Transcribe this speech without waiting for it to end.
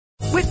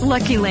With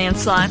Lucky Land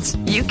Slots,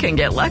 you can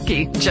get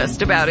lucky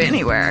just about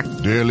anywhere.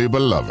 Dearly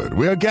beloved,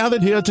 we are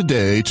gathered here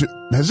today to...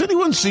 Has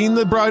anyone seen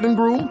the bride and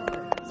groom?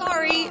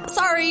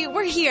 Sorry,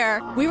 we're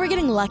here. We were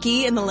getting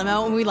lucky in the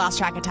limo and we lost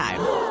track of time.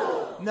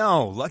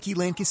 No, Lucky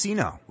Land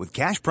Casino, with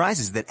cash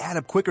prizes that add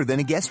up quicker than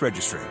a guest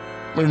registry.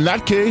 In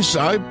that case,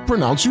 I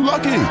pronounce you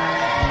lucky.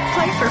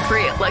 Play for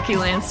free at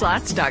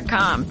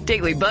LuckyLandSlots.com.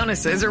 Daily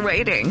bonuses are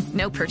waiting.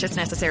 No purchase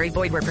necessary.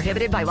 Void where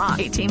prohibited by law.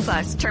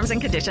 18+. Terms and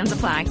conditions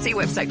apply. See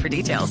website for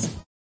details.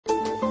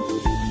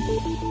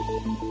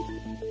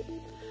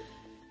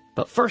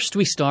 But first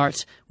we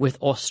start with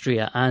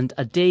Austria, and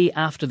a day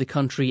after the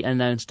country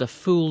announced a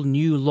full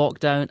new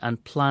lockdown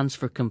and plans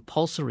for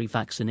compulsory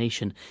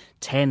vaccination,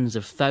 tens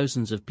of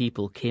thousands of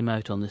people came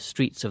out on the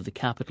streets of the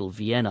capital,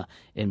 Vienna,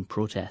 in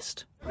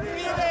protest.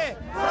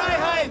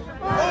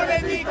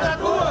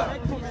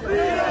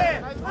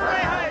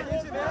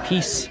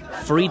 Peace,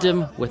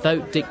 freedom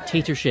without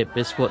dictatorship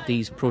is what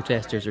these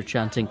protesters are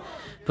chanting.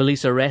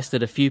 Police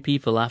arrested a few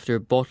people after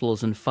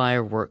bottles and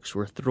fireworks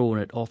were thrown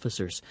at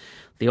officers.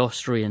 The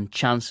Austrian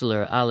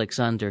Chancellor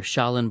Alexander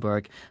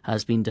Schallenberg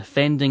has been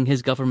defending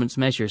his government's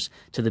measures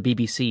to the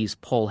BBC's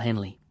Paul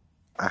Henley.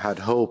 I had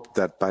hoped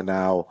that by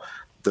now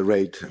the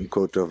rate and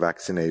quota of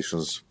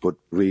vaccinations would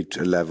reach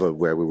a level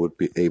where we would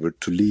be able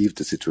to leave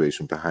the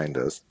situation behind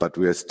us. But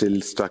we are still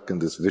stuck in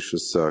this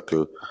vicious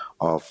circle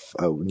of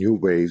new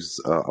waves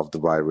of the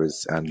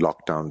virus and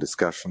lockdown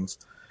discussions.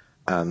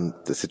 And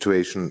the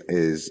situation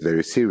is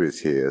very serious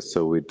here.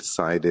 So we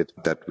decided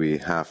that we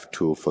have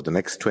to, for the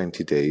next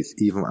 20 days,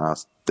 even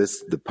ask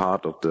the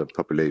part of the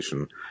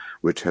population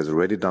which has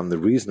already done the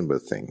reasonable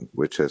thing,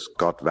 which has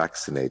got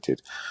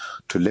vaccinated,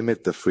 to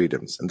limit the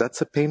freedoms. And that's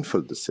a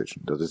painful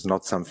decision. That is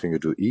not something you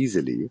do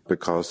easily,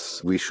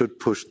 because we should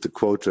push the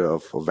quota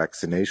of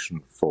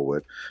vaccination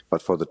forward.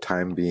 But for the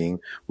time being,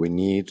 we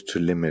need to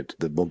limit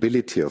the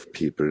mobility of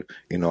people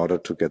in order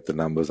to get the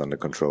numbers under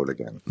control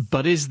again.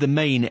 But is the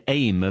main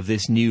aim of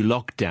this new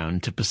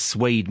lockdown to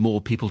persuade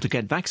more people to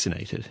get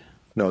vaccinated?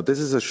 No, this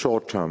is a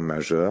short-term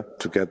measure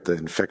to get the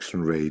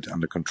infection rate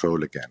under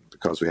control again,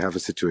 because we have a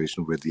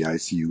situation where the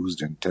ICUs,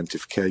 the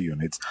intensive care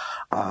units,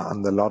 are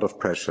under a lot of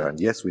pressure. And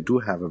yes, we do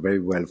have a very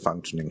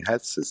well-functioning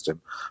health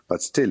system,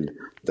 but still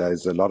there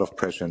is a lot of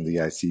pressure in the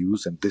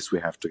ICUs, and this we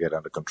have to get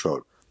under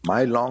control.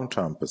 My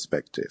long-term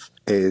perspective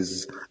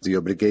is the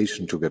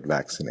obligation to get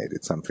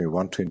vaccinated, something we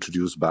want to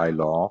introduce by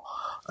law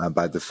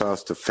by the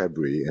 1st of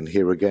February. And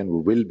here again,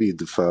 we will be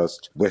the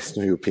first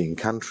Western European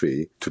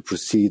country to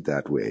proceed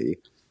that way,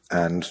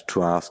 and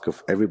to ask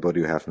of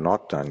everybody who have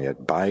not done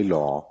yet, by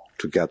law,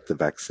 to get the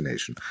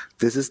vaccination.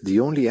 This is the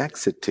only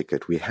exit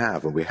ticket we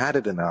have, and we had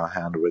it in our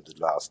hand already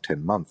the last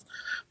 10 months.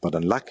 But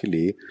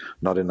unluckily,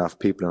 not enough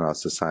people in our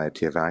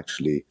society have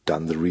actually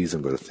done the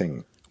reasonable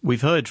thing.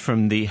 We've heard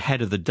from the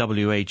head of the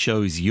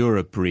WHO's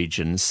Europe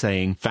region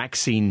saying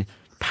vaccine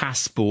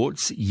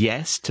passports,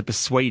 yes, to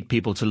persuade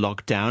people to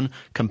lock down.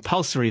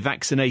 Compulsory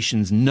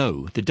vaccinations,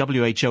 no. The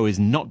WHO is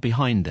not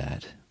behind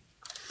that.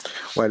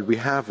 Well, we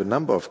have a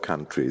number of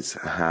countries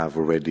have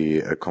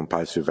already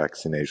compulsory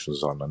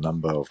vaccinations on a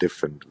number of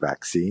different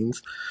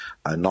vaccines,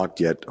 not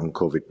yet on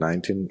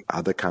COVID-19.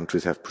 Other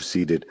countries have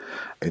proceeded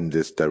in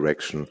this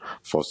direction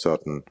for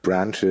certain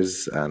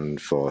branches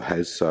and for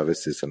health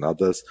services and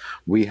others.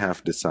 We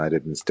have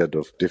decided, instead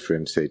of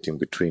differentiating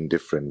between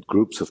different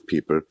groups of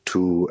people,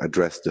 to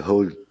address the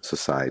whole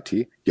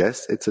society.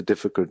 Yes, it's a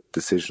difficult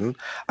decision.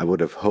 I would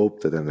have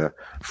hoped that in a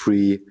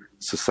free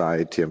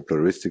society and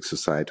pluralistic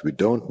society, we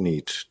don't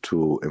need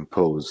to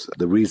impose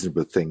the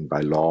reasonable thing by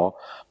law,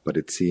 but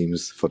it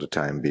seems for the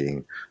time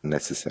being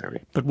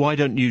necessary. But why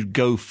don't you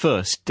go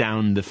first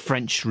down the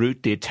French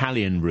route, the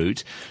Italian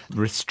route,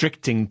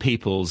 restricting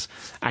people's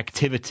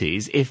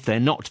activities if they're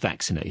not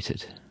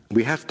vaccinated?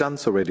 We have done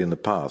so already in the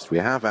past. We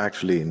have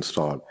actually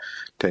installed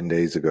 10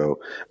 days ago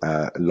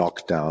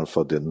lockdown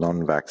for the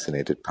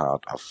non-vaccinated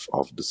part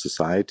of the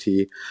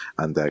society,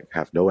 and they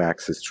have no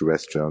access to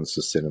restaurants,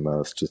 to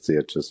cinemas, to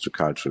theatres, to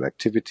cultural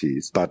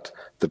activities. But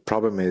the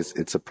problem is,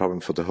 it's a problem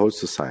for the whole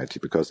society,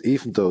 because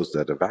even those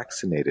that are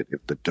vaccinated,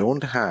 if they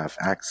don't have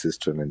access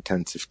to an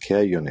intensive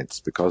care units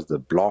because they're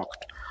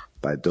blocked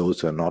by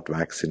those who are not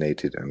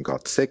vaccinated and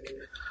got sick,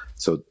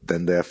 so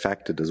then they're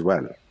affected as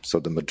well. So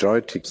the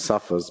majority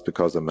suffers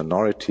because the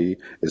minority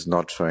is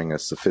not showing a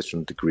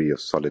sufficient degree of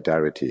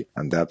solidarity.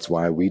 And that's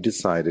why we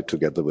decided,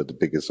 together with the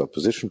biggest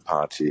opposition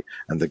party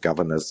and the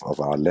governors of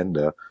our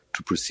Länder,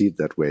 to proceed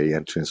that way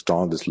and to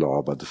install this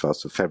law by the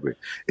 1st of February.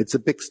 It's a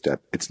big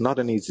step. It's not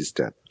an easy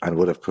step. I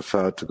would have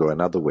preferred to go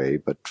another way,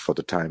 but for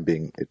the time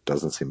being, it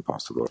doesn't seem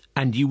possible.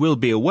 And you will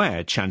be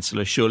aware,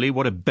 Chancellor, surely,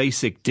 what a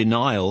basic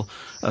denial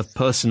of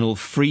personal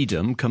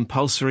freedom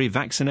compulsory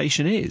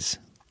vaccination is.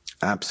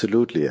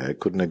 Absolutely. I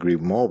couldn't agree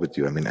more with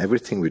you. I mean,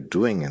 everything we're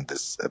doing in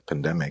this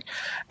pandemic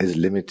is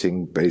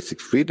limiting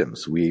basic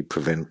freedoms. We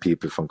prevent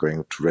people from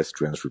going to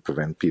restaurants. We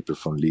prevent people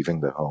from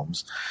leaving their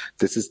homes.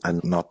 This is a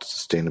not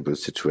sustainable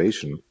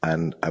situation.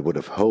 And I would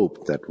have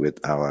hoped that with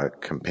our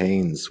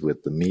campaigns,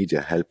 with the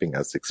media helping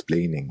us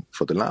explaining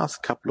for the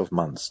last couple of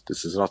months,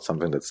 this is not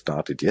something that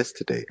started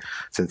yesterday.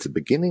 Since the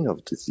beginning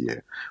of this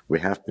year, we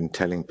have been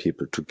telling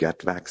people to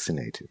get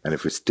vaccinated. And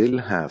if we still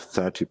have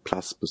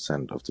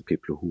 30+% of the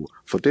people who,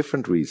 for different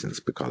reasons,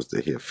 because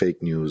they hear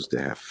fake news,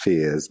 they have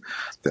fears,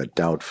 they're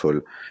doubtful.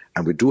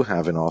 And we do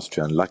have in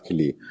Austria, and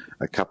luckily,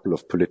 a couple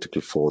of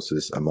political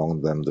forces,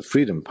 among them the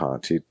Freedom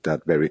Party,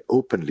 that very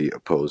openly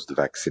oppose the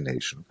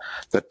vaccination.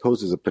 That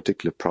poses a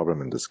particular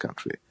problem in this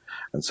country.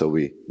 And so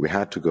we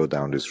had to go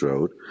down this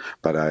road,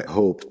 but I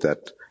hope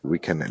that we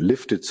can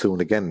lift it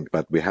soon again.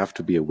 But we have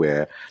to be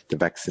aware the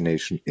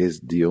vaccination is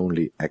the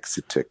only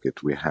exit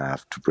ticket we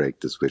have to break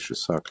this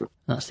vicious circle.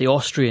 That's the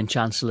Austrian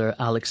Chancellor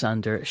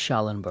Alexander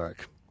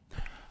Schallenberg.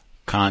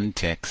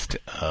 Context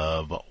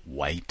of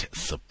white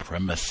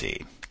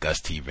supremacy.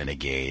 Gus T.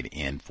 Renegade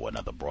in for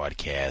another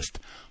broadcast,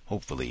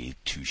 hopefully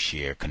to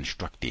share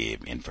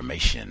constructive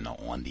information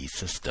on the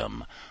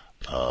system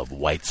of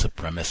white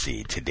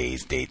supremacy.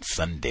 Today's date,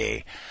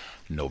 Sunday,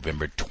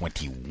 November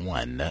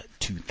 21,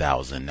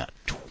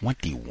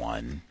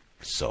 2021.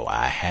 So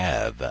I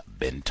have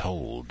been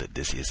told that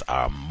this is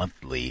our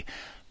monthly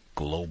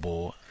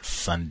Global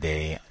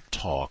Sunday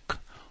talk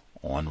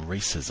on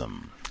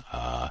racism.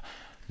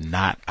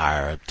 Not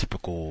our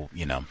typical,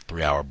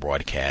 3-hour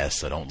broadcast.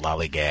 So don't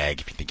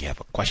lollygag if you think you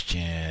have a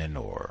question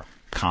or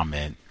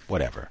comment,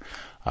 whatever.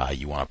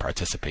 You want to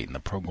participate in the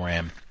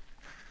program.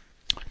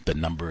 The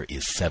number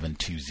is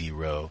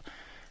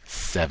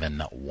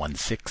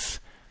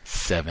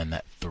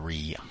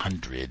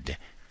 720-716-7300.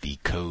 The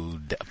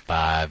code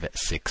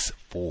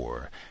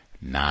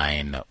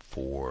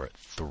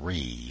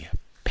 564-943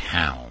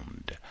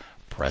 #.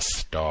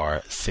 Press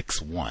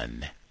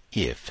 *61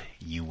 if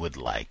you would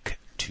like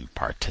to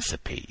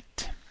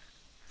participate.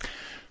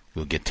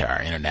 We'll get to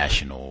our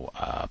international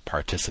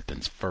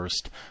participants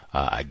first.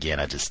 Again,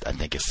 I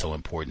think it's so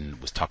important. I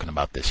was talking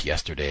about this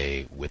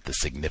yesterday with the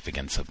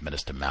significance of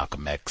Minister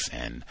Malcolm X,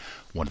 and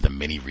one of the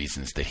many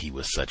reasons that he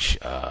was such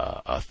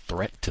a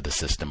threat to the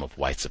system of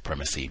white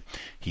supremacy.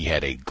 He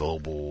had a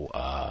global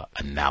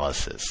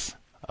analysis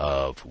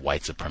of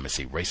white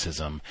supremacy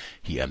racism.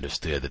 He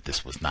understood that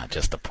this was not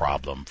just a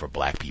problem for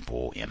black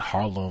people in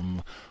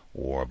Harlem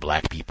or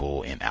black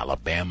people in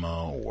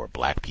Alabama or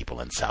black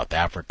people in South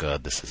Africa.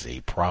 This is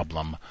a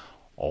problem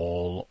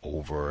all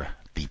over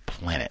the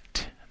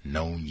planet,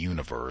 known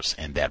universe,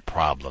 and that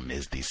problem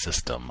is the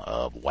system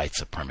of white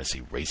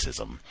supremacy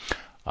racism.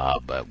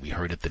 But we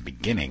heard at the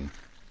beginning,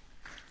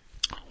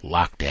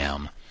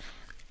 lockdown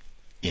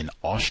in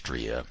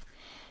Austria,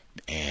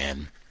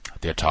 and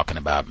they're talking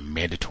about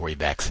mandatory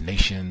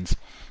vaccinations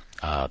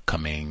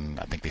coming,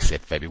 I think they said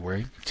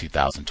February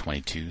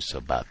 2022, so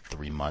about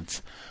 3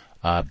 months.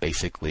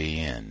 Basically,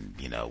 and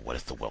what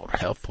does the World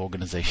Health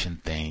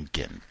Organization think,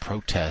 and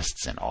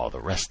protests and all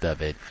the rest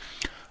of it.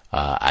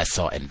 I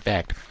saw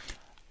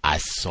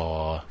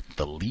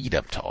the lead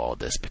up to all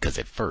this, because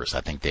at first,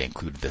 I think they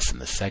included this in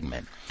the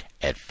segment,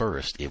 at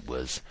first it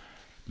was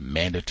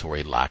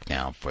mandatory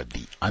lockdown for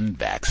the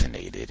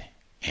unvaccinated,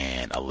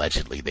 and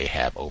allegedly they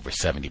have over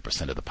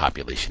 70% of the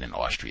population in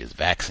Austria is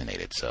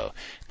vaccinated. So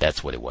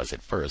that's what it was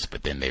at first,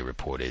 but then they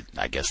reported,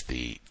 I guess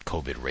the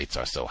COVID rates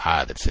are so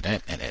high that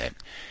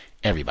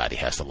everybody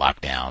has to lock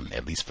down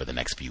at least for the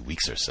next few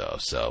weeks or so.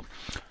 So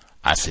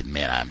I said,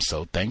 man, I'm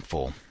so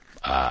thankful.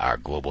 Our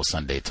Global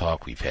Sunday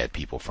Talk, we've had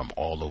people from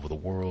all over the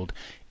world,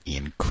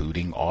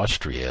 including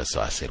Austria.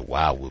 So I said,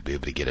 wow, we'll be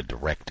able to get a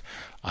direct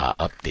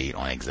update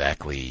on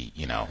exactly,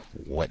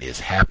 what is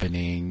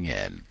happening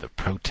and the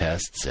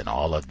protests and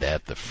all of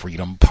that. The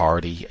Freedom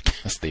Party, I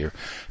guess they're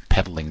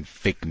peddling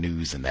fake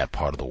news in that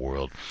part of the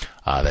world.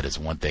 That is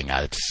one thing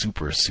I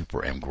super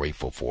am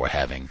grateful for,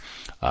 having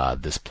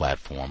this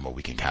platform where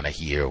we can kind of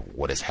hear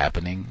what is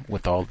happening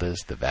with all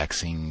this, the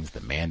vaccines, the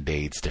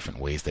mandates, different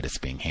ways that it's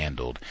being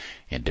handled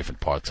in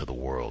different parts of the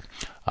world.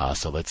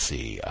 So let's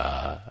see.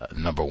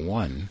 Number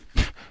one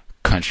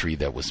country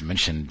that was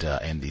mentioned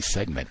in the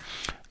segment,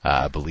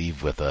 I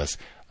believe with us,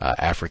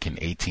 African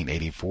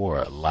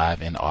 1884,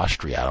 live in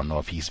Austria. I don't know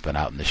if he's been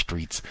out in the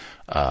streets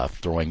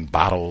throwing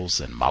bottles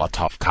and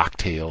Molotov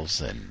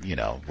cocktails, and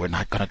we're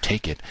not going to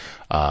take it.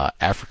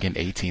 African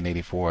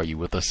 1884, are you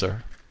with us,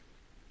 sir?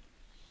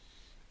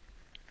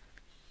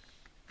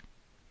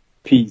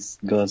 Peace,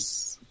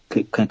 Gus.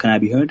 Can I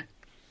be heard?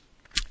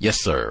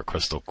 Yes, sir.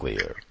 Crystal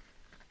clear.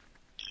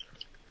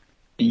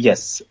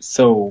 Yes.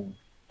 So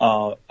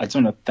I just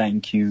want to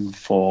thank you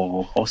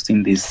for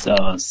hosting this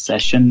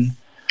session.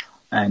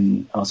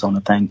 And I also want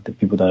to thank the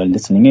people that are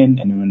listening in,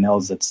 and everyone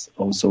else that's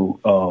also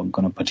going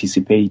to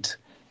participate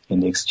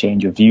in the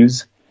exchange of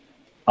views.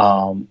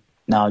 Now,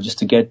 just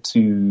to get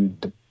to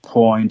the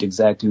point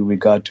exactly with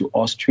regard to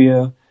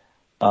Austria,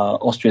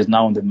 Austria is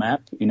now on the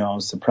map. I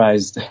was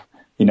surprised. I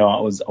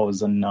was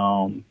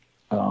on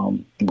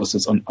was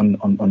this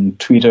on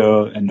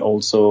Twitter and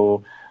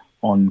also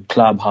on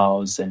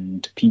Clubhouse,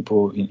 and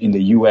people in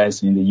the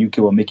US and in the UK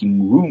were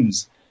making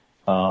rooms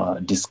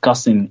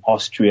discussing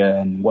Austria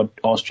and what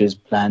Austria's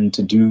plan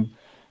to do.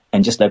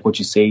 And just like what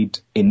you said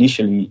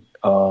initially,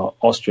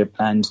 Austria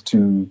plans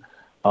to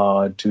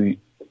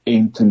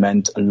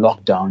implement a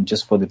lockdown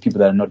just for the people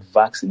that are not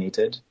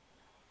vaccinated.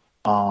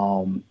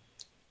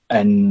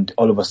 And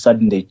all of a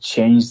sudden they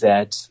changed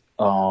that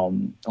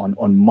on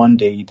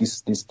Monday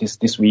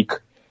this week.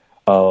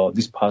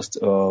 This past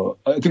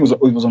I think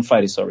it was on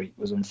Friday. Sorry, it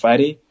was on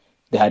Friday.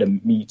 They had a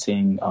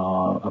meeting,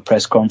 a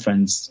press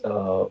conference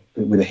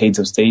with the heads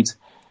of state,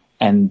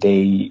 and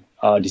they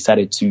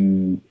decided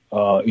to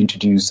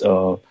introduce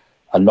a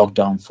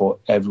lockdown for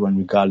everyone,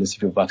 regardless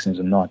if you're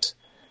vaccinated or not.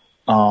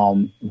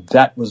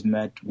 That was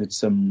met with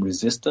some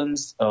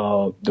resistance.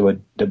 There were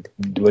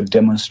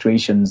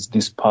demonstrations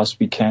this past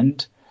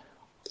weekend.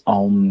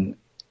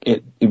 It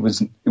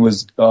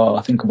was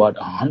I think about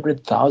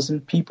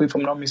 100,000 people, if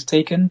I'm not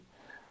mistaken.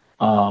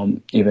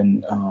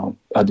 Even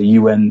at the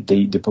UN,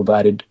 they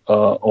provided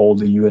all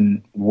the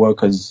UN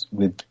workers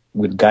with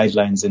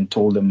guidelines and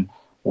told them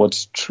what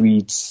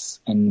streets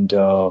and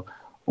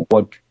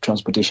what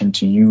transportation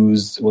to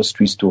use, what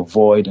streets to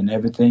avoid, and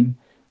everything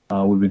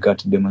with regard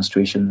to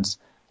demonstrations.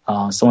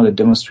 Some of the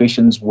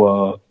demonstrations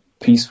were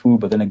peaceful,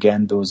 but then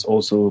again, there was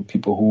also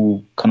people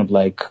who kind of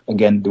like,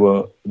 again, they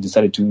were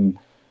decided to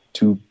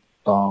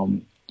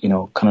kind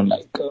of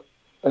like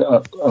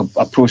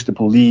approach the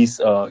police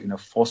in a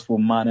forceful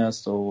manner.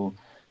 So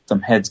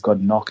some heads got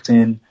knocked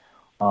in,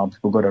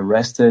 people got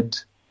arrested.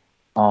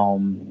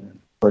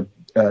 But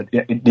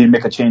it didn't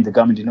make a change. The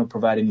government did not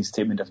provide any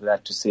statement after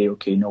that to say,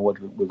 okay, you know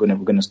what, we're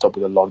gonna stop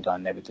with the lockdown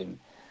and everything.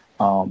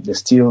 They're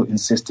still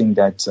insisting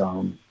that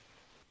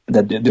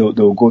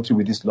they'll go through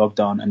with this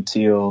lockdown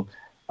until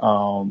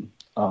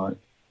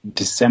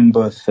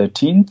December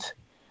 13th.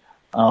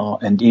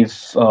 And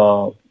if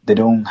they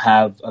don't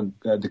have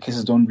the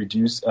cases don't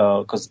reduce,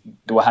 because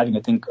they were having,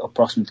 I think,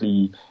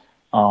 approximately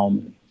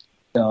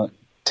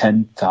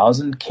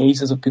 10,000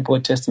 cases of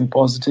people testing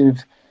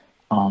positive.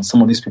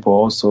 Some of these people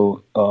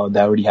also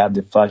they already have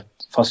the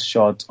first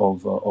shot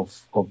of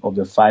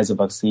the Pfizer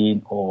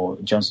vaccine or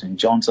Johnson &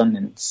 Johnson,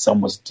 and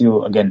some were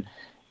still again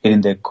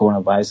getting the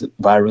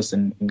coronavirus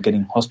and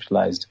getting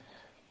hospitalized.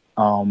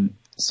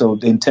 So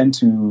they intend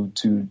to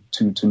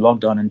lock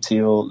down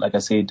until, like I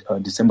said,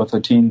 December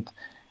 13th.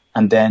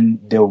 And then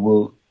they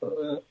will,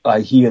 I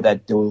hear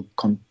that they will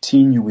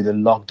continue with the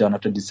lockdown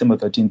after December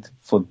 13th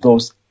for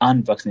those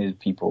unvaccinated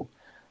people,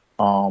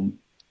 to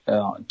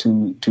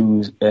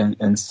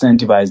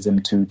incentivize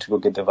them to go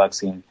get the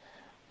vaccine.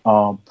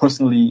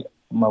 Personally,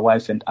 my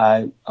wife and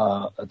I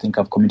think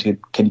I've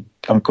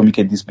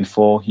communicated this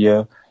before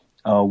here.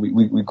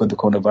 We got the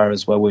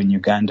coronavirus while we're in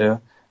Uganda,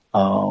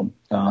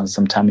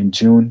 sometime in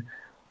June.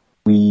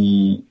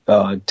 We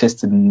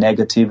tested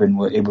negative and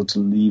were able to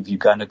leave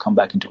Uganda, come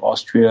back into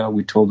Austria.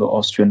 We told the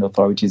Austrian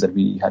authorities that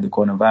we had the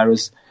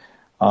coronavirus.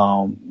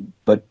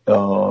 But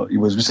it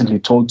was recently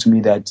told to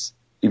me that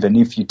even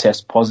if you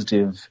test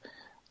positive,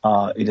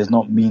 it does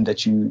not mean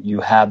that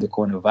you have the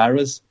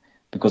coronavirus,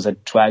 because I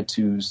tried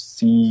to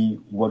see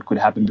what could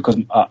happen. Because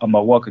on my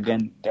work,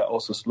 again, they're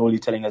also slowly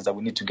telling us that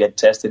we need to get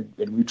tested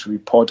and we need to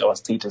report our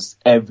status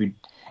every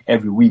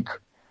week.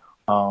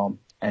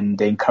 And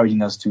they're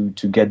encouraging us to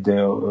get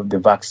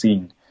the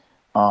vaccine.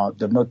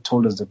 They've not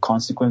told us the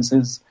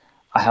consequences.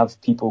 I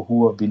have people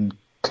who have been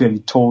clearly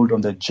told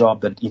on the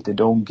job that if they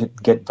don't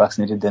get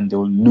vaccinated, then they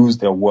will lose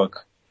their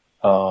work.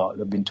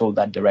 They've been told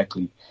that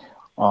directly.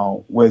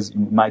 Whereas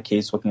in my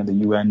case, working at the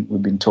UN,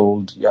 we've been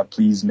told, yeah,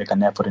 please make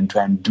an effort and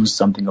try and do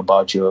something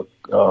about your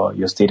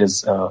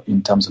status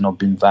in terms of not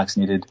being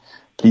vaccinated.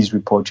 Please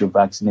report your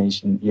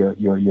vaccination,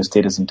 your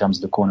status in terms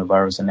of the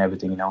coronavirus and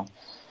everything,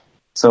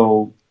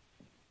 So,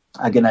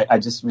 again, I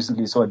just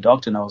recently saw a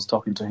doctor and I was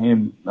talking to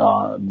him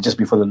just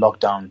before the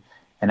lockdown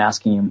and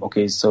asking him,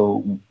 okay,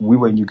 so we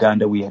were in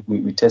Uganda, we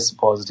tested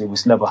positive, we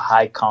still have a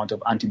high count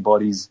of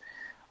antibodies.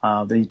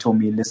 Then he told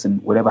me, listen,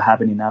 whatever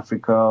happened in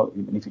Africa,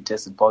 even if you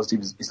tested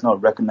positive, it's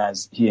not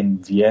recognized here in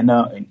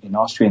Vienna, in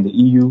Austria, in the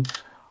EU.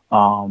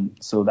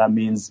 So that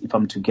means if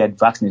I'm to get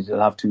vaccinated,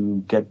 I'll have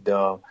to get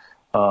the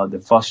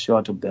first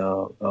shot of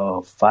the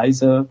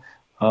Pfizer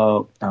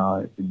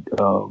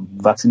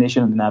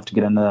vaccination, and then I have to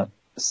get another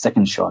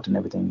second shot and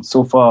everything.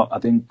 So far, I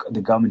think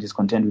the government is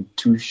content with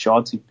 2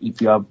 shots.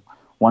 If you have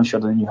 1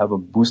 shot, then you have a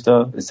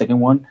booster, the second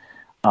one.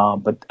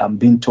 But I'm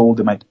being told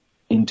they might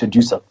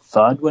introduce a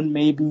third one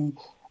maybe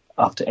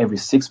after every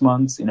 6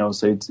 months.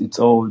 So it's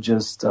all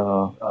just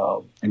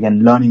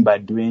again learning by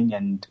doing,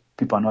 and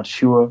people are not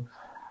sure.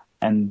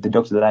 And the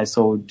doctor that I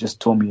saw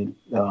just told me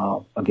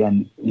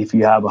again, if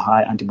you have a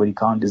high antibody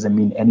count, doesn't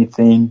mean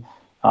anything.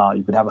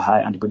 You could have a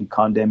high antibody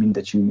count, that mean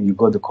that you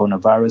got the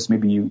coronavirus.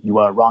 Maybe you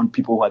are around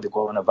people who had the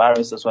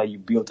coronavirus. That's why you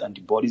built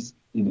antibodies.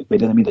 It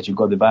doesn't mean that you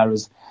got the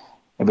virus.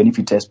 Even if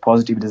you test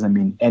positive, it doesn't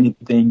mean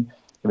anything.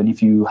 Even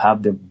if you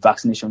have the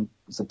vaccination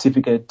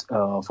certificate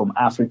from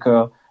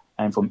Africa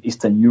and from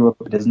Eastern Europe,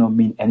 it does not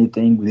mean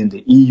anything. Within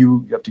the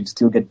EU, you have to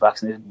still get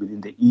vaccinated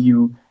within the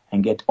EU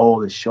and get all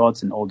the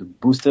shots and all the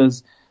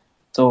boosters.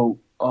 So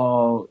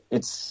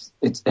it's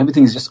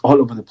everything is just all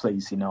over the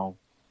place,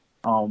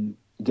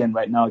 Again,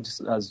 right now,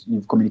 just as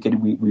you've communicated,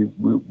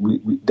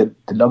 the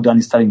lockdown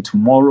is starting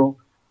tomorrow.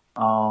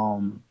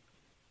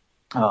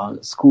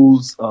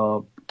 Schools,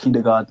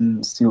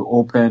 kindergarten still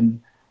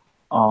open.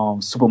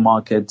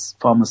 Supermarkets,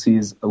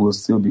 pharmacies will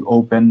still be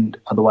open.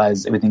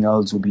 Otherwise, everything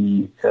else will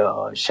be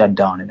shut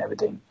down and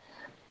everything.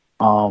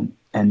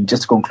 And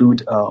just to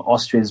conclude,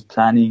 Austria is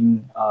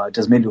planning,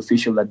 just made it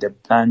official that they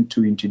plan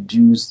to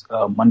introduce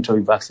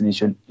mandatory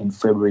vaccination in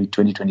February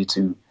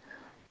 2022.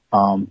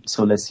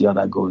 So let's see how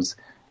that goes.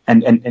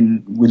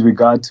 And with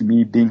regard to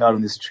me being out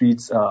on the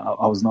streets,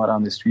 I was not out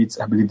on the streets.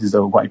 I believe this is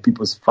a white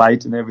people's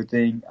fight and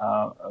everything.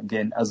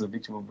 Again, as a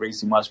victim of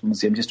racism, mass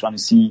supremacy, I'm just trying to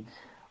see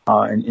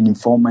and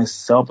inform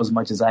myself as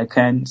much as I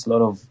can. There's a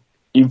lot of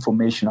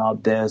information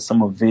out there.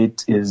 Some of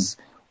it is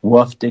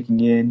worth taking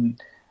in.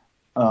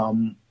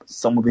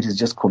 Some of it is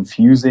just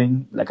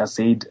confusing. Like I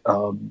said,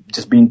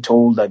 just being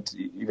told that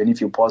even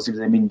if you're positive,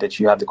 doesn't mean that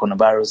you have the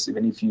coronavirus.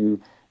 Even if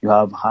you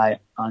have high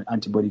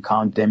antibody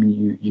count, then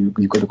you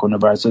got the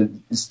coronavirus. So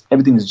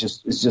everything is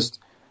just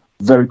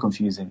very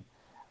confusing.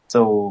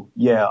 So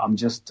yeah, I'm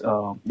just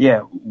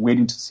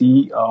waiting to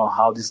see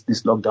how this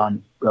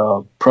lockdown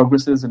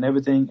progresses and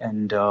everything,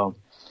 and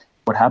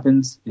what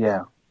happens.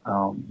 Yeah,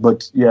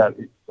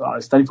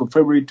 starting from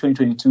February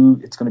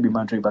 2022, it's going to be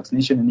mandatory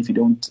vaccination, and if you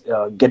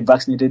don't get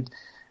vaccinated,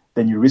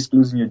 then you risk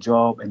losing your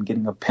job and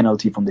getting a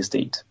penalty from the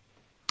state.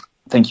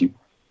 Thank you.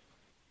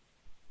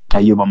 I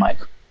yield my mic.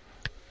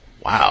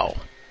 Wow.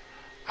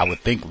 I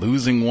would think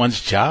losing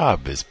one's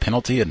job is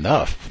penalty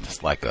enough.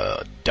 It's like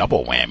a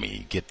double whammy.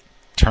 You get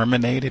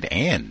terminated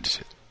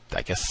and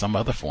I guess some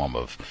other form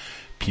of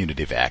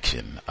punitive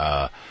action.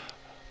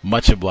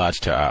 Much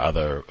obliged to our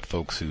other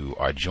folks who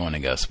are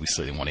joining us. We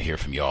certainly want to hear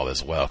from you all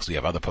as well, because we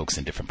have other folks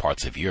in different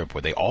parts of Europe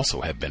where they also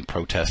have been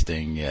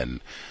protesting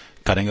and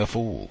cutting a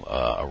fool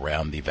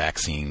around the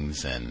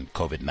vaccines and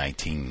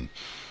COVID-19.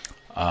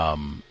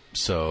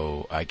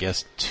 So I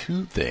guess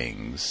two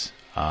things.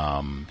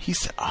 He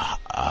said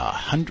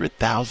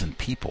 100,000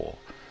 people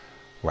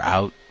were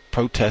out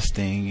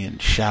protesting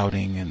and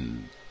shouting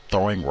and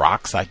throwing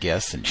rocks, I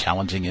guess, and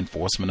challenging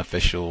enforcement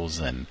officials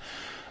and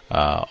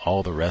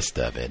all the rest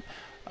of it.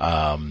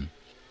 And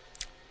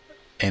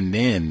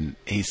then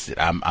he said,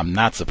 I'm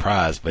not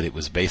surprised, but it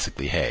was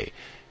basically, hey,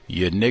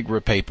 your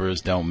Negro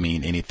papers don't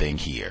mean anything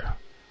here.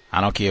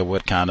 I don't care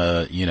what kind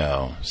of,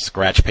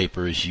 scratch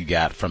papers you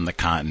got from the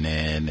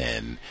continent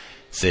and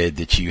said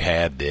that you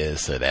had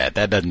this or that.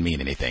 That doesn't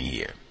mean anything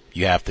here.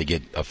 You have to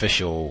get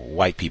official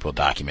white people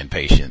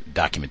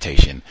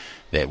documentation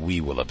that we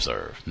will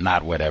observe,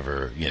 not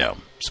whatever,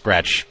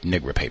 scratch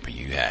Negro paper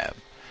you have.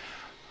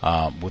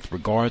 With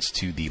regards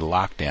to the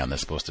lockdown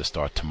that's supposed to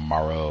start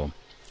tomorrow,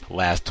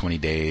 last 20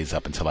 days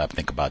up until I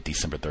think about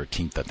December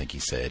 13th, I think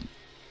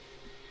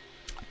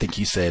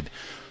he said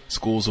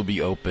schools will be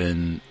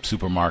open,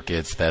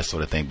 supermarkets, that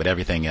sort of thing, but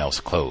everything else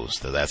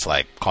closed. So that's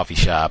like coffee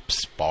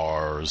shops,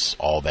 bars,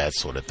 all that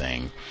sort of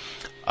thing.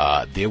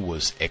 There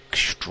was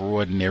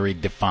extraordinary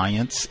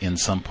defiance in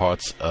some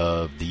parts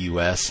of the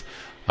U.S.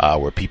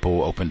 Where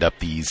people opened up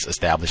these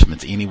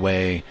establishments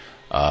anyway,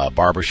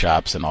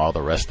 barbershops and all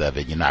the rest of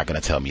it. You're not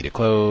going to tell me to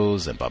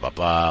close and blah, blah,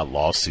 blah.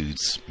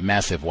 Lawsuits,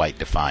 massive white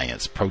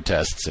defiance,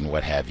 protests and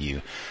what have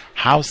you.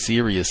 How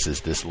serious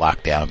is this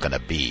lockdown going to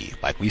be?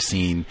 Like we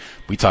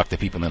talked to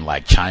people in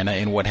like China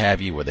and what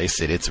have you, where they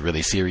said it's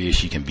really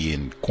serious. You can be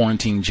in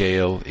quarantine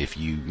jail if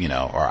you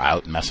are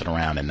out messing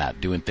around and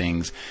not doing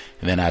things.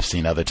 And then I've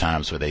seen other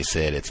times where they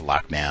said it's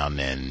lockdown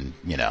and,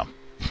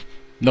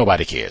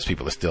 nobody cares.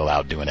 People are still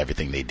out doing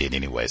everything they did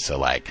anyway. So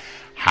like,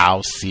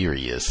 how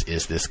serious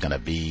is this going to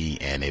be?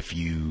 And if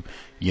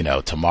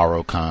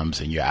tomorrow comes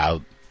and you're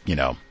out,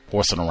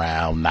 horsing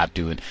around, not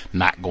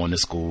going to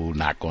school,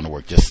 not going to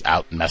work, just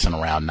out messing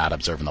around, not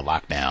observing the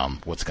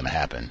lockdown, what's going to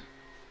happen?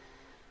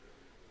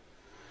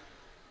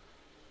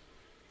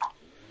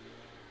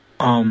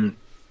 I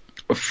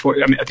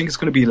think it's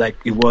going to be like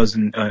it was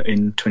in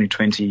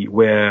 2020,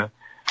 where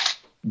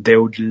they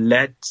would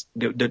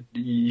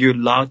you're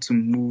allowed to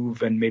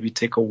move and maybe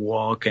take a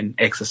walk and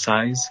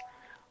exercise.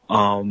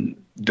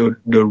 They'd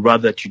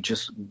rather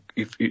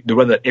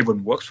that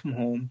everyone works from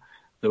home.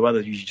 They'd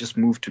rather you just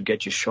move to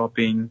get your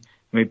shopping,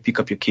 maybe pick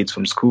up your kids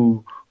from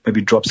school,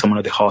 maybe drop someone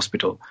at the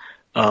hospital.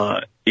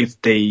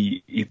 If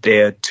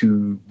they're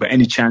to by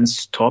any chance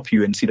stop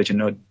you and see that you're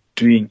not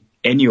doing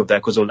any of that,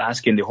 because they'll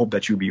ask you and they hope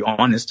that you'll be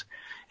honest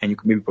and you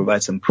can maybe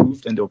provide some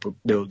proof, then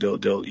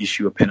they'll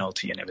issue a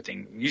penalty and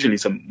everything. Usually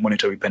some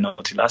monetary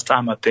penalty. Last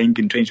time, I think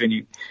in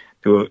 2020,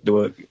 they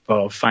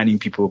were fining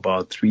people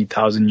about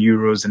 3,000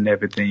 euros and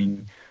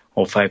everything,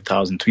 or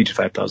 3,000 to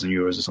 5,000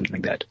 euros or something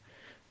like that.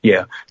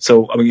 Yeah.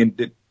 So,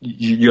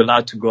 you're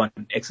allowed to go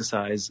and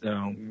exercise,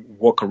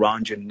 walk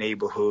around your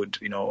neighborhood,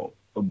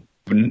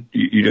 they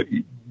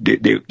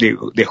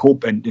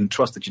hope and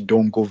trust that you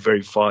don't go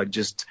very far,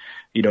 just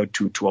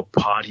to a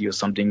party or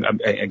something.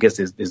 I guess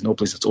there's no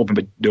place that's open,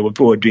 but there were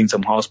people who were doing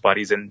some house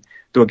parties and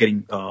they were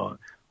getting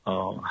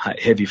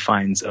heavy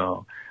fines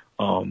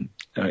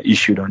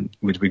issued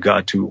with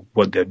regard to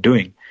what they're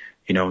doing.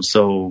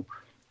 So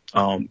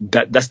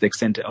that's the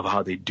extent of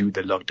how they do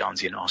the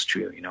lockdowns in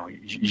Austria.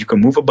 You can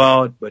move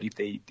about, but if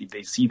they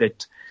see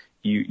that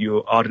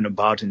you're out and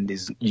about and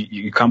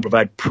you can't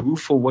provide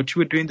proof for what you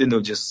were doing, then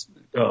they'll just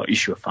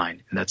issue a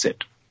fine, and that's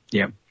it.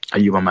 Yeah, I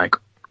use my mic.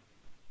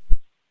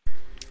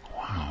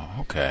 Wow.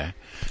 Okay.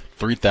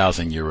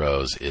 3,000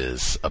 euros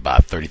is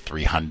about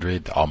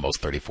 $3,300,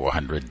 almost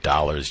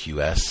 $3,400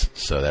 US.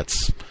 So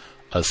that's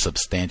a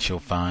substantial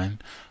fine.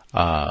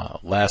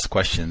 Last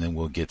question, then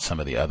we'll get some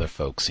of the other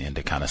folks in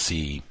to kind of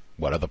see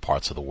what other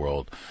parts of the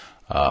world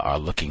are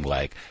looking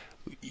like.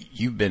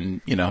 You've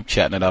been,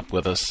 chatting it up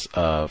with us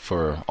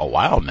for a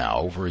while now,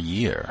 over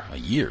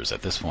years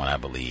at this point, I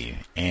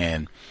believe.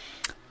 And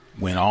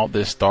when all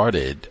this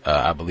started,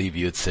 I believe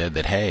you had said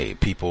that, hey,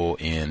 people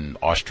in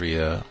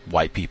Austria,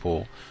 white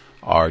people,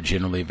 are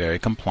generally very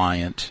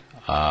compliant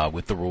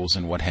with the rules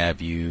and what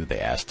have you. They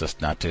asked us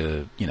not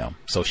to,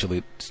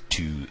 social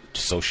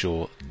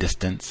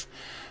distance,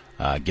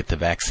 get the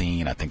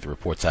vaccine. I think the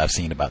reports I've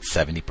seen, about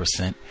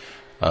 70%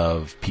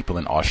 of people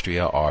in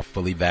Austria are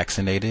fully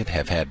vaccinated,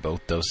 have had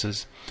both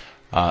doses.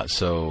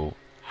 So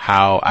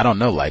I don't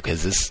know,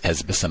 has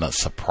this been a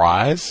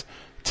surprise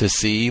to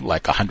see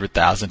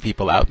 100,000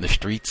 people out in the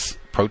streets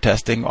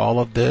protesting all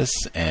of this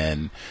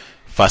and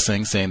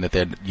fussing, saying that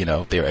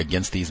they're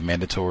against these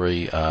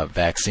mandatory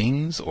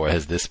vaccines? Or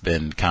has this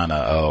been kind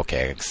of,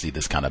 okay, I can see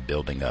this kind of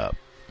building up?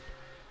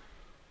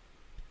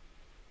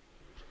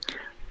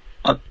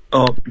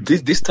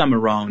 This time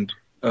around,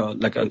 the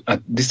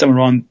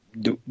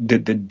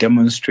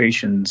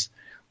demonstrations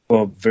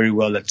were very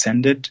well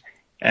attended,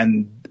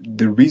 and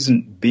the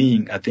reason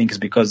being, I think, is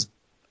because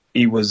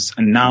it was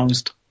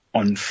announced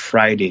on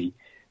Friday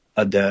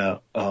the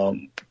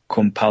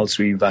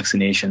compulsory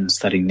vaccination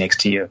starting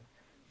next year.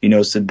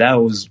 So that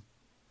was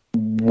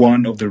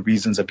one of the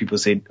reasons that people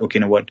said, okay,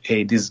 you know what?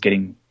 Hey, this is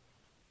getting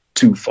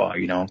too far.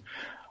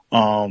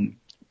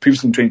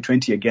 Previously in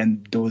 2020,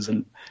 again, there was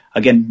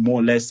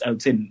more or less, I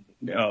would say,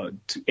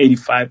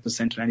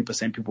 85% to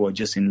 90% people were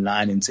just in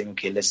line and saying,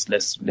 okay, let's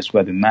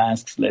wear the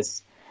masks,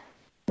 let's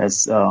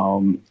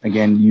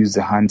again use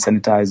the hand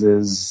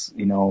sanitizers,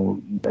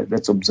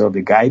 let's observe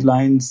the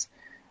guidelines.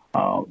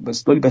 But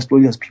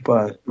slowly, as people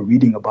are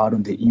reading about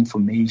on the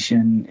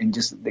information and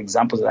just the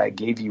examples that I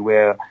gave you,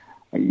 where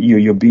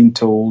you're being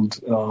told,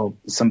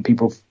 some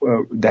people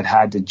that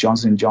had the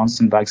Johnson &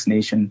 Johnson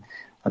vaccination,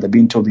 they're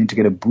being told they need to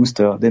get a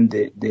booster. Then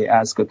they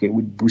ask, okay,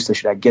 which booster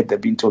should I get? They're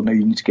being told, no,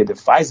 you need to get the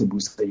Pfizer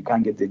booster. You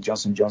can't get the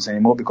Johnson & Johnson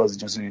anymore because the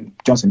Johnson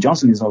 &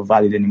 Johnson is not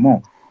valid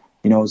anymore.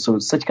 So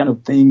such kind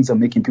of things are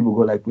making people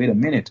go wait a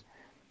minute,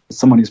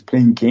 someone is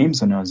playing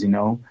games on us,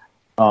 and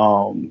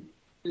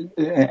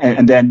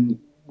then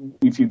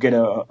if you get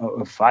a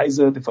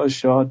Pfizer, the first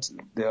shot,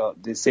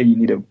 they say you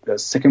need a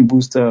second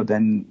booster.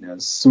 Then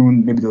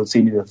soon, maybe they'll say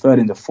you need a third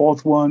and the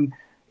fourth one.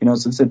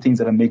 So these are things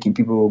that are making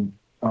people,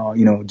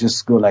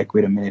 just go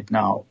wait a minute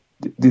now,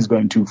 this is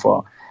going too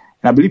far.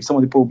 And I believe some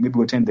of the people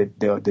maybe attend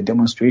the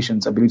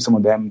demonstrations. I believe some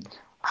of them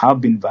have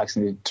been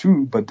vaccinated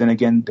too. But then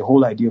again, the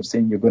whole idea of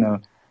saying you're going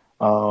to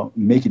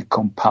make it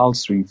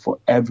compulsory for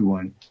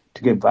everyone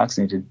to get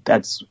vaccinated,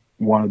 that's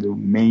one of the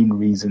main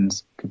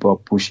reasons people are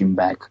pushing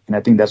back. And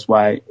I think that's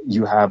why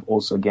you have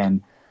also,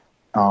 again,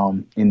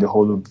 in the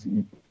whole of,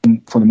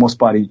 for the most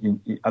part, in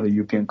other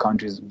European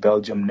countries,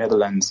 Belgium,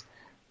 Netherlands,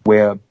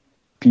 where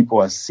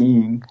people are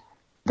seeing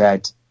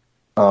that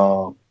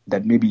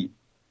that maybe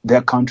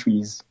their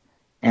countries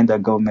and their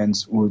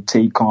governments will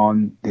take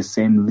on the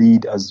same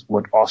lead as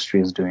what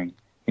Austria is doing.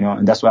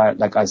 And that's why,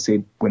 like I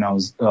said, when I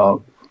was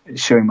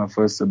sharing my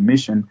first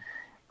submission,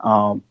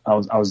 I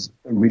was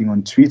reading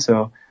on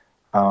Twitter,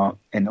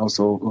 and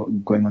also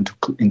going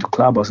into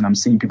Clubhouse, and I'm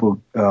seeing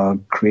people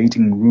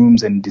creating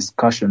rooms and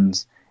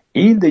discussions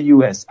in the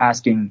U.S.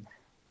 asking,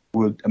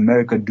 would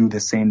America do the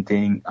same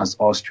thing as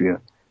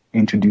Austria,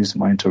 introduce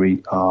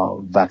mandatory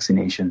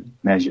vaccination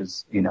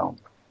measures?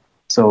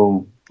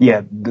 So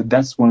yeah,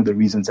 that's one of the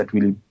reasons that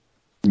really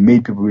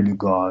made people really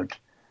go out,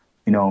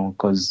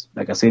 because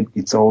like I said,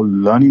 it's all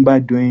learning by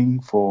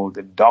doing for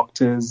the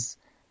doctors.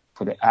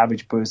 For the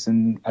average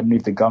person, I don't know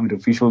if the government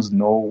officials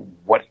know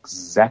what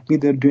exactly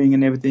they're doing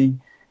and everything,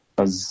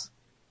 because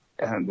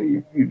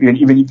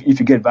even if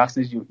you get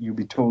vaccinated, you'll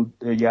be told,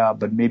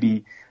 but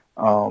maybe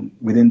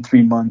within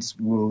 3 months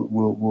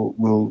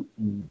we'll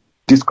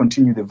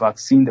discontinue the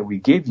vaccine that we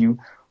gave you.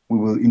 We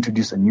will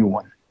introduce a new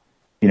one.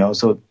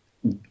 So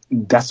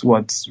that's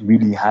what's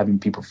really having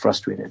people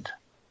frustrated.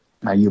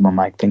 I yield my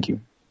mic. Thank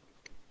you.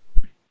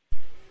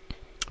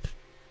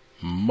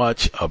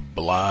 Much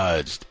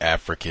obliged,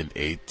 African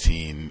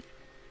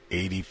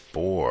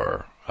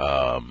 1884.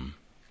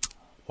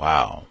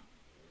 Wow.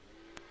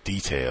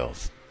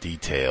 Details.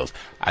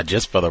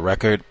 For the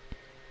record,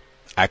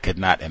 I could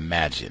not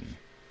imagine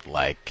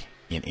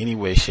in any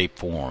way, shape,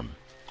 form,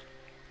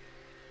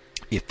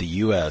 if the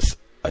U.S.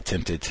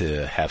 attempted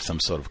to have some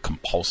sort of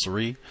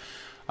compulsory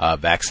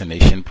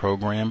vaccination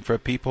program for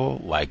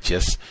people, like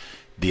just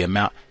the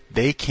amount,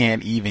 they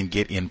can't even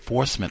get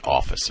enforcement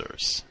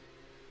officers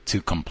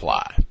to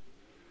comply,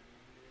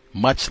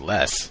 much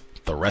less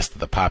the rest of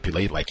the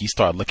population. Like you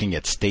start looking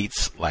at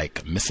states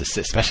like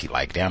Mississippi, especially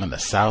like down in the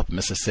South,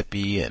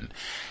 Mississippi and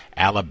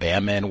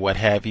Alabama and what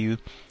have you,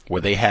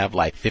 where they have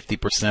like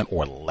 50%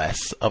 or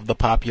less of the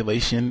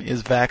population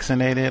is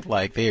vaccinated.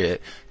 Like they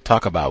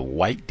talk about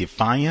white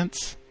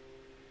defiance.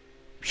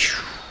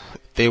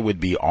 There would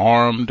be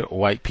armed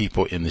white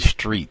people in the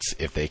streets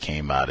if they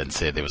came out and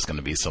said there was going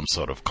to be some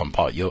sort of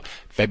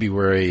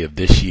February of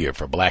this year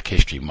for Black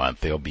History Month,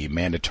 there'll be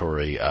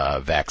mandatory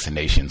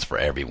vaccinations for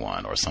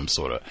everyone or some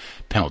sort of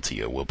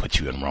penalty, or we'll put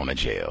you in Rona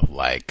jail.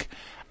 Like,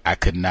 I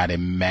could not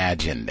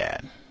imagine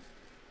that.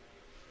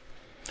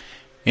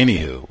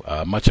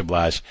 Anywho, much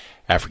obliged,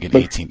 African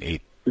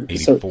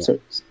 1884. Sorry,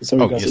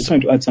 guys, I was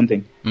trying to add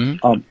something.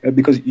 Mm-hmm.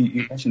 Because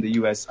you mentioned the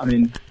U.S. I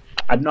mean,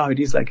 I don't know how it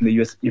is like in the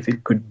U.S. if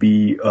it could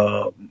be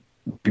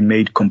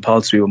made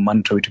compulsory or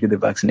mandatory to get the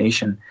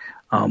vaccination.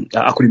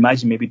 I could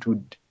imagine maybe it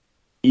would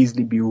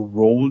easily be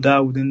rolled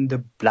out within the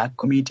Black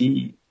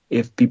community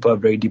if people are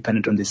very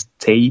dependent on the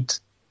state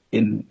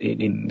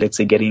in let's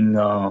say getting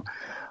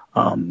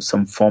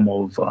some form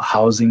of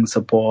housing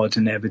support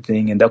and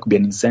everything, and that could be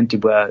an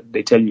incentive where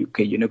they tell you,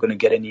 okay, you're not going to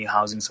get any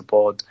housing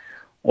support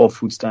or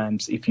food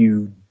stamps if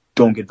you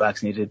don't get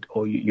vaccinated,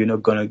 or you're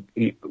not going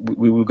to,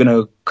 we're going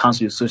to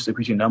cancel your social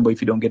security number if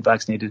you don't get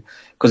vaccinated.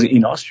 Because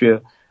in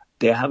Austria,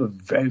 they have a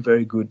very,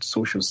 very good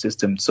social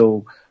system.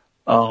 So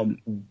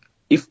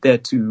if they're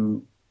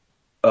to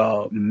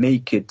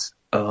make it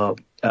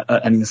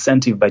an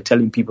incentive by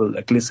telling people,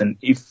 like, listen,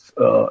 if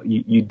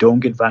you don't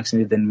get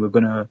vaccinated, then we're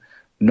going to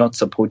not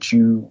support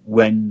you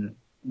when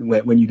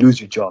you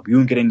lose your job. You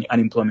won't get any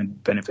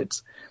unemployment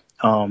benefits.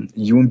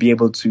 You won't be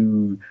able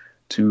to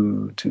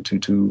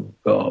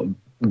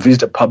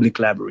visit a public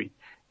library.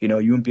 You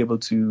won't be able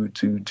to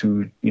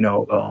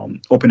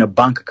open a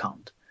bank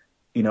account.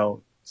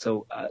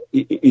 So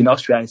in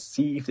Austria, I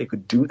see if they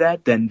could do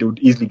that, then they would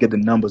easily get the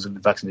numbers of the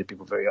vaccinated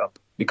people very up,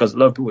 because a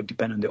lot of people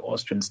depend on the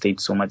Austrian state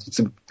so much. It's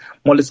more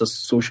or less a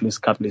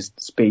socialist capitalist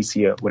space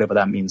here, whatever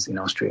that means in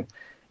Austria.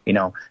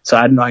 So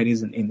I don't know how it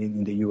is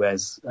in the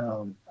US.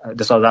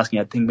 That's what I was asking.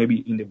 I think maybe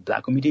in the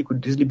Black community it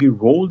could easily be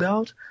rolled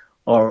out,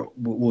 or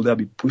will there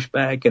be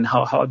pushback? And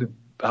how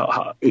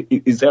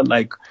is there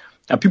like,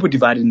 are people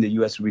divided in the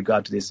US with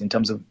regard to this in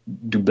terms of,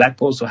 do Black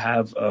people also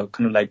have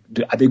kind of like,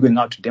 are they going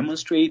out to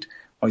demonstrate,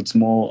 or it's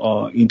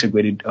more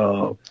integrated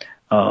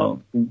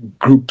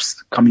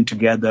groups coming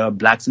together,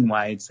 Blacks and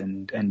whites,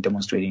 and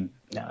demonstrating?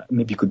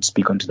 Maybe you could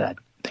speak onto that.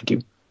 Thank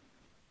you.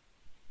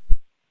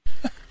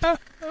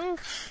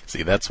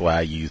 See, that's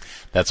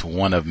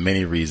one of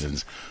many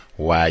reasons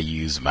why I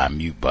use my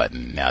mute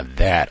button. Now,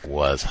 that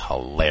was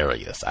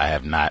hilarious. I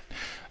have not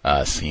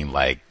seen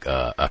like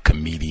a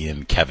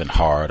comedian, Kevin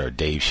Hart or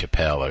Dave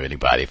Chappelle or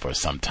anybody for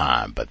some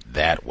time, but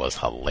that was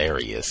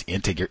hilarious.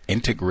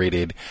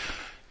 Integrated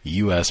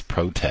U.S.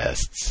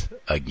 protests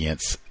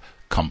against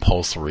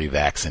compulsory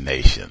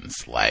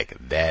vaccinations. Like,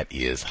 that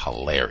is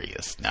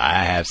hilarious. Now,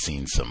 I have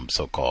seen some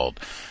so-called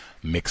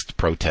mixed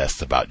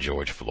protests about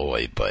George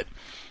Floyd, but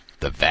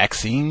the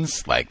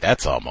vaccines, like,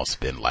 that's almost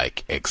been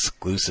like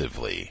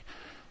exclusively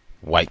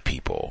white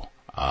people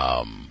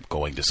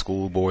going to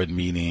school board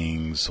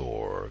meetings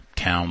or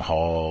town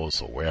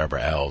halls or wherever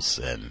else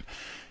and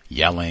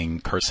yelling,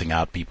 cursing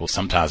out people,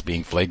 sometimes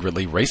being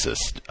flagrantly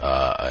racist,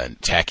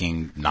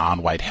 attacking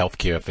non-white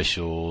healthcare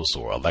officials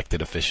or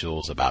elected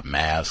officials about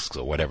masks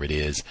or whatever it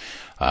is.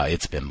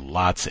 It's been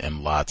lots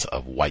and lots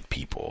of white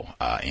people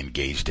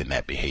engaged in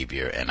that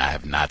behavior, and I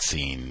have not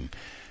seen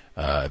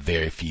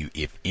very few,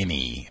 if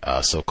any,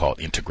 so-called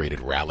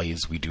integrated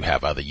rallies. We do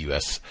have other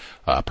U.S.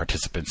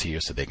 Participants here,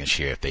 so they can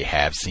share if they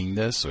have seen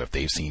this, or if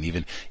they've seen,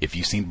 even if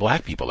you've seen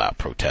Black people out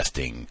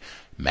protesting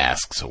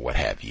masks or what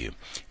have you.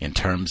 In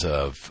terms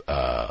of,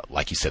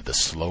 like you said, the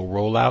slow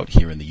rollout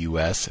here in the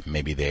U.S.,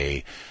 maybe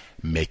they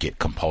make it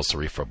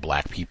compulsory for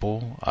Black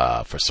people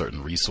for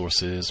certain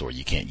resources, or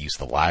you can't use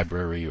the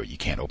library, or you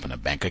can't open a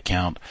bank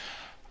account.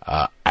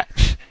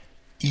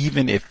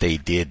 Even if they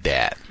did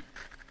that,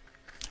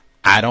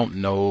 I don't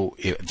know,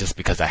 just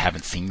because I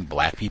haven't seen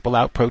Black people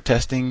out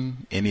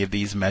protesting any of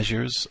these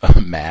measures,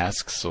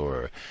 masks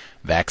or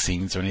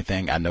vaccines or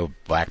anything. I know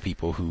Black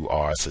people who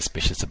are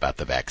suspicious about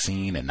the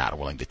vaccine and not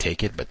willing to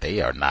take it, but they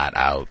are not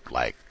out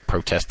like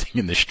protesting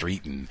in the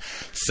street and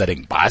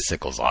setting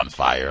bicycles on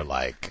fire,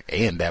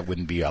 and that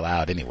wouldn't be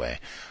allowed anyway.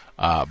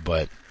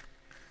 But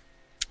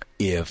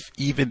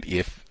even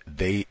if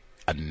they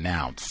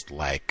announced,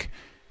 like,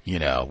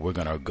 we're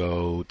going to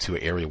go to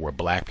an area where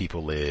Black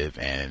people live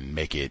and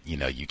make it,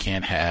 you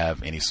can't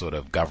have any sort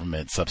of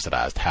government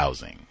subsidized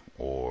housing,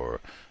 or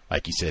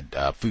like you said,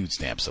 food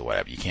stamps or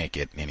whatever. You can't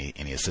get any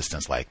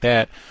assistance like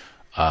that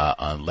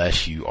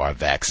unless you are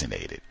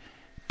vaccinated.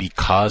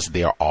 because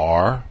there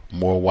are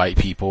more white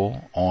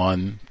people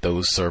on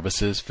those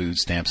services, food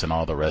stamps and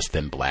all the rest,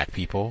 than black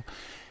people,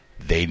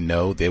 they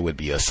know there would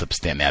be a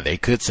substantial. Now, they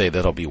could say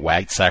that'll be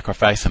white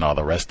sacrifice and all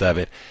the rest of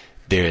it.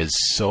 There is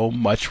so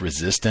much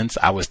resistance.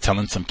 I was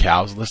telling some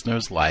C.O.W.S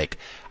listeners, like,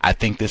 I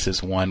think this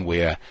is one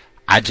where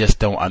I just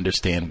don't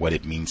understand what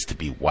it means to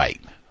be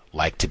white.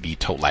 Like, to be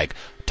told, like,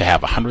 to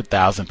have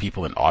 100,000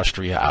 people in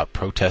Austria out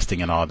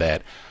protesting and all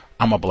that.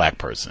 I'm a black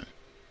person.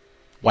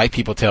 White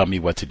people tell me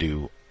what to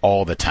do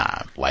all the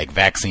time. Like,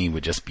 vaccine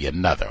would just be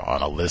another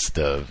on a list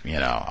of,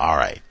 all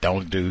right,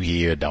 don't do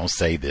here, don't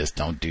say this,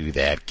 don't do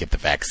that, get the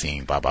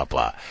vaccine, blah, blah,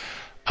 blah.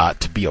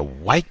 To be a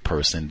white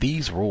person,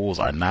 these rules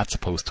are not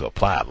supposed to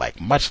apply,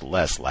 like, much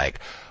less like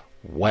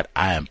what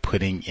I am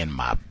putting in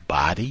my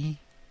body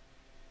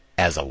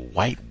as a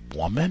white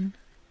woman,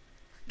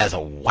 as a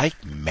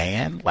white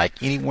man,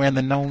 like anywhere in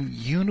the known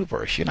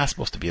universe. You're not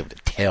supposed to be able to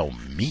tell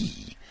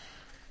me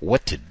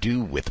what to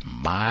do with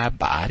my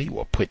body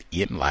or put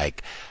in,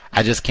 like,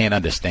 I just can't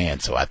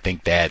understand. So I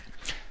think that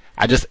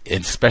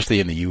especially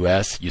in the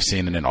U.S., you're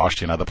seeing it in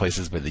Austria and other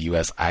places, but in the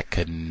U.S., I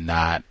could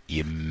not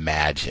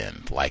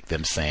imagine like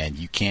them saying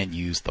you can't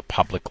use the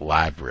public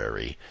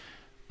library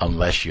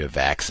unless you're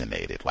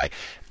vaccinated. Like,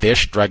 they're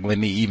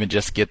struggling to even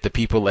just get the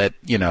people at,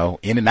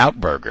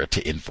 In-N-Out Burger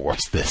to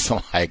enforce this,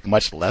 like,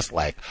 much less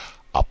like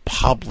a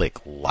public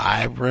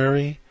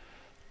library.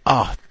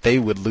 Oh, they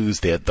would lose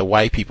the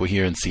white people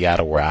here in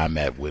Seattle where I'm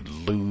at would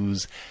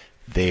lose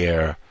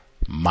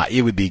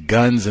it would be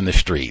guns in the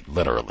street,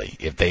 literally,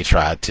 if they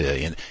tried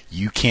to.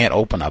 You can't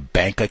open a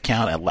bank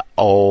account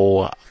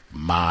oh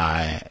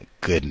my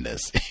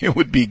goodness. It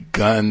would be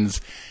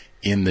guns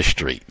in the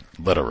street,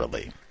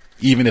 literally.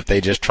 Even if they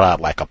just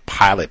tried like a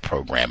pilot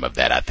program of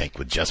that, I think,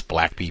 with just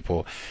black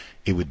people,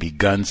 it would be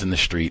guns in the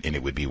street and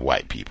it would be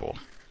white people.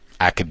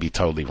 I could be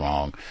totally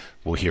wrong.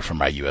 We'll hear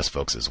from our U.S.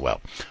 folks as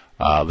well.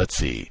 Let's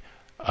see.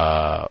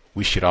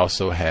 We should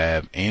also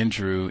have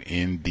Andrew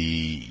in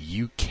the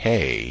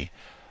UK,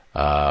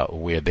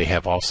 where they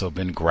have also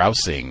been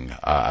grousing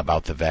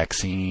about the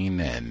vaccine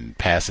and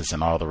passes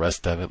and all the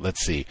rest of it.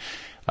 Let's see.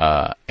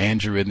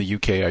 Andrew in the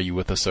UK, are you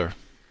with us, sir?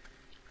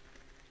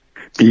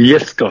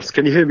 Yes, Gus.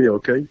 Can you hear me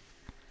okay?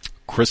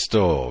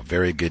 Crystal,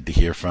 very good to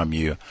hear from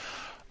you.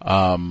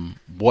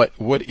 What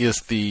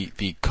is the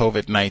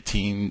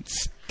COVID-19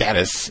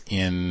 status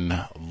in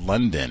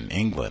London,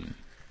 England?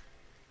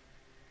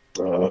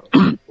 Well,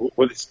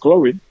 it's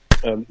growing.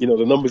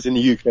 The numbers in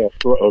the UK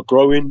are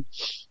growing.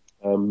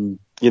 But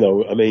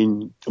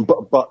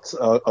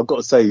I've got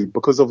to say,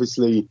 because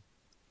obviously,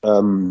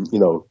 there's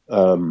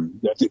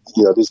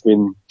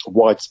been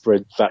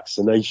widespread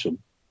vaccination.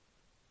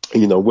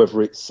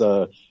 Whether it's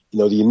the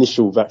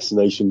initial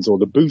vaccinations or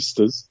the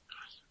boosters,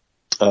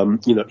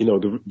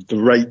 the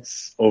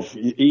rates of,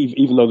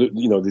 even though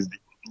there's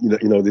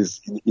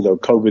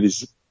COVID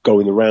is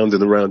going around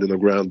and around and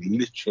around,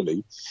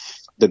 literally,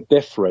 the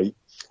death rate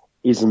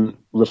isn't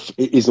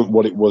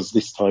what it was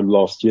this time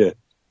last year.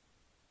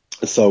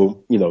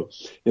 So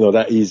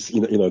that is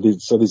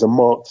so there's a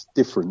marked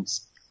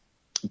difference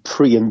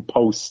pre and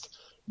post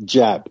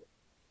jab.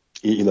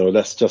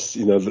 That's just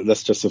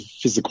a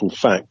physical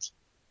fact.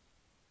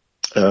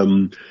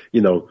 What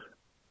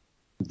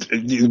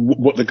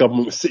the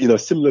government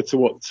was, similar to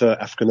what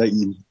African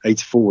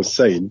 1884 was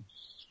saying,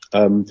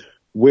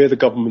 where the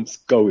government's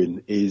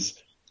going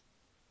is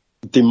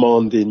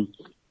demanding,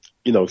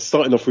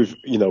 starting off with,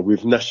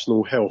 with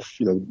national health,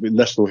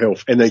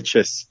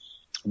 NHS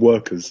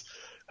workers,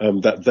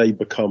 that they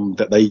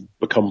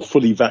become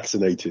fully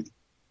vaccinated.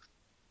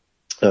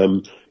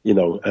 And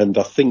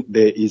I think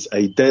there is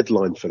a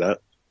deadline for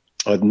that.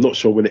 I'm not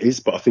sure when it is,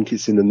 but I think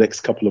it's in the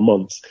next couple of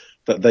months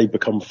that they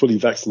become fully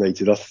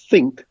vaccinated. I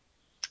think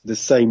the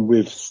same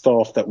with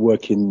staff that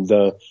work in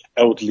the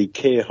elderly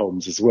care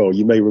homes as well.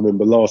 You may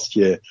remember last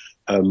year,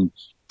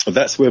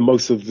 that's where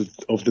most of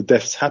the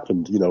deaths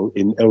happened,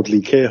 in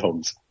elderly care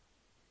homes.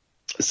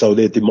 So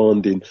they're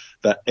demanding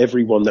that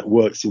everyone that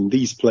works in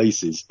these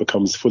places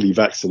becomes fully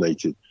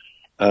vaccinated.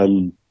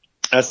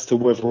 As to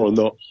whether or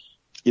not,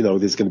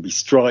 there's going to be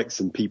strikes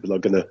and people are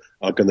going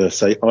to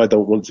say, I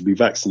don't want to be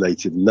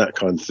vaccinated and that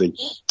kind of thing.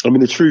 I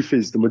mean, the truth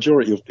is the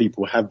majority of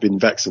people have been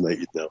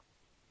vaccinated now.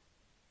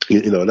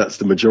 That's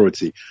the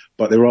majority,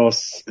 but there are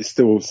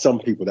still some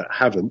people that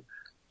haven't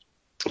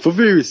for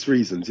various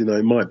reasons. It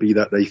might be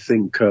that they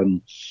think,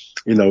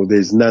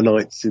 there's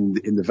nanites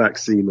in the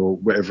vaccine or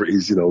whatever it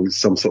is,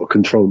 some sort of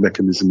control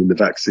mechanism in the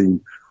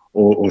vaccine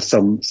or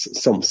something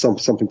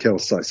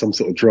else, like some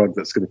sort of drug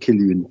that's going to kill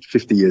you in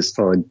 50 years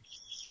time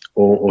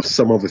or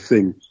some other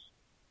thing.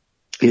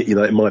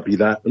 It might be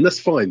that, and that's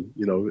fine.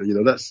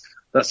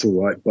 That's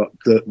all right. But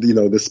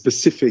the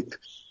specific,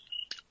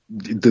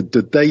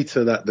 the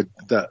data that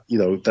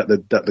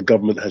the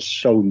government has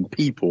shown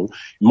people,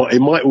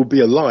 it might all be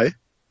a lie,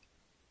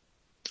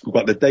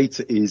 but the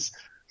data is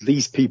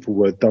these people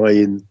were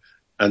dying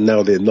and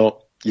now they're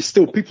not.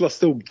 People are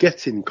still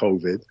getting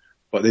COVID,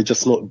 but they're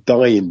just not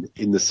dying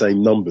in the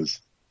same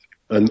numbers.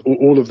 And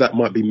all of that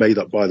might be made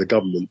up by the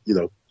government,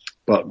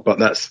 but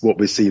that's what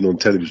we're seeing on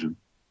television.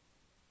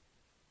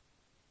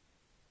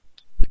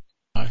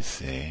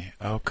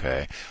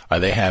 Okay. Are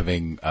they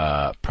having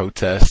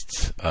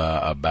protests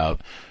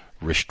about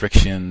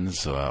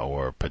restrictions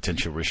or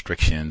potential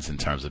restrictions in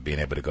terms of being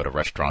able to go to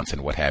restaurants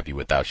and what have you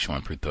without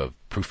showing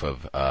proof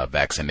of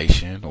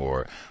vaccination,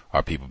 or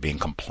are people being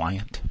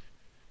compliant?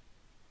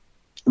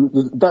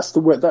 That's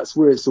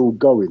where it's all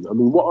going. I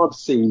mean, what I've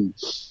seen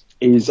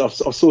is I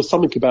saw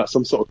something about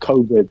some sort of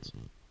COVID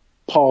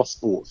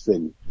passport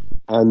thing,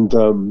 and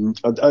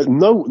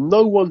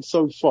no one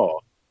so far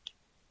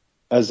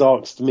has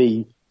asked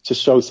me to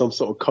show some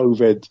sort of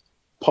COVID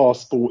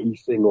passport-y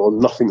thing or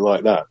nothing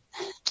like that.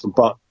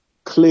 But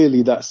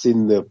clearly that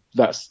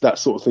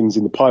sort of thing's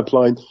in the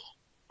pipeline.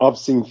 I've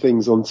seen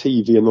things on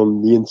TV and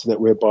on the internet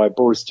whereby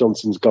Boris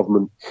Johnson's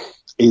government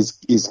is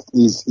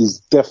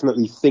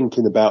definitely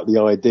thinking about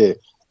the idea.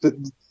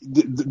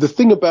 The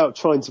thing about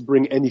trying to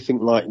bring anything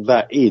like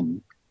that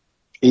in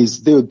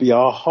is there would be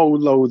a whole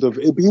load of,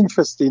 it'd be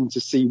interesting to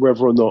see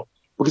whether or not,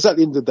 because at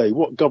the end of the day,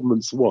 what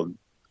governments want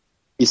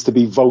is to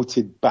be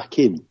voted back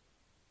in,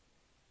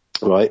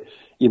 right?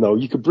 You know,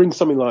 you could bring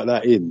something like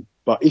that in,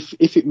 but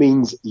if it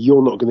means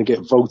you're not going to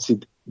get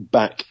voted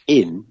back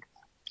in,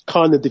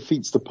 kind of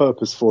defeats the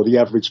purpose for the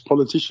average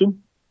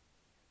politician.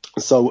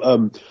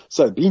 So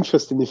it'd be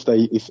interesting if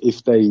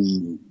they,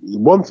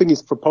 one thing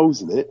is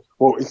proposing it,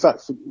 or in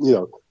fact, you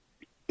know,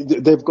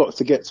 they've got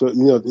to get to it,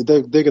 you know,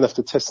 they're going to have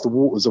to test the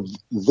waters of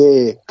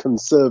their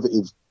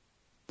conservative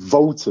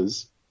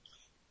voters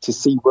to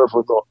see whether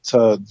or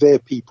not their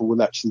people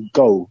will actually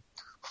go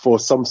for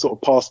some sort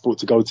of passport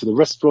to go to the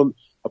restaurant,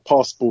 a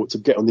passport to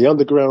get on the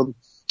underground,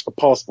 a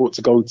passport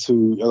to go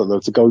to, I don't know,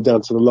 to go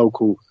down to the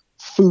local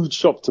food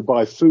shop to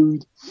buy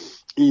food.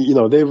 You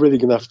know, they're really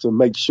going to have to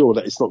make sure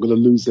that it's not going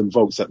to lose them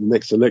votes at the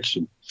next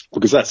election,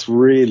 because that's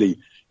really,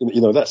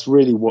 you know, that's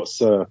really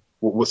what's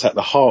at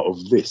the heart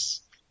of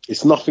this.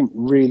 It's nothing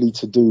really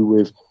to do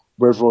with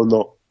whether or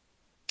not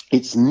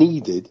it's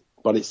needed,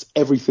 but it's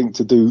everything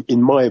to do,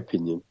 in my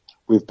opinion,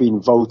 with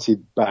being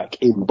voted back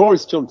in.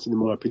 Boris Johnson, in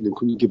my opinion,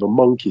 couldn't give a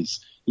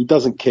monkey's. He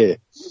doesn't care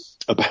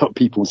about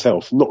people's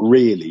health, not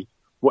really.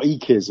 What he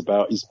cares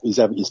about is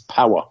having his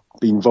power,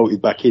 being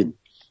voted back in.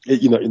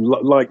 You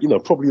know,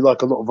 probably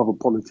like a lot of other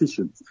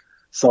politicians.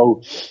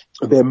 So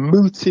they're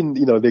mooting,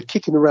 you know, they're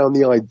kicking around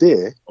the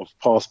idea of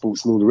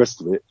passports and all the rest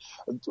of it.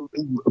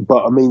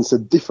 But I mean, it's a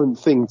different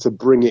thing to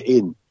bring it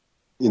in,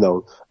 you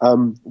know.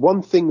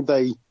 One thing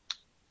they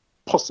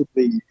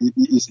possibly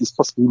is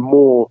possibly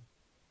more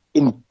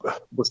in,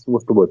 what's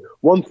the word?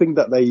 One thing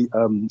that they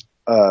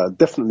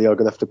definitely are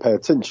going to have to pay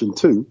attention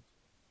to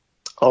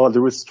are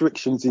the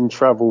restrictions in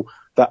travel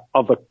that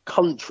other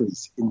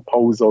countries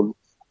impose on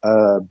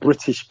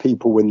British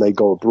people when they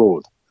go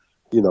abroad.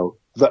 You know,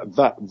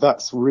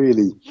 that's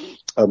really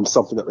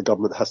something that the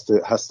government has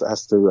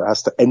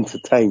to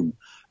entertain,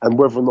 and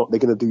whether or not they're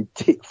going to do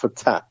tit for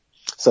tat.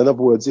 So in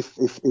other words,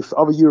 if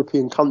other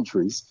European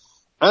countries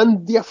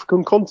and the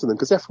African continent,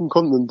 because the African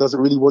continent doesn't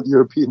really want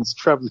Europeans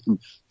traveling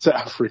to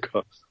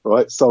Africa,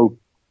 right? So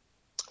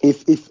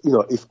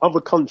if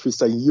other countries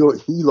say you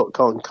lot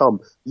can't come,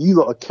 you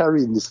lot are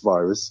carrying this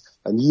virus,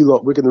 and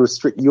we're going to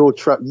restrict you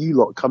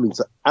lot coming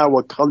to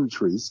our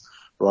countries,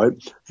 right?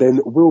 Then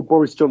will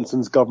Boris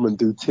Johnson's government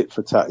do tit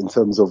for tat in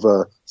terms of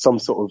some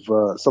sort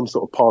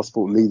of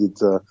passport needed,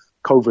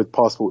 COVID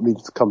passport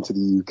needed to come to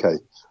the UK?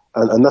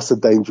 And that's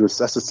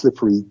a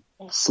slippery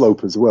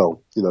slope as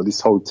well. You know,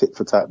 this whole tit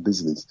for tat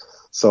business.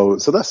 So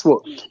that's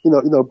what, you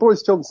know,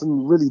 Boris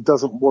Johnson really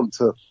doesn't want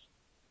to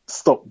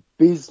stop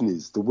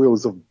the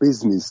wheels of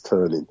business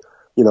turning.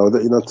 You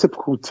know,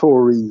 typical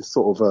Tory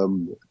sort of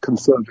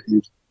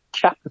conservative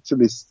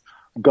capitalist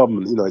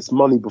government. You know, it's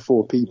money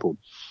before people.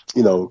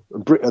 You know,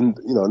 Britain.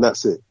 You know, and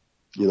that's it.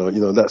 You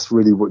know, that's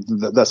really what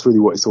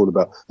it's all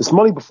about. It's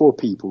money before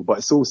people, but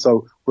it's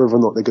also whether or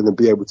not they're going to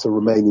be able to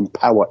remain in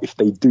power if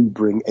they do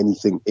bring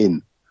anything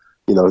in.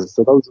 You know,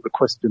 so those are the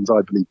questions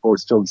I believe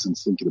Boris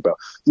Johnson's thinking about.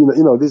 You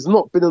know, there's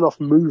not been enough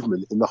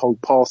movement in the whole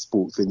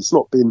passport thing.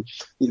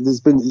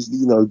 There's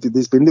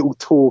been little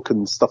talk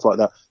and stuff like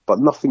that, but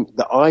nothing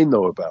that I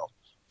know about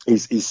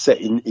is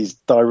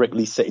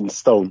directly set in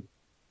stone.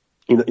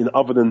 You know,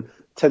 other than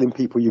telling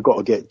people you've got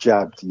to get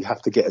jabbed, you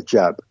have to get a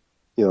jab.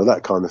 You know,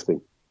 that kind of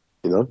thing.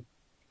 You know.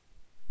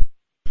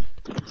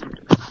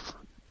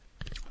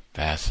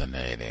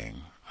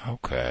 Fascinating.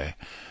 Okay,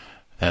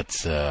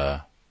 that's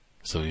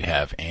So we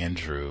have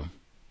Andrew,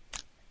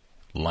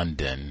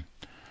 London,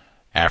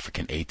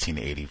 African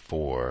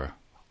 1884,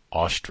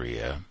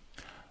 Austria.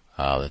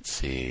 Let's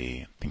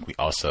see. I think we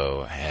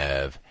also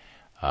have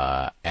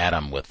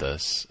Adam with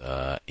us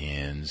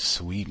in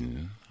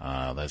Sweden.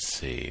 Let's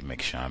see.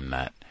 Make sure I'm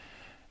not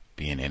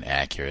being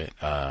inaccurate.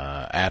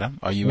 Adam,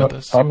 are you with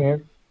us? I'm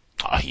here.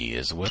 Oh, he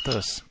is with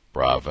us.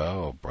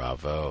 Bravo,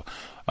 bravo.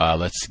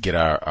 Let's get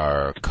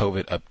our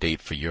COVID update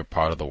for your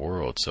part of the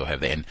world. So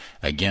and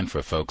again,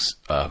 for folks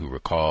who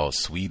recall,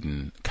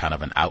 Sweden, kind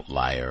of an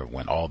outlier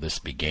when all this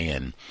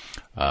began.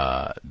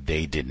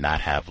 They did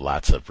not have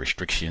lots of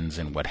restrictions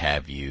and what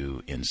have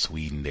you. In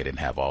Sweden, they didn't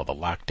have all the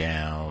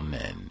lockdown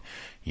and,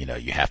 you know,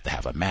 you have to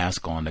have a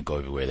mask on to go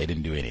everywhere. They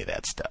didn't do any of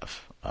that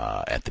stuff.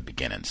 at the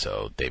beginning,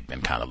 so they've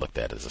been kind of looked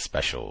at as a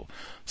special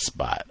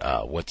spot.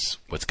 What's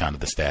kind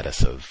of the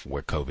status of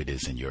where COVID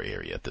is in your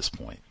area at this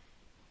point?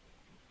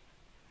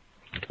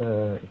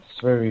 It's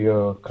very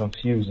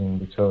confusing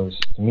because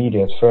the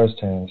media at first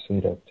hand say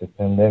that the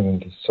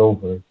pandemic is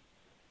over,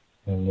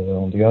 and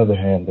on the other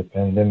hand, the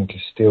pandemic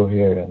is still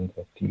here, and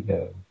that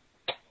the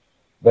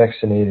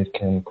vaccinated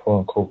can quote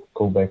unquote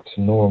go back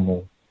to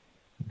normal,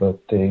 but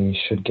they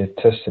should get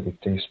tested if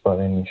they spot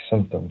any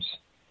symptoms.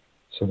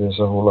 So there's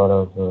a whole lot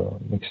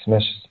of mixed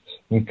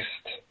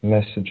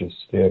messages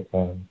there.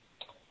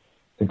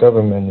 The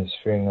government is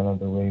fearing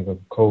another wave of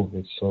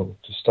COVID, so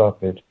to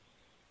stop it,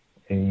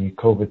 a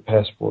COVID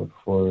passport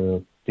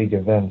for big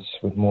events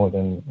with more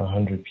than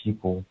 100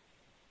 people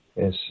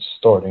is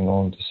starting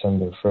on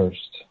December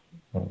 1st.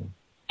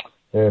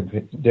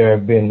 There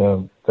have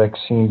been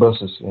vaccine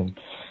buses in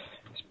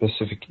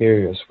specific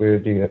areas where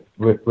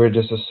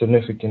there's a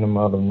significant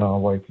amount of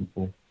non-white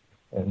people,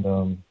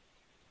 and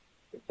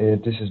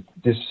this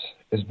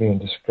is being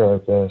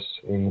described as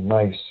a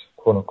nice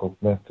quote-unquote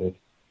method,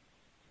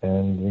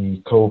 and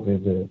the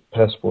COVID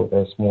passport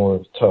as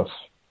more tough.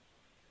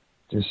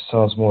 This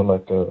sounds more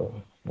like a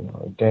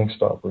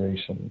gangster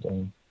operation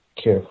than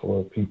care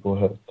for people's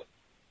health.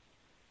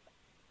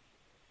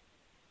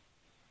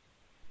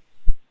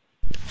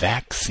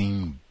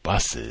 Vaccine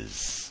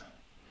buses.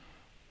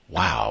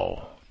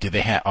 Wow. Do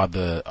they have are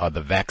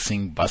the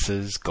vaccine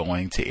buses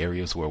going to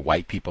areas where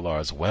white people are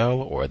as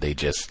well, or are they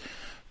just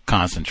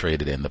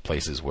concentrated in the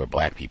places where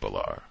black people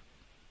are?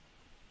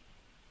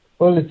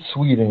 Well, it's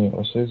Sweden,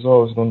 so it's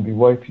always going to be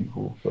white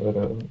people,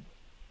 but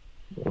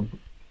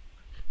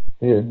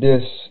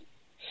there's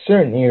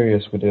certain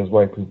areas where there's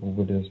white people,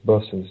 where there's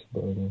buses,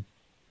 but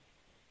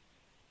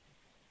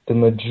the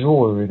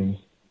majority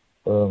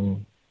of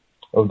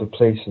the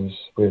places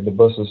where the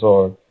buses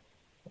are,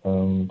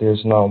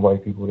 there's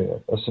non-white people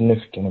there, a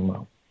significant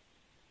amount.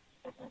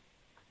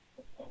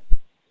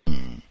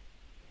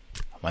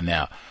 Well,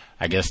 now,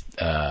 I guess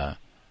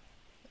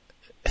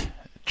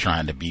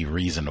trying to be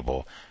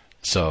reasonable.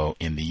 So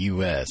in the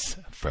U.S.,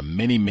 for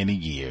many, many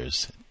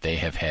years, they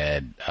have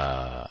had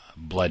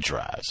blood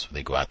drives.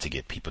 They go out to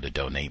get people to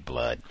donate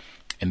blood,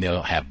 and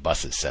they'll have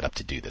buses set up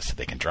to do this, so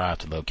they can drive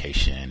to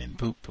location and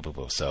boop, boop, boop,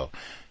 boop. So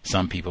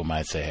some people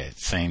might say, hey,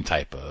 same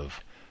type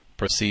of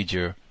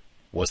procedure.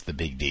 What's the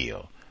big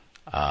deal?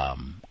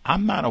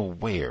 I'm not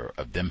aware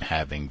of them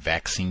having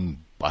vaccine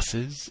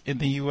buses in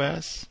the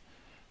U.S.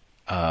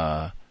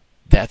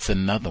 That's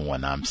another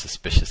one I'm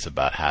suspicious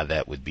about how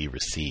that would be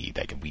received.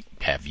 Like, we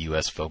have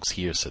U.S. folks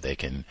here so they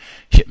can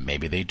ship.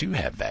 Maybe they do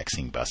have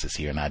vaccine buses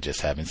here, and I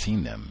just haven't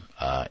seen them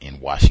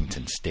in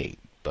Washington State.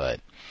 But,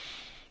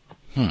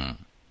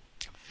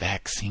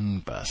 vaccine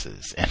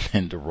buses, and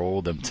then to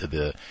roll them to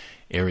the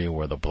area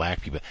where the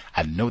black people.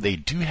 I know they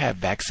do have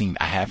vaccine.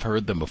 I have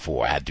heard them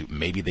before.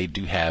 Maybe they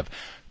do have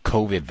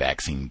COVID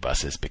vaccine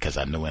buses, because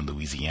I know in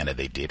Louisiana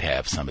they did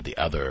have some of the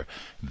other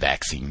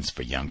vaccines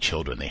for young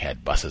children. They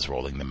had buses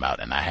rolling them out,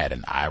 and I had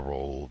an eye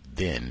roll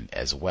then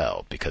as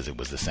well, because it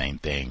was the same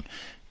thing.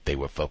 They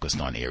were focused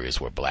on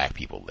areas where black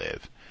people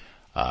live.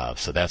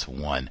 So that's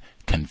one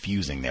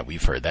confusing that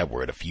we've heard that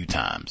word a few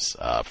times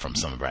from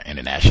some of our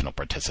international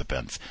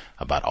participants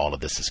about all of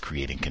this is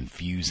creating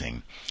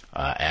confusing.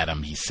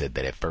 Adam, he said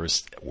that at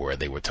first where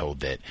they were told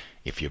that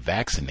if you're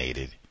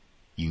vaccinated,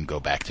 you can go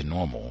back to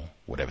normal,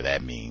 whatever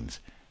that means.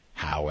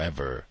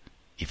 However,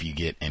 if you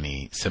get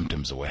any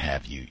symptoms or what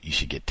have you, you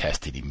should get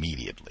tested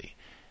immediately.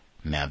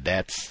 Now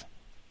that's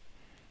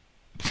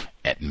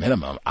at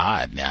minimum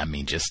odd. Now, I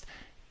mean, just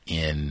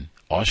in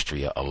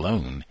Austria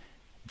alone,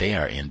 they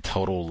are in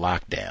total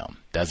lockdown.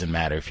 Doesn't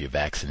matter if you're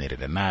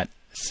vaccinated or not,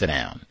 sit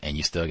down, and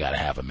you still got to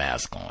have a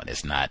mask on.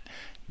 It's not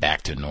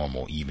back to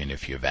normal even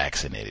if you're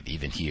vaccinated.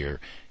 Even here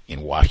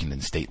in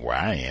Washington State where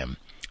I am,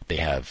 they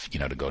have,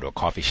 to go to a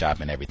coffee shop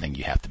and everything,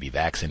 you have to be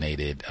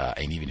vaccinated.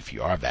 And even if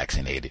you are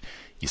vaccinated,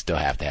 you still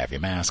have to have your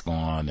mask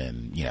on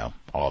and,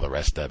 all the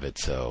rest of it.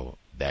 So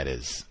that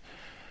is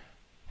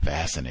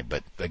fascinating.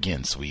 But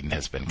again, Sweden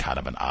has been kind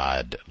of an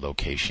odd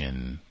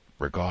location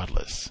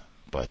regardless.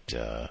 But,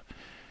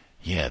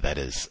 yeah, that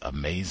is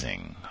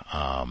amazing.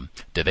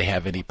 Do they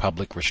have any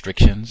public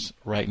restrictions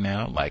right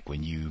now? Like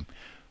when you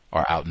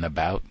are out and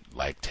about,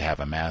 like to have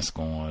a mask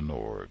on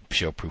or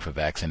show proof of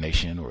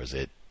vaccination, or is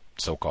it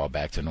so-called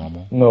back to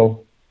normal?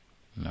 No.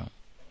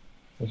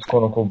 It's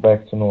quote-unquote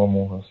back to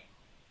normal,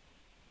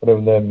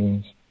 whatever that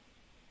means.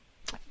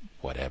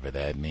 Whatever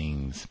that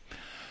means.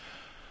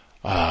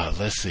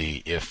 Let's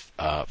see if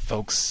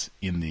folks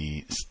in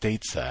the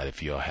stateside,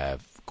 if you all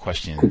have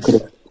questions.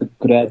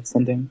 Could I add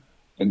something,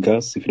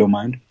 Gus, if you don't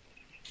mind?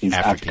 He's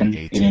African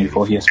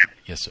 84 years.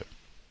 Yes, sir.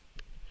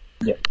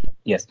 Yeah.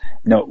 Yes.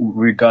 No,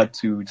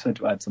 to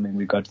add something,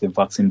 we got to the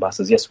vaccine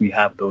buses. Yes, we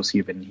have those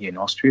even here in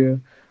Austria.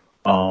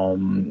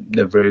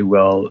 They're very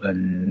well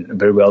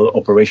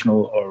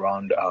operational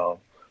around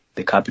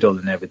the capital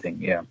and everything.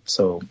 Yeah.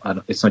 So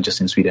it's not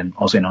just in Sweden.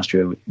 Also in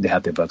Austria, they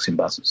have the vaccine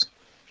buses.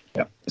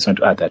 Yeah. Just want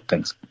to add that.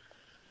 Thanks.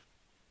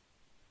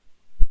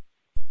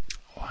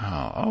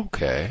 Wow.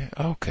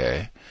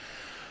 Okay.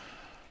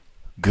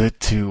 Good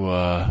to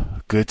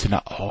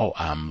know. Oh,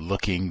 I'm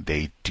looking.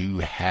 They do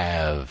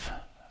have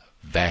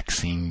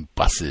vaccine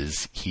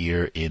buses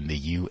here in the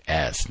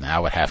U.S. Now I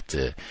would have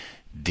to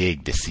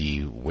dig to see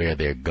where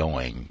they're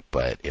going,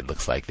 but it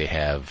looks like they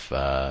have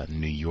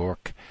New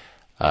York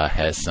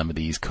has some of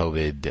these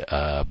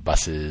COVID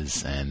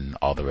buses and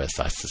all the rest.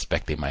 I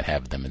suspect they might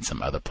have them in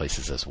some other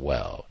places as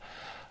well.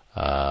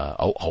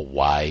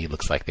 Hawaii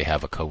looks like they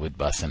have a COVID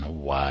bus in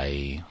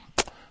Hawaii.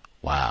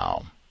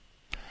 Wow.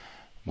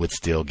 Would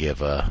still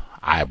give a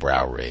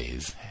eyebrow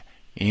raise.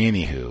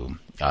 Anywho,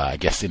 I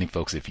guess any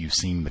folks, if you've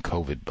seen the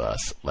COVID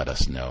bus, let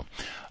us know.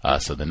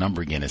 So the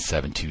number again is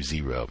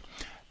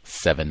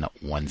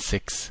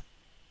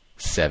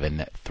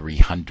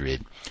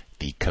 720-716-7300.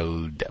 The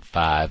code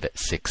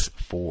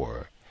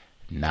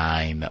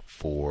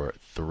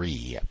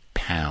 564-943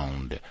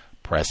 pound.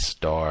 Press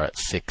star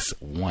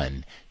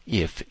 61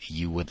 if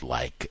you would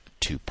like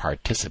to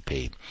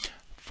participate.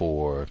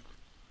 For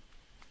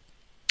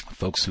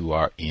folks who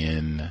are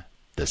in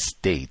the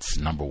States,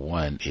 number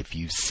one, if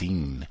you've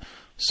seen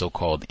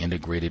so-called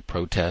integrated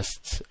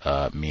protests,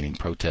 meaning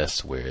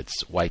protests where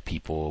it's white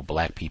people,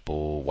 black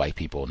people, white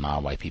people,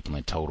 non-white people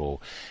in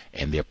total,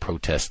 and they're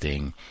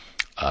protesting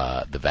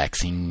the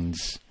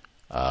vaccines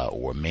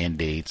or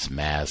mandates,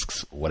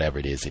 masks, whatever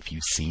it is. If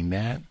you've seen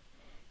that,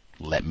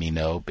 let me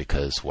know,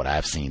 because what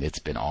I've seen, it's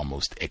been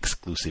almost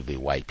exclusively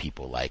white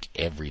people, like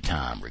every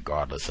time,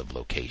 regardless of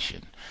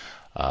location.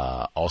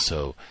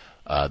 Also,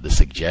 the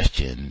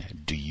suggestion,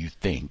 do you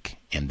think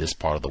in this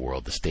part of the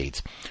world, the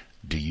States,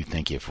 do you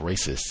think if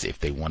racists, if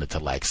they wanted to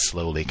like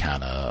slowly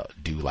kind of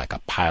do like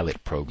a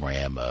pilot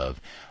program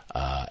of,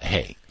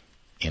 hey,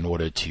 in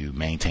order to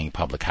maintain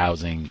public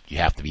housing, you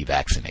have to be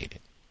vaccinated,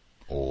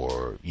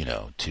 or, you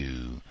know,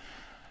 to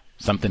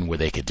something where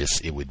they could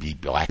just, it would be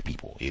black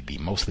people. It'd be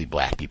mostly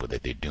black people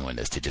that they're doing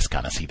this to just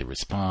kind of see the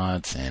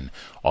response and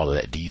all of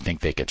that. Do you think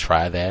they could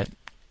try that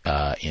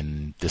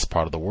in this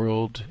part of the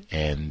world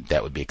and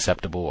that would be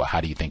acceptable? Or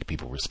how do you think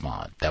people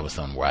respond? That was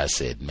something where I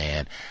said,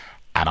 man,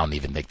 I don't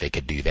even think they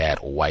could do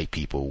that. White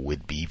people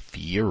would be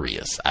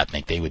furious. I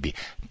think they would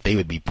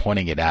be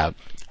pointing it out,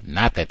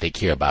 not that they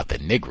care about the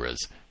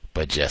niggers,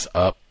 but just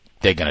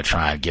they're going to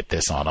try and get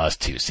this on us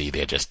too. See,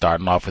 they're just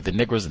starting off with the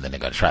niggers and then they're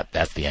going to try.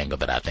 That's the angle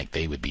that I think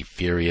they would be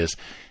furious.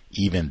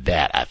 Even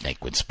that, I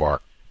think, would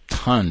spark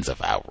tons of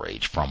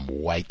outrage from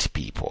white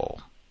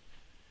people.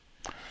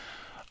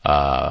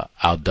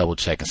 I'll double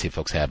check and see if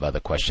folks have other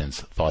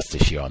questions, thoughts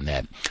to share on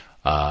that.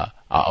 I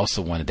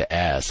also wanted to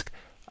ask,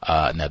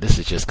 now this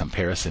is just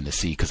comparison to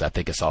see, because I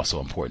think it's also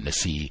important to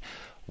see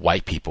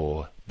white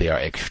people, they are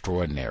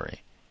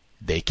extraordinary.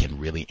 They can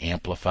really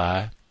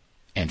amplify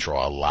and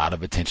draw a lot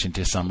of attention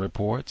to some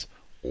reports,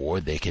 or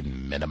they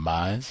can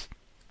minimize,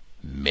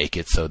 make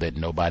it so that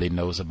nobody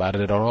knows about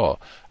it at all.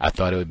 I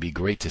thought it would be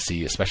great to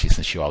see, especially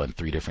since you're all in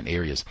 3 different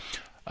areas.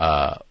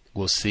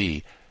 We'll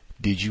see.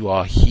 Did you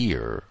all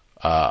hear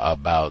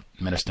about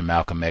Minister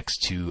Malcolm X,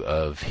 2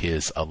 of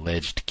his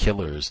alleged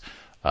killers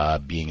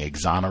being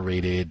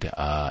exonerated,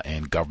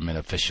 and government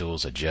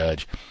officials, a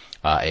judge,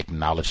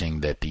 acknowledging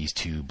that these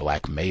 2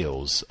 black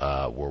males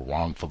were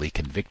wrongfully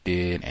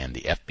convicted, and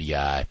the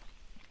FBI,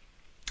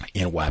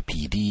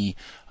 NYPD,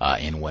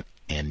 and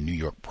New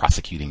York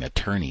prosecuting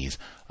attorneys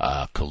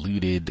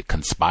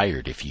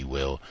conspired, if you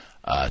will,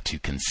 to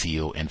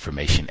conceal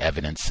information,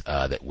 evidence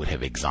that would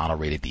have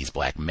exonerated these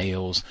black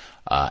males,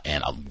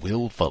 and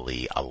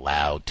willfully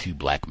allowed 2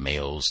 black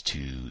males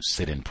to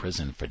sit in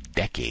prison for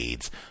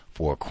decades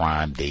for a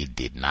crime they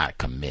did not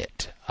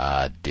commit.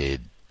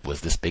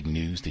 Was this big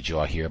news? Did you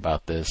all hear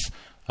about this?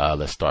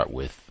 Let's start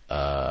with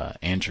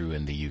Andrew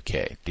in the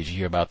UK. Did you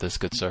hear about this,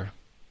 good sir?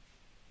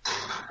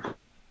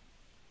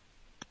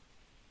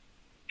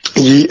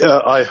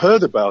 Yeah, I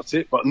heard about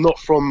it, but not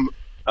from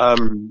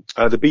the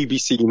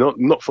BBC,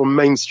 not from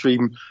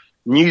mainstream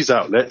news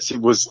outlets.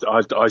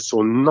 I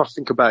saw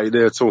nothing about it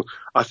there at all.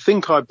 I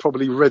think I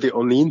probably read it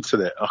on the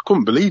internet. I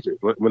couldn't believe it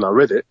when I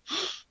read it.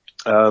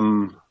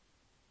 I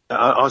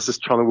was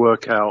just trying to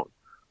work out,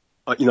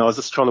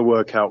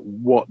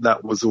 what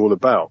that was all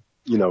about.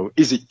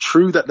 Is it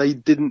true that they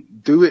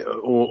didn't do it,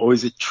 or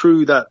is it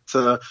true that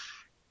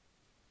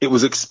it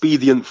was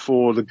expedient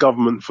for the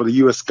government, for the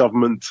US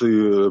government,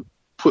 to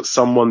put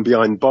someone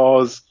behind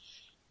bars?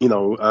 Really,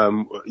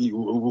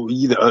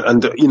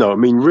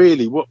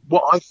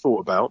 what I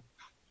thought about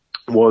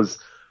was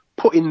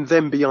putting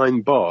them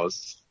behind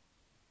bars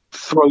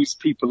throws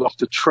people off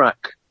the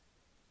track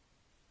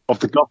of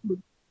the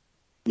government.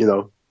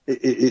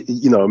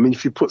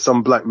 If you put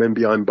some black men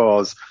behind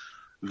bars,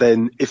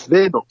 then if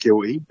they're not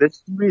guilty, then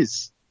who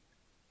is?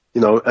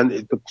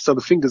 So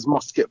the fingers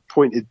must get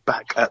pointed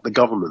back at the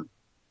government.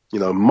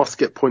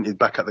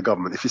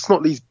 If it's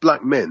not these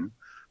black men,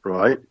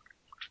 right?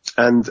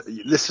 And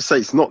let's just say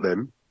it's not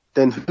them,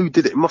 then who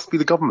did it? It must be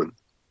the government,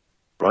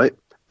 right?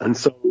 And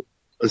so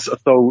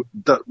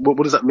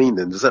what does that mean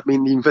then? Does that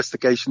mean the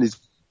investigation is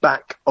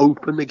back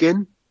open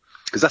again?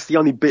 Because that's the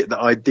only bit that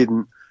I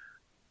didn't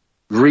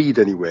read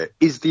anywhere.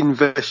 Is the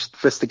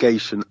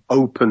investigation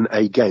open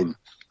again,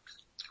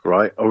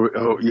 right?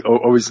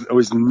 Or is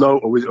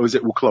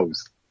it all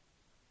closed?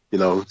 You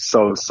know,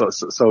 so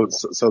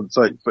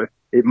but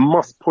it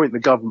must point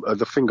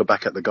the finger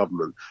back at the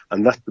government,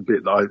 and that's the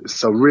bit that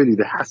so really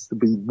there has to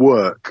be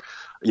work,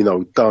 you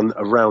know, done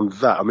around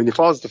that. I mean, if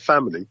I was the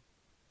family,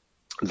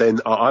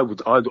 then I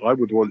would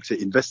want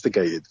it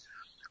investigated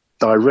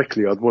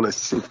directly. I'd want to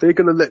see if they're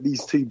going to let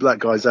these two black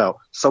guys out,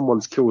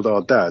 someone's killed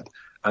our dad,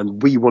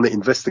 and we want it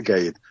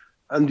investigated.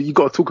 And you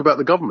got to talk about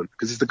the government,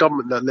 because it's the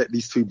government that let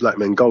these two black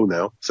men go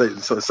now. So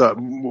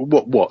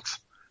what?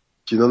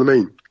 Do you know what I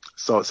mean?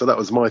 So that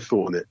was my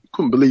thought on it.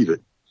 Couldn't believe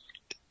it.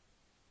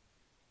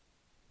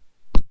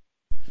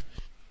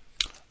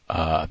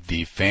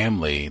 The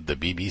family, the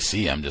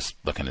BBC, I'm just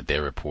looking at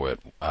their report,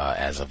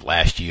 as of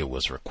last year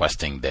was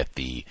requesting that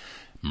the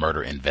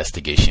murder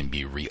investigation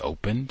be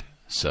reopened.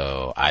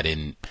 So I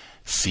didn't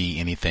see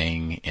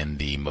anything in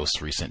the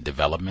most recent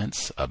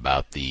developments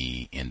about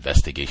the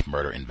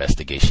murder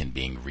investigation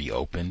being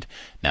reopened.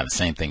 Now, the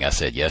same thing I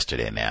said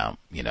yesterday. Now,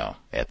 you know,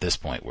 at this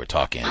point, we're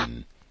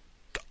talking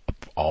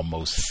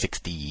almost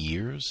 60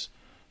 years.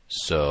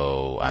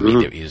 So, I mean,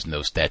 there is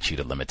no statute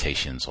of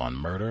limitations on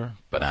murder,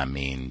 but I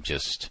mean,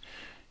 just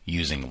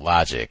using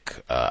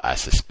logic, I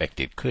suspect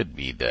it could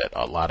be that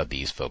a lot of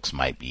these folks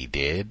might be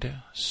dead.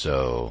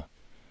 So,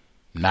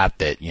 not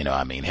that, you know,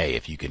 I mean, hey,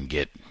 if you can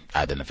get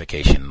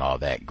identification and all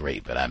that,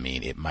 great, but I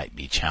mean, it might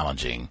be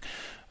challenging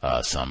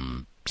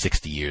some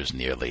 60 years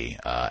nearly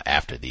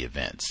after the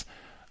events.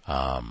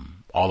 All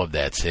of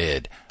that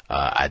said,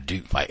 I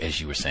do, like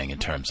as you were saying, in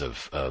terms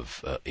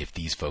of if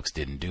these folks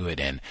didn't do it,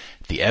 and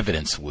the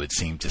evidence would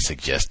seem to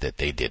suggest that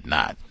they did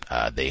not.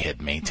 They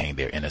had maintained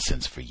their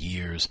innocence for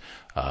years.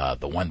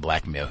 The one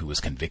black male who was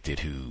convicted,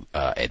 who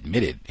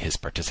admitted his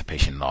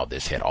participation in all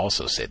this, had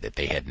also said that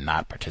they had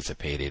not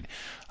participated,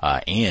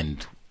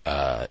 and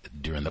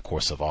during the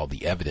course of all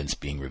the evidence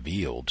being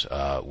revealed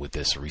with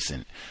this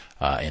recent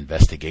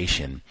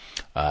investigation,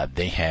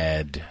 they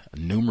had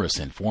numerous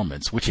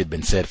informants, which had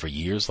been said for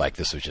years, like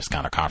this was just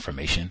kind of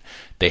confirmation.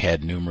 They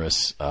had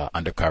numerous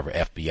undercover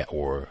FBI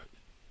or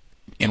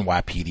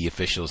NYPD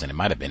officials, and it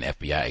might have been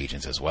FBI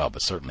agents as well,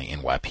 but certainly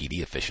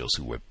NYPD officials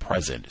who were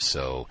present.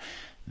 So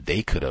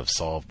they could have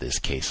solved this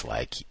case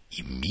like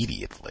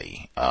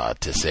immediately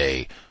to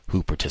say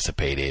who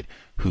participated,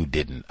 who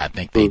didn't. I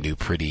think they knew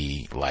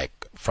pretty, like,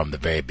 from the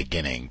very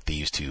beginning,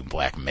 these two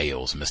black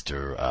males,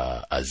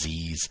 Mr.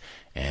 Aziz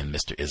and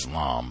Mr.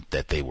 Islam,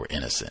 that they were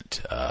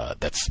innocent.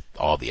 That's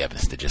all the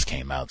evidence that just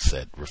came out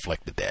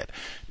reflected that.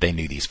 They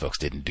knew these folks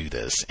didn't do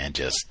this, and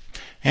just,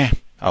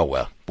 oh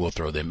well, we'll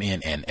throw them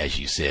in. And as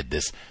you said,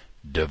 this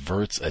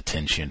diverts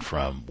attention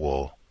from,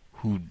 well,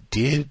 who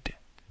did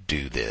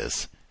do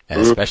this?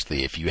 And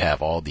especially if you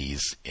have all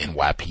these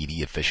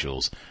NYPD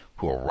officials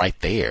who are right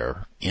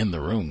there in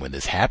the room when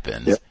this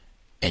happens,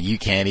 and you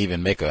can't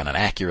even make an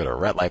accurate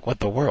arrest. Like, what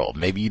the world?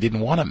 Maybe you didn't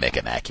want to make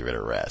an accurate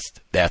arrest.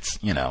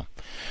 That's, you know,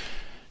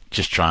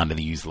 just trying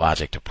to use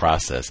logic to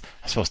process.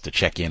 I'm supposed to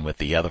check in with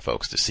the other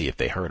folks to see if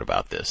they heard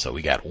about this. So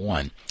we got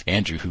one,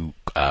 Andrew, who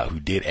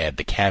did add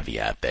the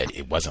caveat that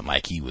it wasn't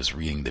like he was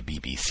reading the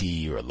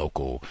BBC or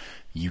local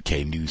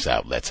UK news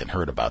outlets and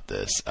heard about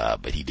this,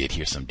 but he did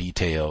hear some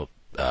detail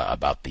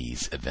about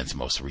these events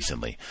most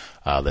recently.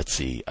 Let's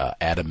see,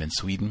 Adam in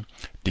Sweden,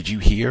 did you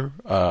hear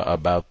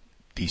about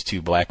these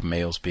two black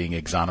males being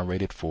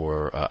exonerated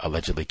for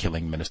allegedly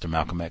killing Minister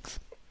Malcolm X?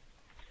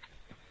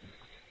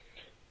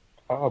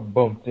 I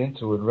bumped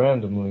into it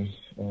randomly.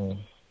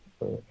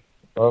 But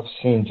I've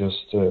seen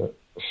just 2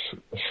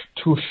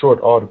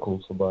 short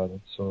articles about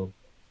it, so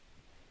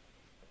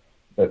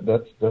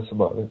that's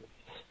about it.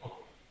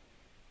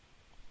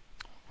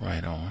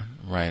 Right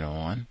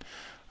on.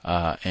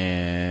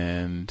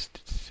 And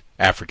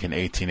African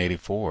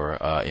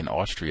 1884 in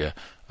Austria.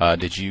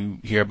 Did you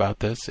hear about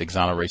this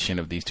exoneration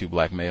of these two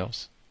black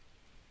males?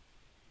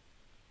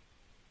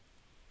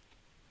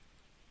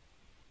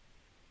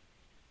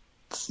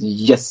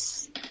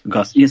 Yes,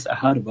 because yes, I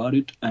heard about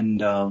it, and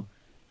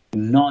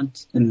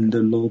not in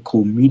the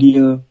local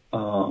media,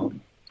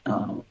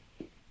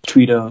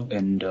 Twitter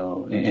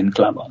and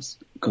Clubhouse,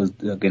 because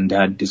again they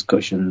had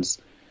discussions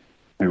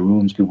in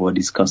rooms. People were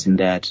discussing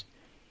that,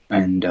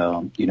 and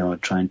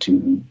trying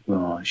to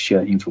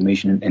share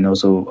information and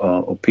also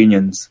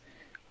opinions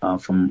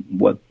from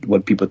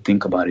what people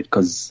think about it.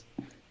 Because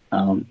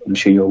I'm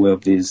sure you're aware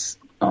of this.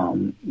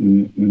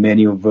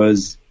 Many of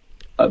us.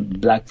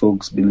 Black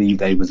folks believe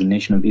that it was a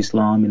nation of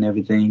Islam and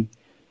everything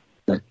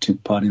that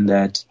took part in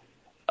that.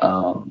 There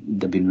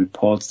have been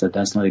reports that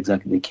that's not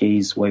exactly the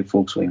case. White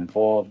folks were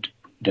involved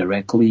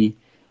directly.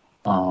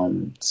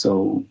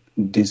 So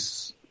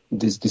this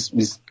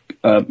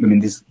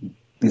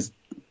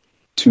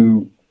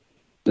two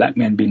black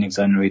men being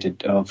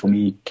exonerated for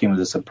me came as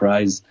a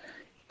surprise,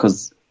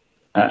 because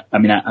I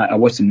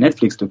watched a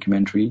Netflix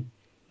documentary,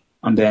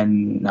 and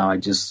then now I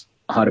just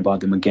heard about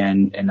them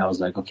again, and I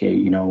was like, okay,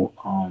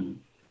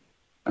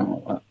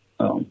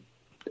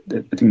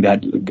 I think they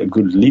had a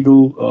good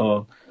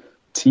legal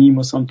team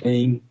or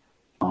something.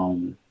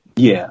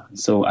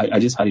 So I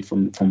just had it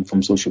from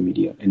social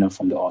media,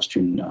 from the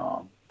Austrian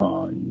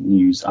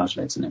news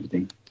outlets and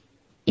everything.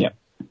 Yeah.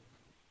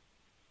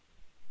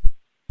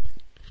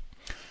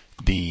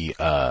 The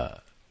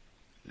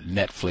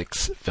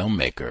Netflix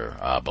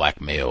filmmaker, black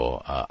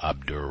male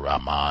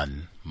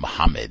Abdurrahman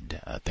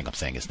Muhammad, I think I'm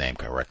saying his name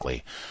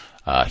correctly,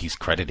 he's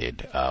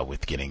credited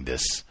with getting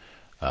this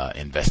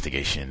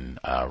investigation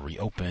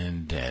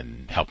reopened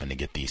and helping to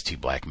get these two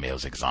black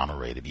males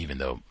exonerated, even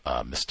though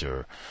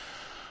Mr.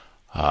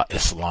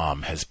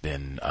 Islam has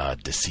been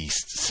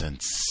deceased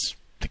since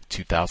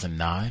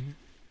 2009.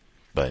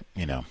 But,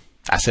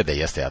 I said that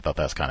yesterday. I thought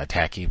that was kind of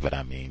tacky, but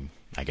I mean,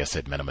 I guess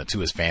at minimum to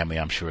his family,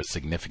 I'm sure it's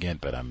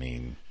significant, but I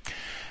mean,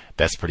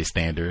 that's pretty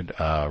standard,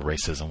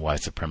 racism,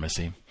 white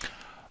supremacy.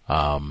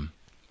 I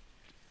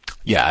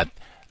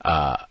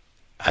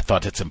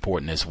thought it's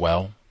important as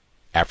well.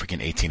 African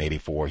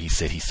 1884, he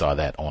said he saw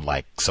that on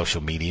like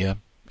social media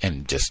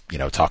and just,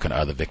 talking to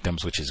other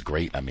victims, which is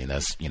great. I mean,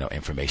 that's,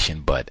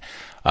 information, but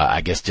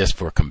I guess just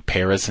for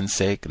comparison's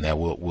sake, and then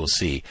we'll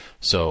see.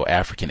 So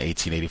African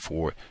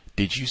 1884,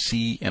 did you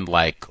see in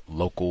like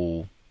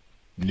local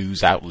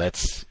news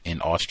outlets in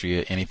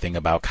Austria anything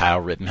about Kyle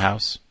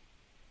Rittenhouse?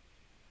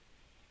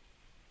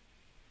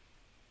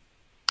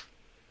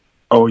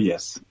 Oh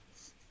yes.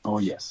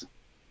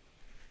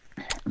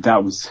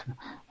 That was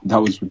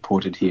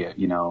reported here.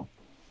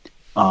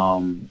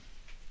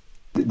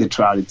 The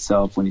trial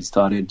itself when it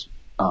started,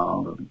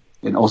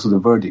 and also the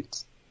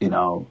verdict.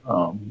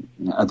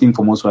 I think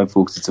for most white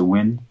folks it's a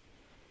win.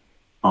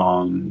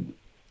 On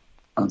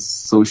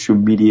social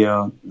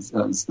media,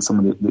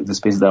 some of the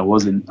spaces that I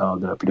was in,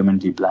 the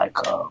predominantly black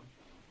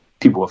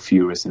people were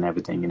furious and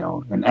everything,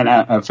 and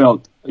I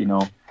felt,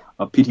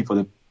 a pity for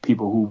the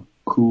people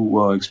who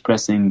were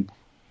expressing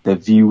their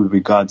view with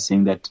regard,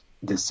 saying that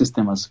the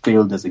system has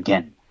failed us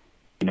again.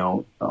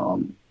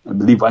 I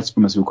believe white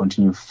supremacy will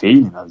continue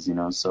failing us,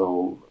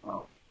 so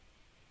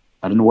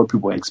I don't know what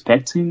people are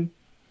expecting,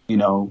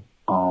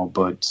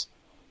 but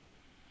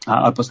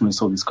I personally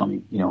saw this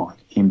coming,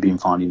 him being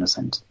found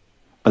innocent.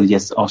 But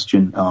yes,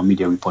 Austrian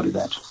media reported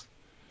that.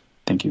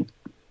 Thank you.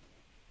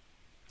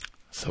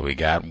 So we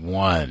got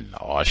one.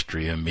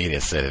 Austrian media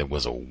said it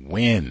was a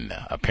win.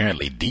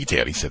 Apparently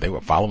detailed. He said they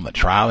were following the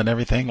trial and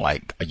everything.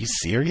 Like, are you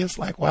serious?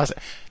 Like, why is it?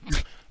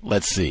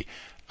 Let's see.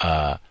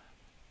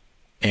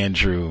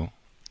 Andrew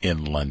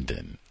in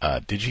London.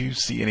 Did you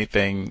see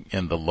anything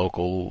in the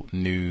local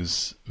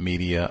news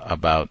media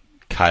about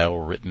Kyle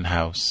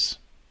Rittenhouse?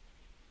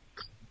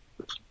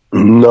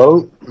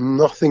 No,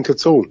 nothing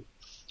at all.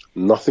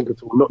 Nothing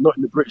at all. Not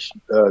in the British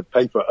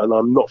paper, and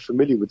I'm not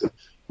familiar with it.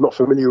 Not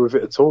familiar with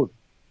it at all.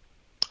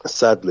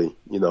 Sadly,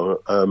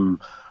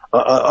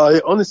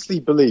 I honestly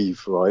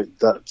believe, right,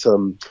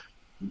 that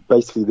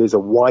basically there's a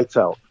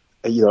whiteout,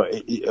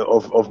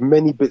 of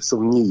many bits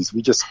of news.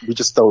 We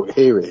just don't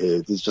hear it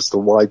here. There's just a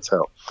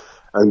whiteout,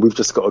 and we've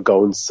just got to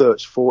go and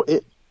search for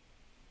it.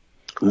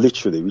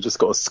 Literally, we just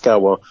got to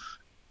scour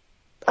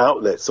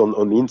outlets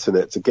on the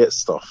internet to get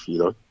stuff.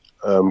 There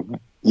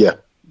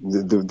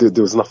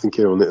was nothing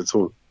here on it at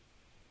all.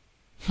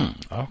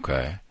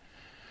 Okay.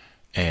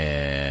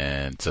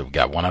 And so we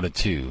got 1 out of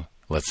 2.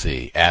 Let's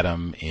see.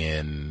 Adam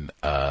in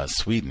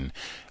Sweden.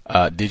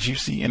 Did you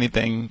see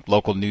anything,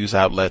 local news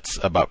outlets,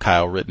 about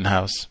Kyle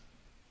Rittenhouse?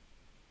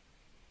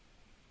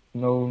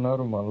 No, not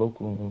on my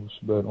local news,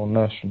 but on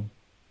national.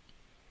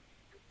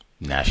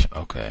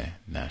 National. Okay.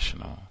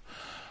 National.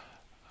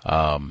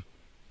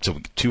 So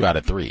 2 out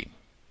of 3.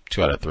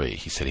 2 out of 3.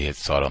 He said he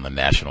saw it on the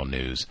national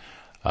news.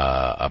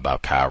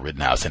 About Kyle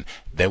Rittenhouse, and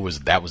that was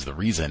the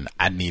reason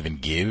I didn't even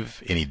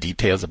give any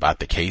details about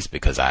the case,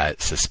 because I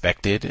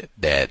suspected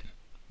that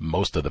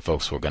most of the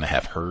folks were going to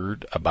have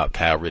heard about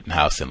Kyle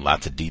Rittenhouse in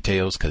lots of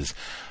details, because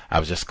I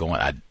was just going,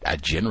 I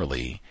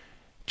generally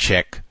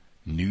check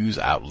news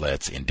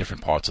outlets in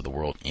different parts of the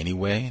world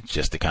anyway,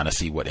 just to kind of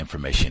see what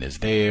information is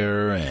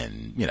there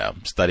and,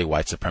 study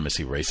white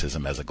supremacy,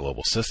 racism as a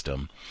global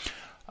system.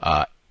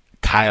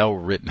 Kyle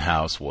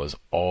Rittenhouse was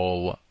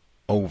all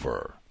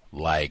over,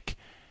 like,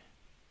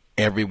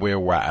 everywhere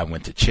where I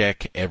went to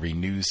check, every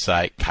news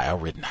site, Kyle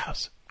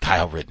Rittenhouse.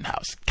 Every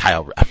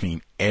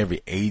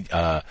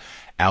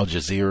Al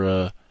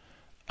Jazeera,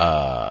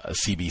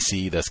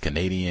 CBC, that's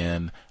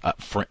Canadian,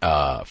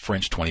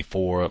 French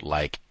 24,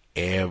 like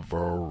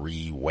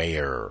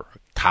everywhere,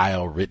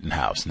 Kyle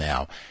Rittenhouse.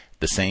 Now,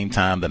 the same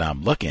time that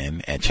I'm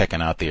looking and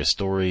checking out their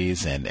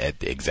stories, and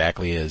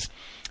exactly as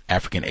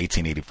African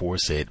 1884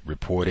 said,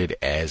 reported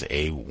as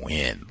a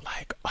win.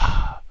 Like,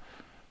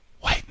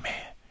 white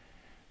man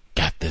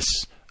got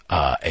this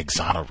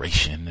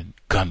exoneration and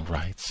gun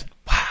rights.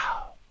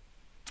 Wow,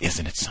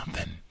 isn't it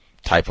something?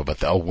 Type of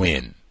a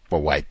win for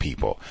white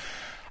people.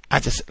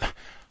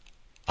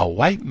 A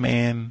white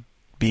man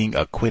being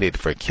acquitted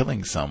for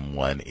killing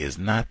someone is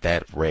not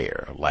that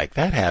rare. Like,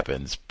 that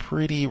happens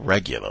pretty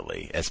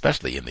regularly,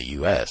 especially in the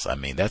U.S. I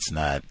mean, that's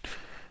not,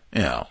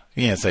 you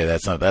can't say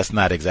that's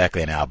not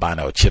exactly an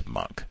albino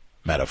chipmunk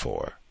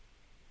metaphor.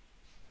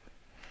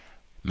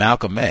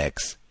 Malcolm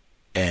X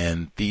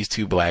and these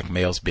 2 black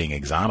males being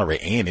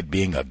exonerated, and it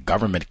being a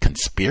government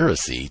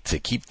conspiracy to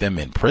keep them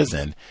in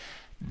prison,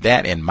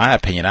 That, in my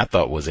opinion, I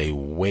thought was a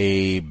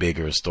way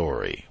bigger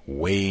story,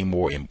 way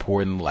more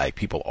important. Like,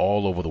 people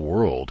all over the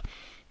world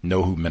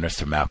know who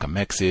Minister Malcolm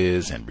X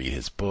is and read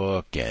his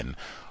book and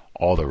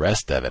all the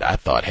rest of it. I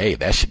thought, hey,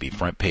 that should be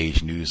front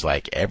page news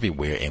like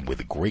everywhere and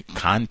with great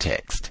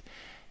context.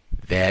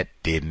 That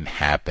didn't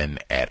happen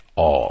at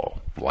all.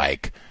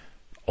 Like,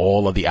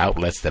 all of the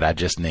outlets that I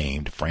just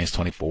named, France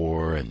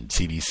 24 and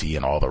CBC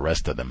and all the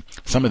rest of them,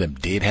 some of them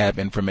did have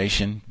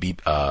information,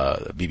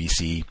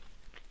 BBC.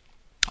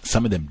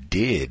 Some of them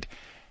did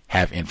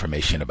have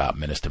information about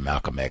Minister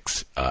Malcolm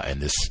X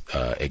and this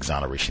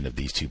exoneration of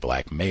these two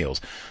black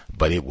males,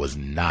 but it was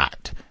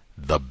not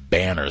the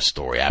banner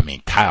story. I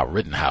mean, Kyle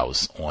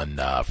Rittenhouse on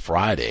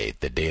Friday,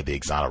 the day of the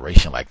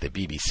exoneration, like the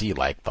BBC,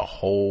 like the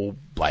whole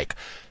like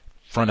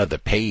front of the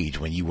page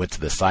when you went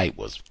to the site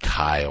was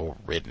Kyle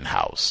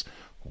Rittenhouse,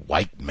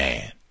 white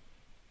man,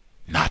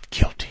 not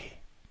guilty.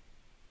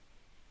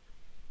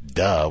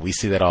 Duh, we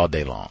see that all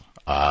day long.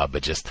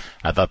 But just,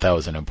 I thought that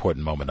was an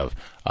important moment of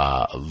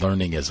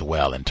learning as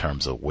well in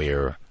terms of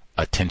where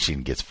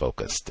attention gets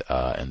focused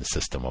in the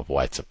system of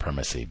white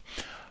supremacy.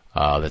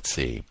 Let's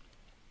see.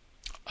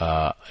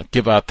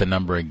 Give out the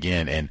number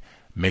again and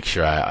make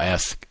sure I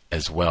ask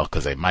as well,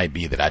 because it might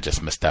be that I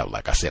just missed out.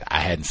 Like I said,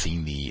 I hadn't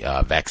seen the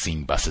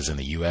vaccine buses in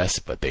the U.S.,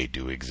 but they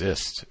do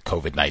exist.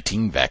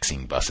 COVID-19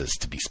 vaccine buses,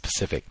 to be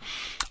specific.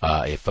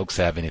 If folks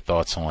have any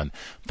thoughts on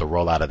the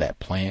rollout of that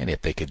plan,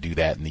 if they could do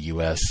that in the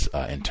U.S.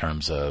 In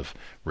terms of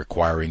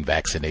requiring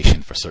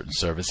vaccination for certain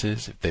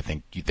services, if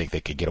you think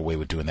they could get away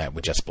with doing that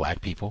with just black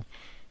people,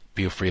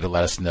 feel free to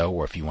let us know.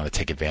 Or if you want to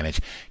take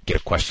advantage, get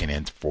a question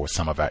in for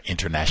some of our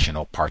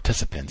international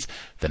participants.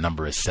 The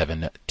number is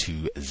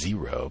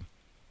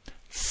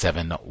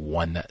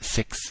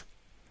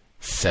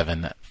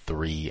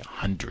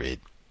 720-716-7300.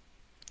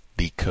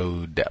 The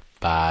code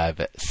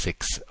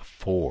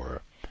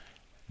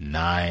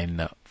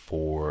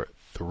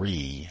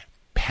 564-943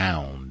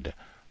 pound.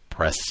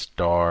 Press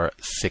star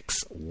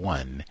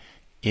 61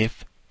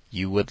 if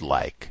you would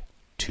like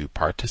to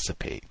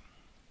participate.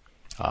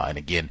 And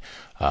again,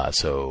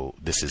 so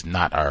this is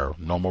not our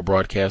normal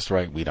broadcast,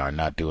 right? We are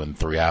not doing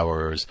 3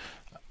 hours.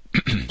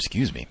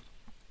 Excuse me.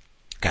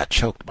 Got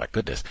choked, my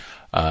goodness.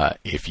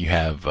 If you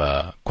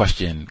have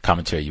question,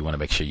 commentary, you want to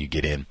make sure you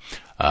get in,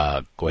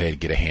 go ahead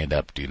and get a hand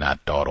up. Do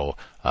not dawdle,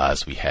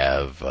 as we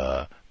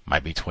have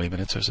might be 20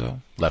 minutes or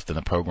so left in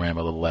the program,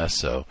 a little less.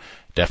 So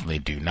definitely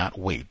do not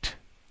wait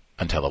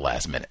until the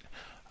last minute.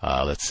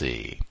 Let's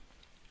see.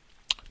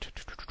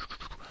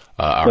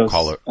 Our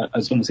caller. I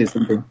just want to say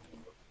something.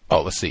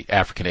 Oh, let's see.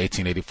 African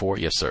 1884.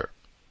 Yes, sir.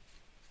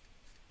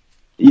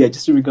 Yeah,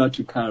 just in regard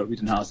to Kyle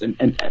Rittenhouse.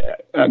 And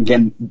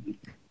again,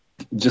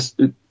 just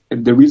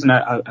the reason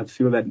I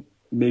feel that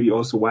maybe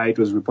also why it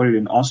was reported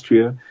in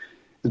Austria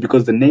is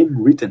because the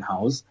name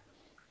Rittenhouse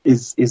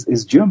is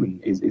German,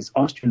 is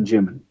Austrian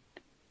German,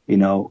 you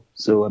know.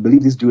 So I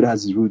believe this dude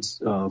has his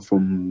roots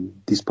from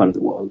this part of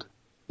the world.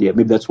 Yeah,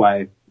 maybe that's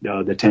why the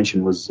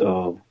attention was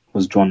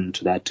drawn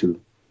to that too.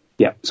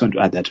 Yeah, just want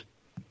to add that.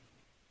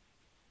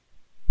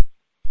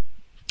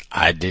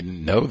 I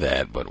didn't know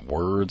that, but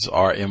words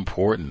are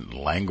important.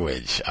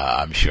 Language,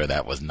 I'm sure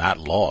that was not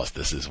lost.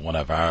 This is one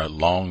of our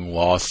long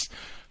lost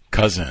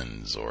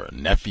cousins or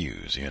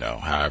nephews, you know,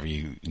 however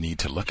you need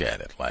to look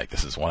at it. Like,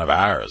 this is one of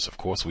ours. Of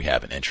course, we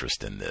have an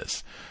interest in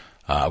this,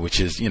 which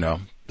is, you know,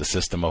 the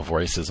system of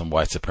racism,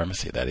 white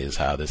supremacy. That is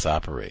how this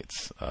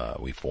operates.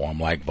 We form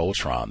like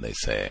Voltron, they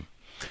say.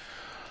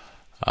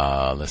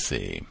 Let's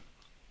see.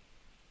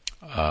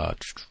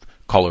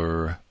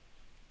 Caller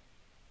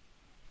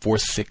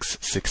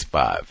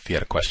 4665. If you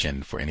had a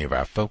question for any of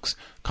our folks,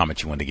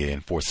 comment you want to get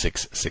in,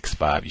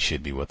 4665, you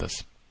should be with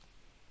us.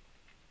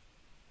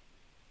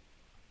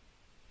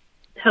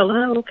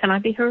 Hello, can I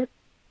be heard?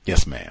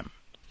 Yes, ma'am.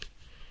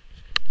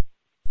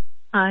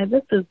 Hi,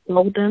 this is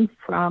Golden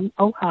from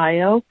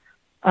Ohio.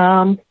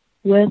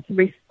 With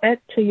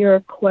respect to your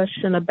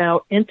question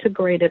about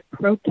integrated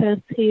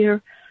protests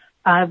here,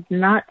 I've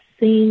not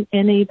seen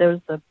any.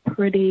 There's a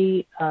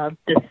pretty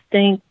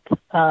distinct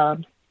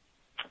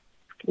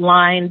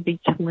line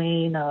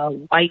between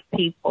white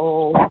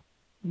people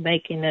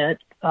making it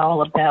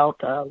all about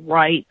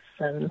rights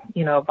and,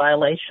 you know,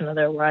 violation of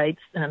their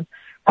rights, and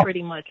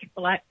pretty much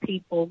black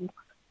people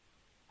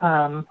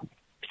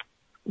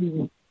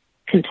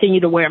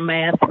continue to wear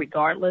masks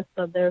regardless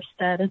of their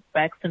status,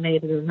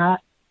 vaccinated or not.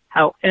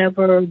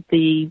 However,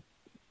 the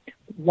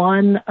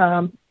one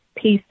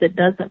piece that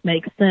doesn't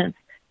make sense,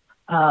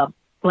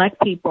 black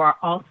people are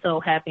also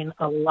having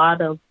a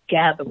lot of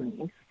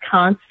gatherings,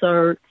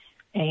 concerts,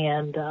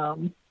 and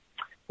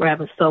we're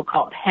having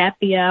so-called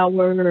happy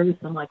hours,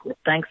 and like with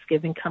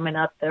Thanksgiving coming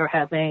up, they're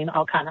having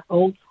all kind of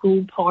old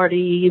school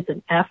parties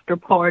and after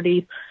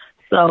parties.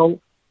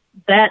 So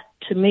that,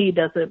 to me,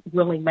 doesn't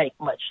really make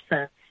much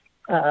sense.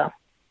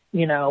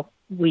 You know,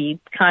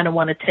 we kind of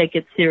want to take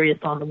it serious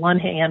on the one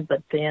hand,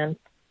 but then,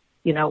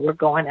 you know, we're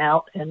going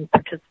out and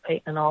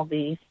participating in all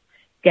these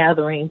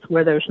gatherings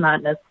where there's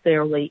not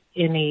necessarily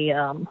any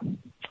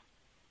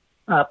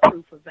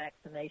proof of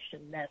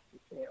vaccination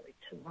necessary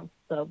to them.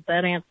 So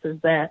that answers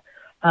that.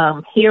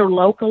 Here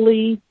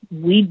locally,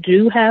 we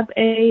do have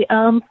a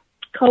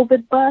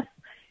COVID bus.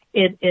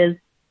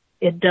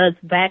 It does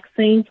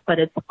vaccines, but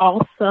it's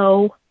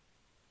also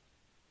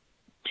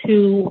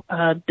to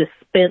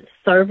dispense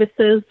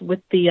services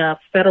with the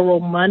federal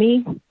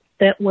money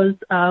that was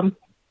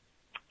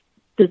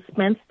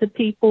dispensed to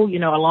people,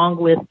 along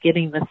with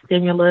getting the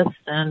stimulus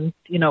and,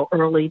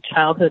 early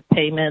childhood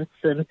payments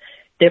and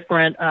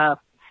different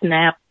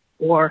SNAP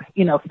or,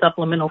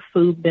 supplemental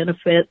food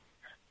benefits.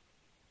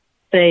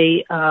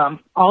 They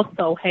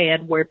also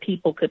had where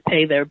people could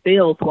pay their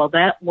bills. Well,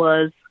 that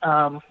was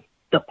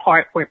the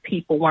part where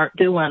people weren't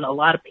doing. A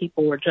lot of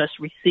people were just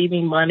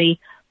receiving money,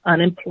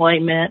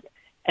 unemployment,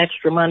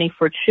 extra money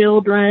for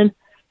children,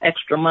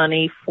 extra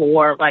money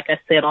for, like I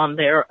said, on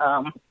their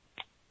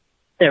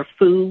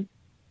food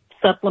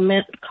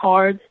supplement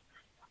cards,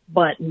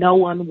 but no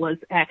one was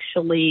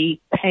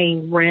actually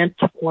paying rent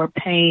or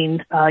paying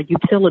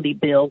utility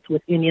bills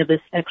with any of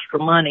this extra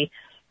money.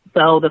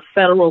 So the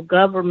federal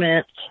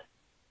government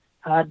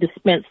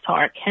dispensed to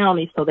our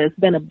county, so there's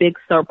been a big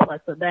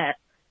surplus of that.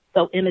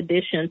 So in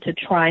addition to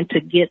trying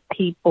to get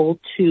people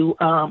to,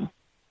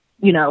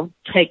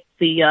 take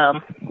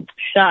the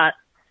shot,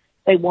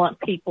 they want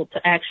people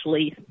to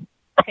actually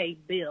pay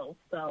bills.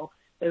 So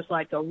there's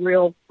like a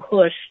real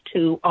push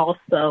to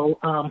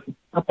also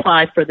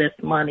apply for this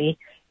money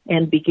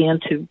and begin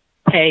to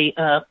pay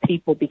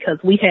people, because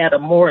we had a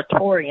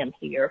moratorium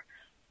here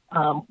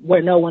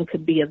where no one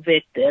could be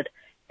evicted.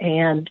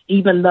 And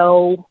even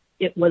though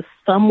it was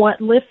somewhat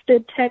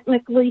lifted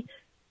technically,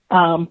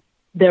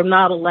 they're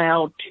not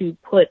allowed to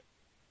put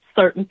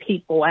certain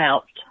people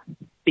out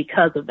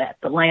because of that.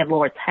 The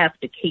landlords have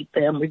to keep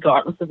them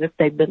regardless of if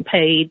they've been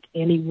paid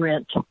any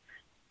rent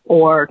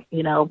or,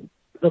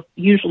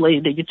 usually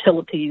the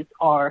utilities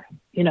are,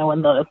 in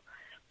the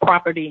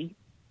property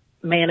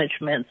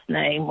management's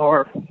name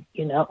or,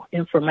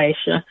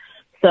 information.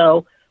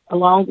 So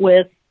along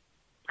with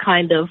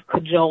kind of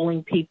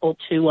cajoling people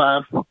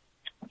to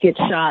get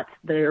shots,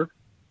 they're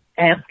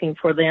asking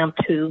for them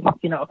to,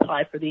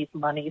 apply for these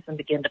monies and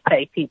begin to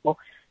pay people.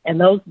 And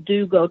those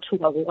do go to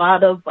a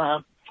lot of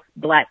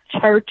Black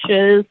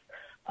churches,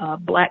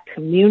 Black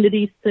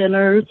community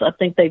centers. I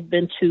think they've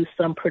been to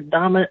some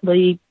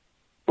predominantly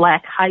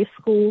Black high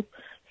schools.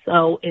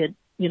 So it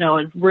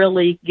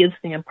really gives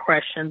the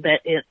impression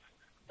that it's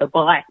the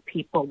Black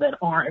people that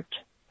aren't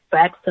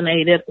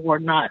vaccinated or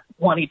not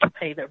wanting to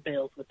pay their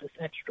bills with this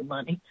extra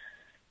money.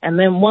 And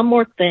then one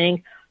more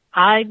thing,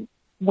 I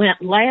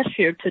went last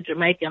year to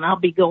Jamaica, and I'll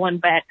be going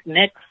back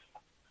next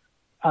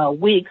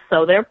week.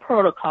 So their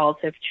protocols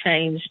have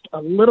changed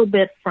a little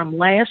bit from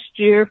last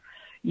year.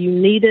 You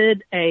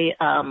needed a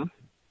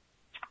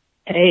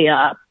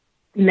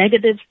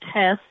negative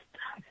test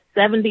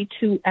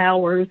 72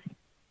 hours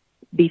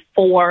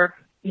before,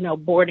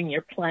 boarding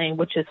your plane,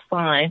 which is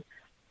fine.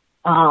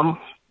 But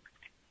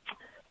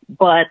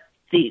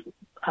the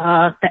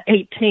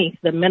 18th,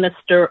 the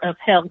Minister of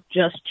Health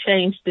just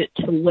changed it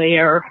to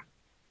where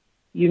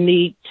you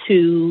need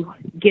to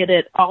get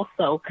it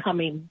also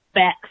coming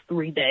back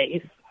 3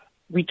 days,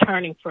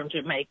 returning from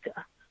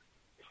Jamaica.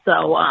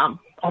 So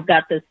I've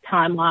got this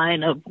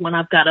timeline of when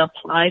I've got to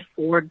apply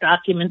for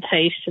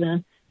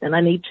documentation, and I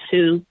need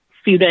to,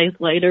 a few days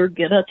later,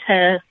 get a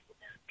test,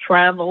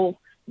 travel,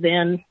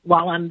 then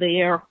while I'm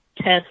there,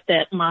 test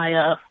at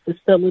my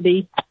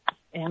facility.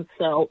 And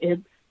so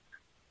it's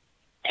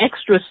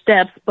extra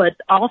steps, but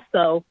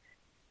also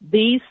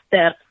these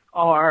steps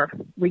are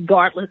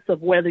regardless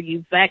of whether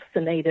you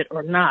vaccinated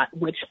or not,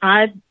 which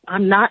I'm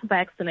not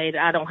vaccinated.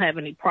 I don't have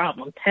any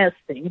problem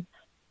testing.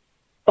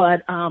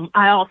 But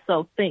I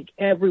also think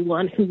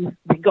everyone who,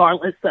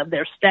 regardless of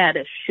their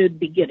status, should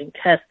be getting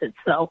tested.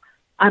 So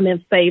I'm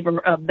in favor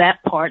of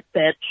that part,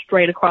 that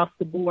straight across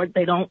the board,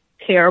 they don't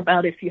care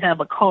about if you have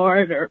a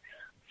card or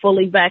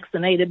fully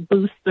vaccinated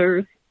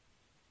boosters.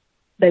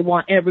 They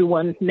want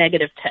everyone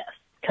negative tests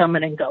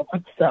coming and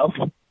going. So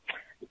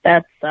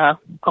that's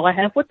all I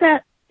have with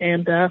that.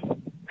 And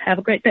have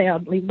a great day. I'll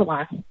leave the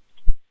line.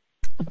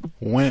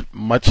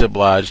 Much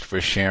obliged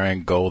for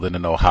sharing, Golden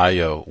in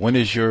Ohio. When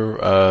is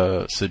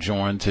your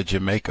sojourn to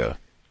Jamaica?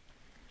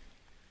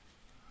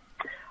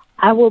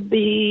 I will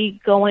be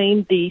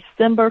going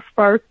December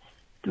 1st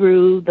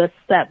through the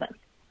 7th.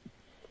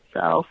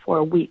 So for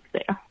a week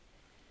there.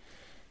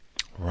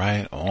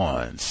 Right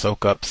on.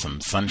 Soak up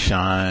some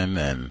sunshine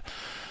and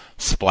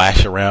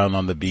splash around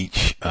on the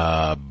beach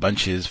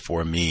bunches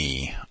for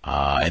me.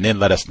 And then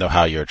let us know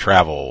how your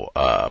travel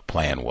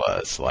plan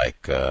was.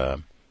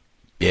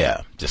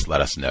 Yeah, just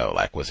let us know.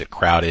 Like, was it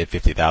crowded,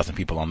 50,000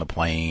 people on the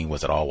plane?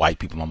 Was it all white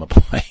people on the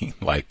plane?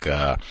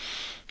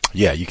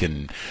 Yeah, you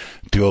can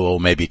do a little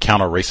maybe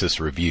counter-racist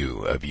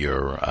review of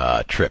your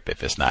trip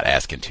if it's not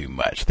asking too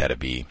much. That'd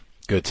be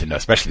good to know,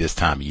 especially this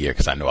time of year,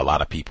 because I know a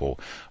lot of people,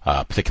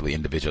 particularly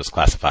individuals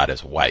classified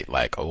as white,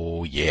 like,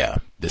 oh, yeah,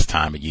 this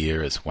time of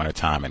year is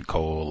wintertime and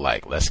cold.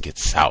 Like, let's get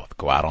south,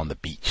 go out on the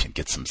beach and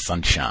get some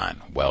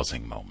sunshine,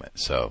 Welsing moment.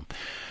 So,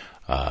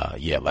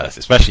 yeah, let us,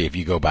 especially if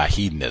you go by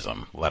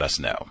hedonism, let us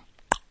know.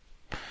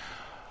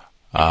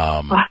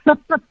 No,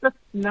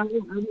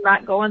 I'm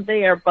not going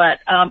there, but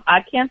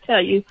I can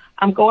tell you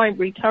I'm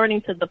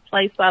returning to the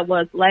place I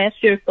was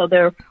last year, so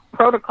their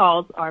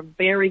protocols are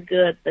very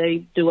good.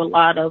 They do a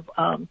lot of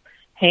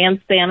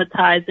hand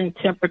sanitizing,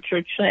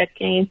 temperature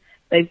checking.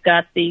 They've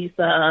got these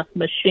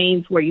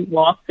machines where you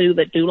walk through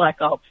that do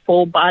like a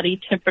full body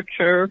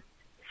temperature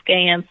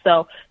scan.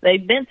 So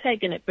they've been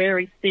taking it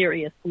very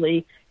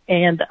seriously.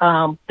 And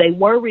they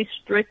were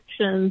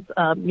restrictions.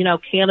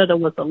 Canada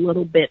was a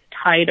little bit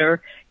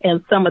tighter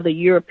in some of the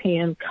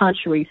European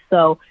countries.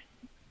 So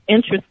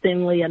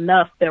interestingly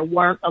enough, there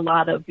weren't a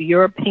lot of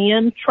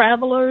European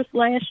travelers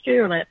last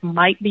year, and it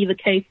might be the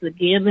case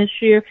again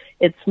this year.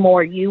 It's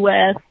more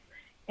U.S.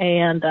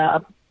 and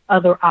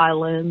other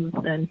islands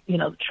and,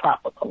 the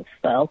tropical.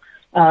 So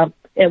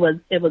it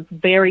was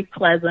very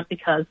pleasant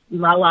because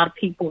not a lot of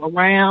people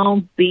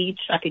around. Beach,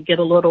 I could get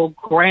a little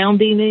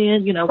grounding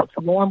in, with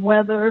some warm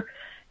weather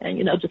and,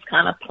 just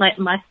kind of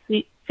planting my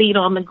feet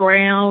on the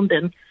ground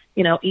and,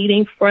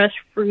 eating fresh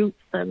fruits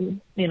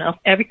and,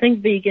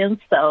 everything vegan.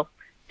 So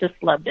just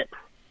loved it.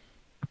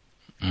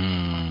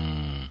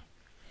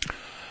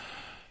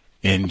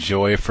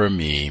 Enjoy for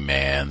me,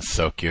 man.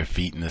 Soak your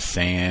feet in the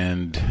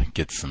sand,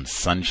 get some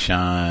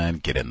sunshine,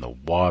 get in the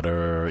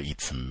water,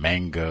 eat some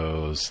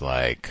mangoes.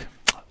 Like,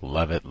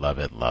 love it, love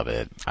it, love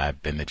it.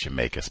 I've been to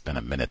Jamaica. It's been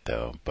a minute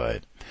though,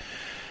 but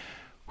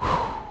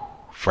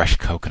fresh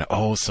coconut.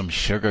 Oh, some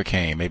sugar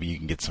cane. Maybe you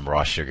can get some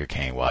raw sugar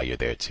cane while you're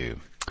there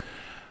too.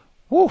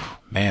 Woo,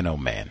 man, oh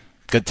man.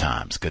 Good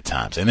times, good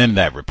times. And in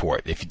that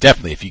report, if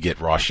you get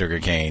raw sugar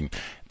cane,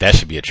 that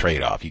should be a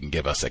trade-off. You can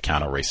give us a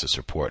counter-racist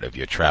report of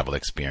your travel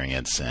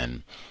experience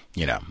and,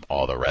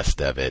 all the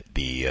rest of it,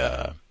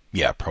 the,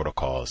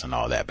 protocols and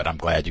all that. But I'm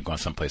glad you're going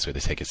someplace where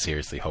they take it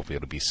seriously. Hopefully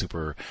it'll be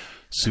super,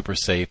 super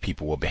safe.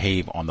 People will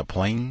behave on the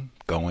plane,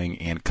 going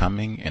and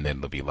coming, and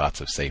then there'll be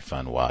lots of safe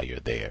fun while you're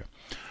there.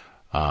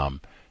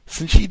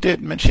 Since you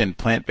did mention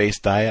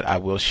plant-based diet, I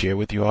will share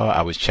with you all.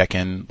 I was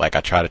checking, I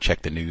try to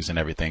check the news and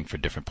everything for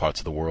different parts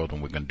of the world when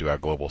we're going to do our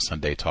Global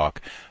Sunday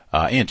Talk,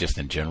 and just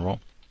in general.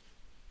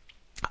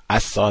 I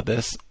saw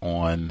this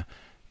on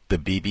the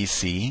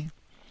BBC.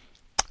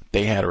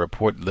 They had a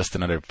report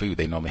listed under food.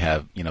 They normally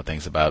have,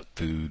 things about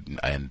food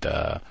and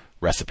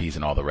recipes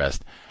and all the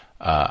rest.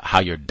 How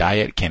your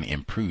diet can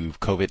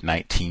improve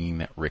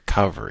COVID-19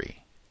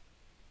 recovery.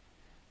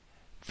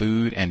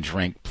 Food and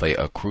drink play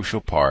a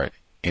crucial part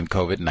in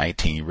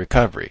COVID-19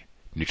 recovery,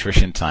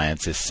 nutrition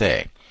scientists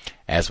say.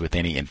 As with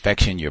any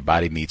infection, your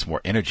body needs more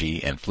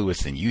energy and fluids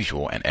than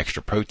usual and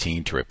extra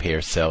protein to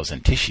repair cells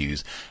and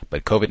tissues,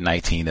 but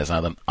COVID-19 is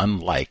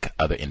unlike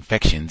other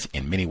infections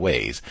in many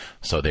ways,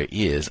 so there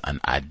is an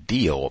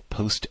ideal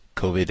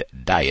post-COVID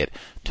diet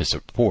to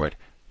support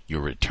your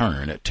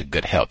return to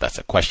good health. That's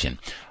a question.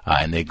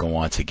 And they go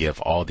on to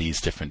give all these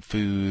different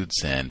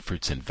foods and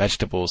fruits and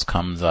vegetables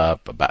comes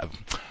up about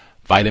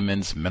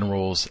vitamins,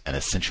 minerals, and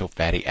essential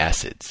fatty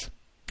acids.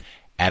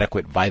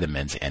 Adequate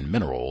vitamins and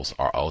minerals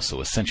are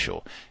also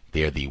essential.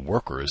 They're the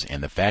workers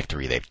in the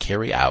factory that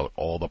carry out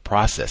all the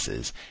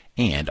processes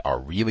and are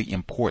really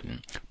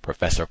important.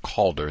 Professor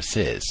Calder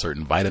says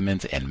certain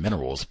vitamins and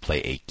minerals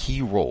play a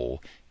key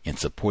role in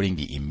supporting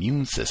the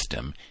immune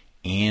system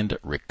and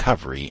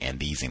recovery, and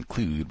these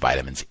include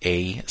vitamins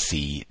A,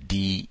 C,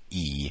 D,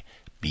 E,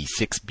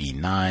 B6,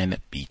 B9,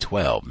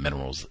 B12,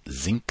 minerals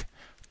zinc,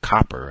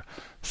 copper,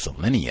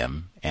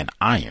 selenium, and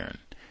iron.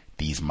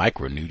 These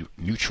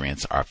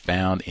micronutrients are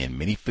found in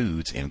many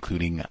foods,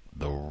 including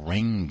the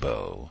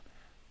rainbow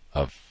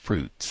of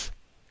fruits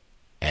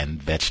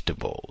and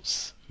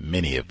vegetables,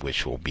 many of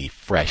which will be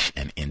fresh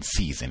and in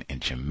season in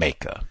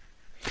Jamaica.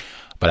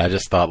 But I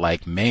just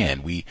thought,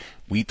 man, we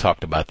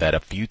talked about that a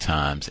few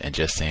times, and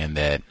just saying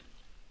that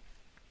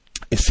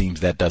it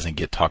seems that doesn't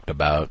get talked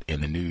about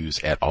in the news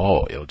at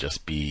all. It'll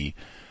just be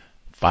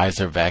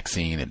Pfizer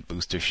vaccine and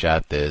booster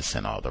shot this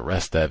and all the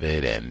rest of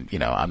it. And,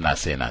 I'm not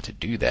saying not to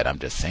do that. I'm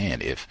just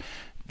saying if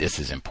this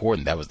is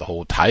important, that was the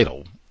whole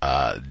title.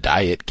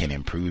 Diet can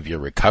improve your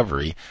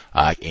recovery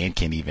and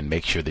can even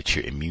make sure that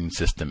your immune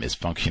system is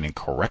functioning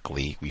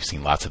correctly. We've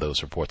seen lots of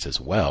those reports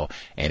as well.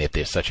 And if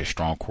there's such a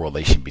strong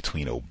correlation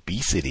between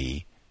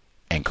obesity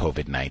and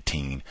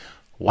COVID-19,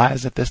 why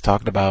isn't this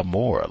talked about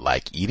more?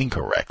 Like eating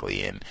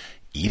correctly and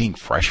eating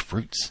fresh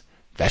fruits,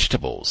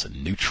 vegetables,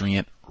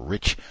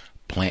 nutrient-rich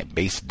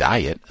plant-based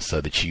diet so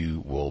that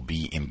you will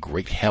be in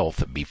great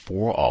health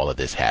before all of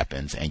this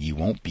happens and you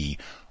won't be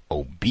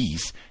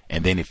obese.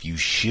 And then if you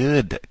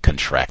should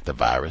contract the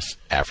virus,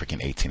 African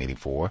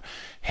 1884,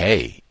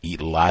 hey,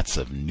 eat lots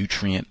of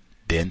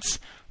nutrient-dense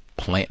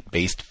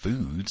plant-based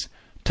foods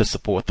to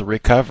support the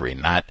recovery,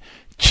 not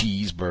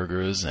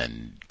cheeseburgers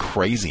and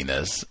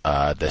craziness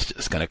that's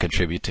just going to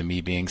contribute to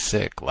me being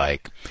sick. I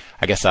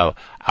guess I'll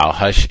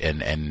hush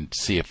and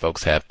see if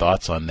folks have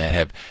thoughts on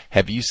that.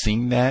 Have you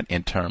seen that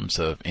in terms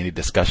of any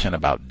discussion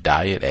about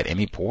diet at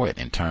any point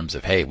in terms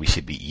of, hey, we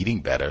should be eating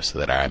better so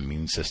that our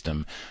immune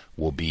system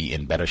will be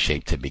in better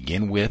shape to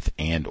begin with,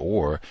 and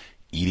or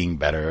eating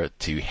better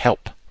to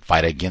help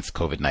fight against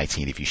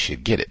COVID-19 if you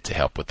should get it, to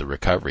help with the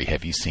recovery.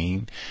 Have you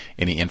seen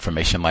any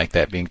information like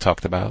that being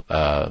talked about,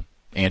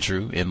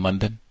 Andrew, in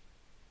London?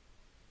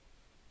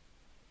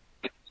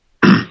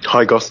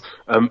 Hi, Goss.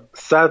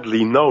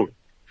 Sadly, no.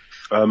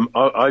 And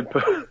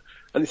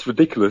it's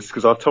ridiculous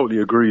because I totally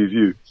agree with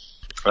you.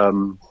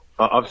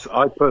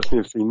 I personally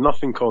have seen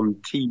nothing on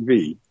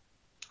TV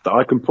that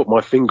I can put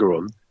my finger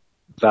on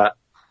that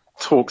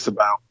talks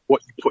about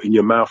what you put in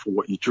your mouth or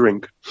what you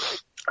drink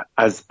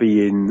as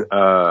being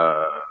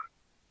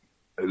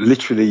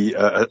literally,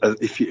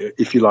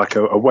 if you like,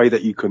 a way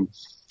that you can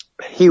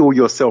heal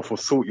yourself or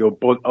sort your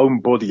own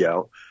body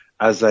out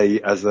as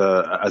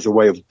a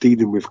way of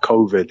dealing with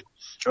COVID.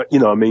 You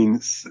know, I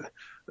mean,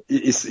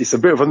 it's a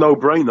bit of a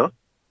no-brainer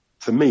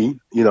to me.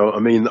 You know, I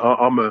mean,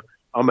 I'm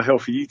a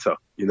healthy eater.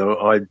 You know,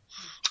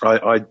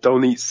 I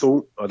don't eat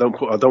salt. I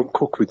don't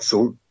cook with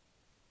salt.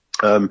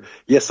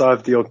 Yes, I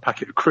have the odd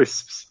packet of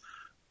crisps,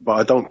 but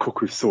I don't cook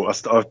with salt.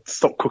 I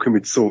stopped cooking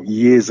with salt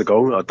years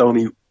ago. I don't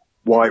eat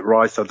white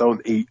rice. I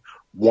don't eat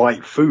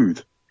white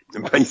food.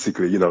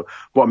 Basically, you know,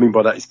 what I mean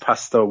by that is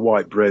pasta,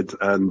 white bread,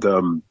 and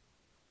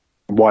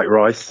white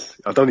rice.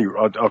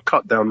 I'll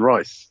cut down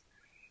rice.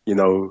 You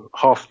know,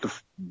 half the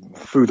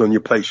food on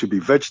your plate should be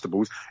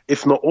vegetables,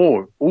 if not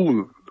all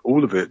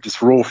of it,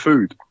 just raw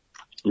food.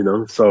 You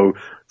know, so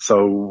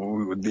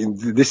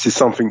this is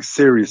something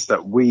serious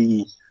that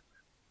we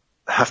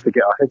have to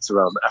get our heads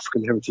around.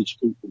 African heritage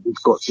people,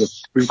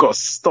 we've got to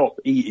stop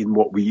eating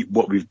what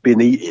we've been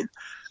eating.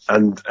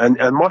 And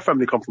my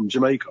family come from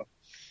Jamaica.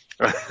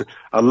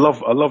 I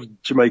love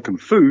Jamaican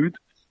food,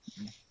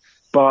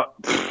 but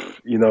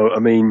you know, I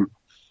mean,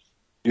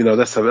 you know,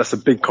 that's a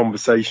big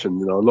conversation.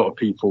 You know, a lot of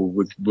people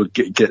would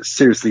get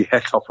seriously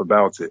het up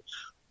about it.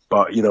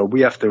 But, you know,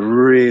 we have to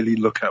really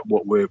look at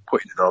what we're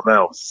putting in our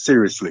mouths,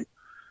 seriously,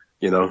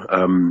 you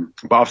know.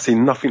 But I've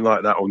seen nothing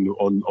like that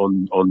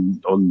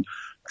on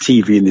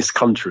TV in this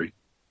country.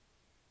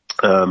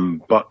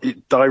 But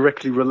it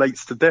directly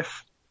relates to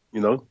death,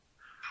 you know.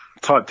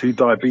 Type 2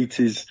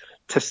 diabetes,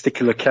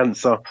 testicular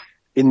cancer.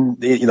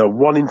 You know,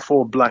 1 in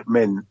 4 black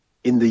men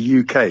in the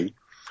UK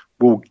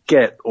will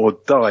get or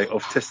die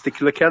of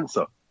testicular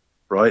cancer,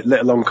 right?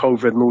 Let alone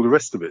COVID and all the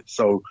rest of it.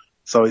 So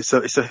it's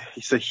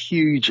a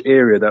huge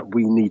area that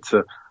we need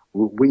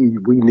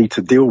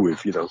to deal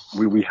with. You know,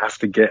 we have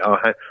to get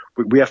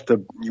we have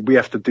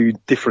to do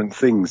different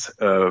things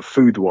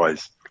food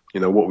wise. You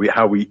know,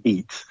 how we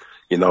eat.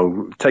 You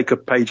know, take a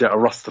page out of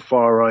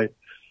Rastafari,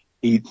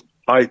 eat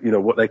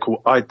what they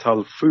call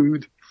Ital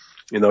food.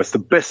 You know, it's the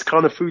best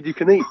kind of food you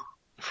can eat,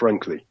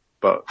 frankly.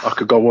 But I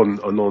could go on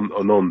and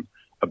on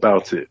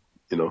about it.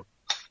 You know.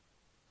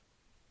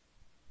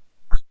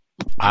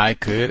 I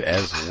could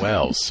as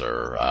well,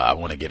 sir. I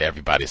want to get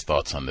everybody's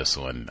thoughts on this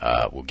one.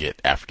 We'll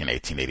get African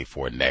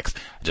 1884 next.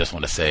 I just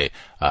want to say,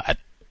 I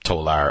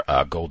told our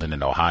Golden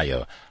in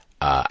Ohio,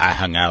 I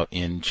hung out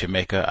in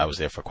Jamaica. I was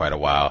there for quite a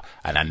while,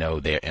 and I know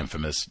their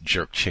infamous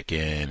jerk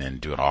chicken and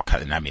doing all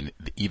kinds. And I mean,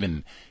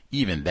 even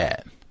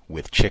that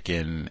with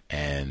chicken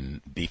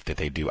and beef that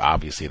they do.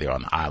 Obviously, they're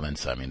on the island,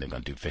 so I mean, they're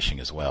going to do fishing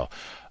as well.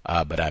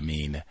 But I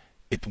mean,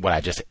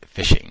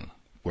 fishing,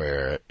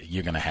 where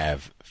you're going to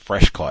have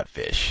fresh caught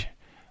fish.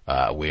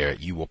 Where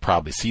you will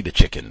probably see the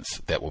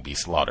chickens that will be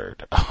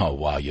slaughtered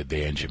while you're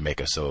there in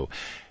Jamaica. So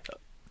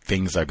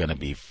things are going to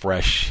be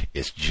fresh.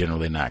 It's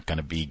generally not going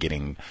to be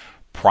getting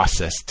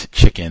processed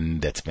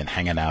chicken that's been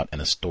hanging out in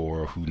a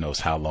store who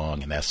knows how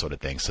long and that sort of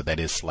thing. So that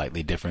is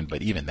slightly different.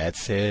 But even that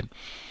said,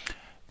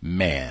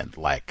 man,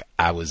 like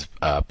I was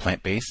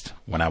plant-based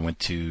when I went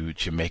to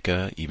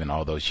Jamaica, even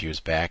all those years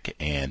back,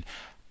 and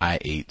I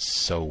ate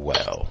so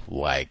well,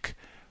 like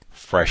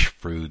fresh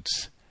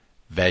fruits,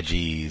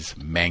 veggies,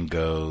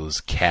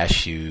 mangoes,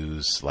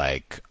 cashews,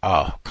 like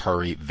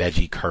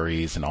veggie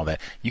curries and all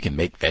that. You can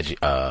make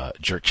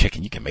jerk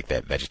chicken. You can make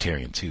that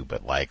vegetarian too.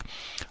 But like,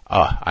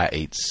 I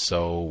ate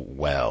so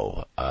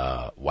well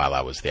while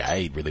I was there. I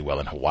ate really well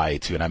in Hawaii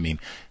too. And I mean,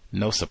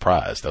 no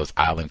surprise, those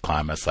island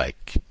climates,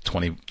 like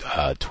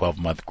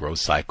 12-month growth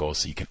cycles,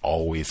 so you can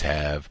always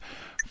have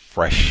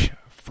fresh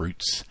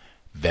fruits,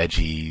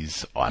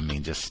 veggies. I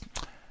mean, just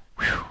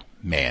whew.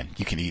 Man,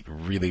 you can eat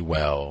really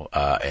well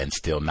and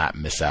still not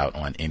miss out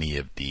on any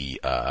of the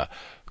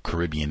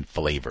Caribbean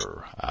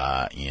flavor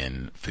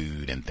in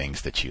food and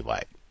things that you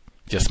like.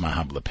 Just my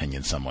humble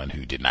opinion, someone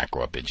who did not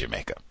grow up in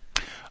Jamaica.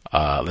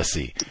 Let's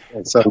see.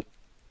 So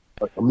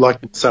I'm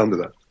liking the sound of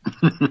that.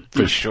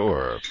 For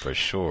sure.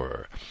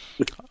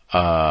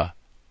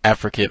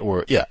 African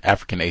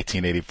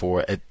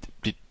 1884.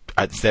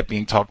 Is that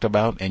being talked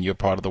about in your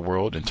part of the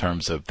world in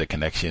terms of the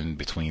connection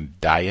between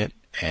diet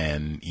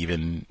and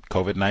even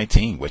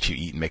COVID-19, what you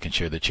eat and making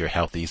sure that you're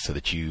healthy so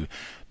that you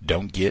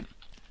don't get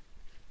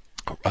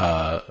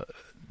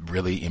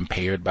really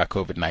impaired by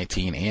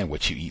COVID-19, and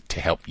what you eat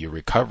to help your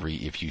recovery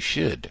if you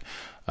should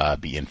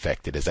be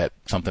infected? Is that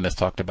something that's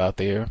talked about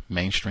there,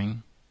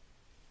 mainstream?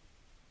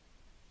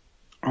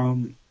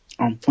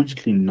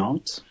 Unfortunately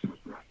not.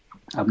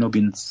 I've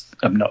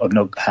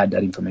not had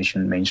that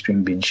information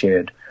mainstream being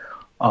shared.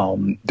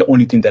 The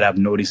only thing that I've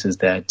noticed is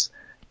that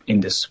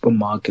in the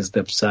supermarkets,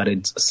 they've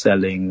started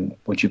selling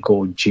what you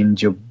call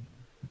ginger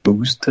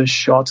booster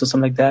shots or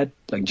something like that,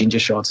 like ginger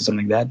shots or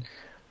something like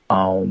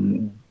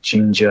that.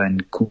 Ginger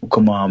and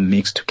curcuma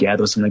mixed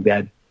together or something like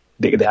that.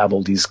 They have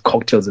all these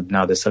cocktails that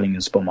now they're selling in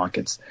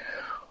supermarkets.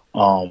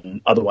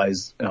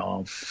 Otherwise,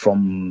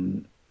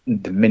 from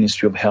the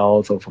Ministry of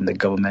Health or from the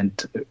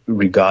government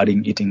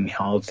regarding eating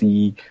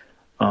healthy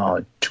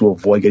to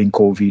avoid getting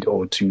COVID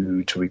or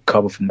to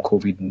recover from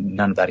COVID,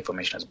 none of that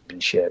information has been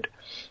shared.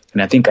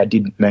 And I think I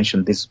did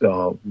mention this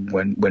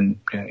when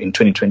in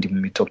 2020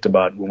 when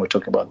we're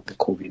talking about the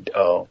COVID,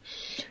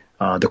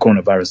 the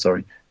coronavirus.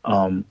 Sorry,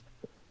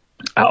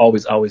 I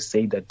always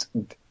say that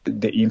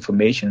the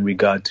information in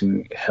regard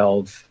to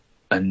health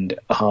and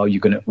how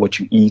what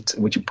you eat,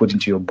 what you put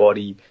into your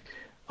body,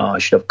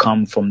 should have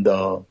come from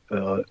the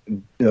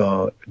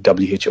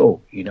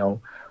WHO,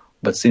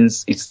 But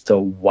since it's the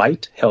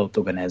White Health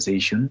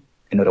Organization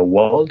and not a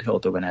World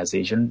Health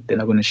Organization, they're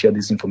not going to share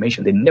this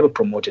information. They never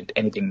promoted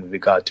anything with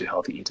regard to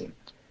healthy eating.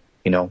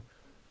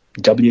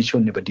 WHO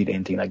never did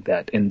anything like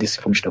that, and this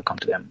information should have come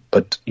to them.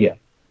 But yeah,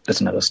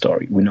 that's another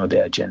story. We know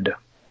their agenda.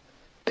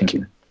 Thank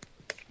you.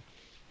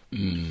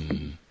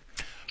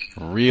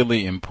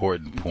 Really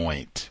important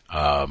point.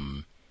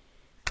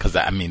 Because,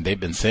 they've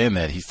been saying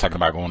that. He's talking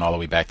about going all the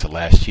way back to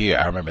last year.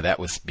 I remember that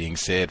was being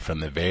said from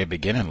the very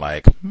beginning,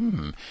 like,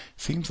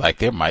 seems like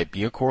there might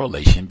be a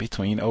correlation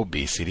between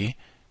obesity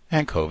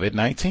and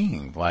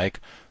COVID-19. Like,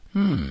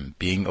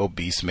 being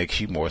obese makes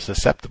you more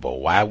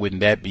susceptible. Why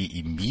wouldn't that be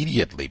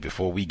immediately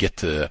before we get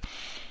to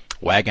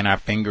wagging our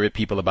finger at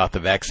people about the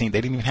vaccine?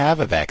 They didn't even have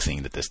a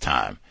vaccine at this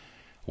time.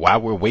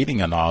 While we're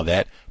waiting on all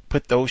that,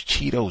 put those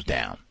Cheetos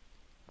down.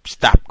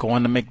 Stop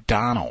going to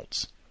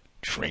McDonald's.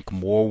 Drink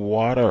more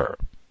water.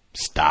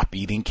 Stop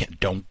eating.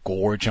 Don't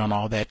gorge on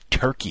all that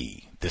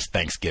turkey this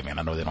Thanksgiving.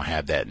 I know they don't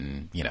have that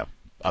in,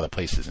 other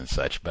places and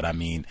such, but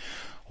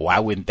why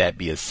wouldn't that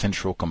be a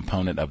central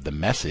component of the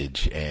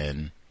message?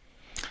 And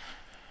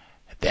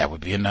that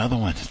would be another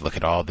one. Just look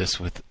at all this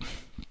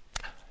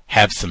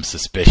have some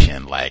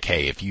suspicion. Like,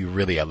 hey, if you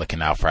really are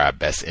looking out for our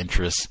best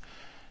interests,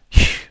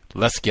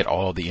 let's get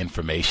all the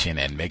information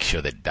and make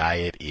sure that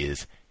diet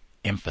is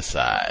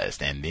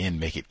emphasized, and then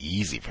make it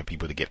easy for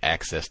people to get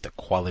access to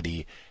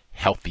quality,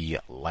 healthy,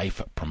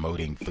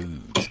 life-promoting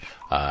foods.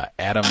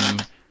 Adam,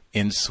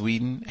 in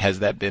Sweden, has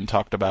that been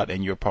talked about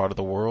in your part of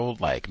the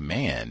world? Like,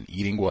 man,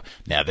 eating well.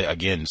 Now,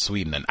 again,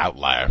 Sweden, an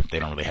outlier. They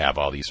don't really have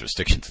all these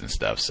restrictions and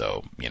stuff,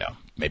 so,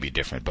 maybe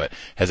different. But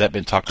has that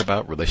been talked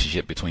about,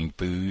 relationship between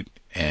food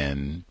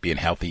and being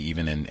healthy,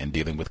 even in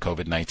dealing with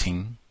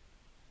COVID-19?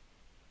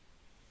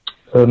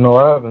 No,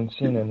 I haven't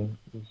seen any.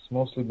 It's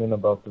mostly been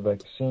about the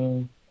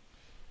vaccine,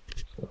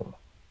 so,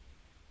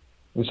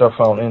 which I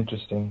found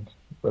interesting.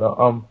 But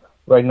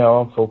right now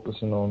I'm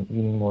focusing on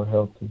eating more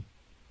healthy.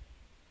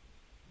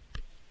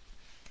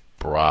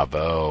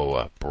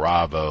 Bravo,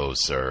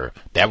 sir.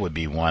 That would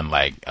be one,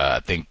 like, I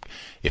think,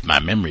 if my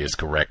memory is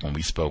correct, when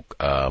we spoke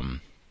the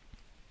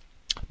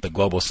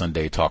Global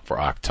Sunday Talk for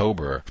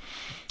October,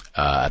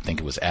 I think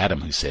it was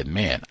Adam who said,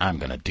 man, I'm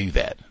going to do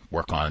that.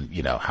 Work on,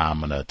 how I'm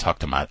going to talk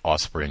to my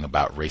offspring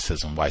about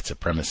racism, white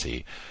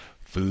supremacy.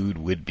 Food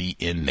would be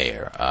in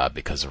there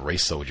because of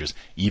race soldiers,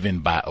 even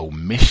by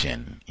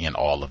omission in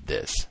all of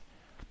this.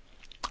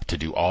 To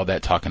do all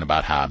that talking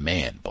about how,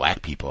 man,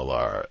 black people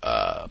are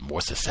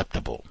more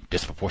susceptible,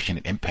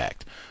 disproportionate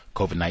impact.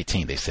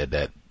 COVID-19, they said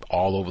that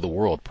all over the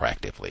world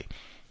practically.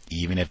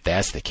 Even if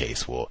that's the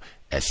case, well,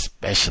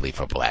 especially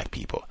for black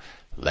people,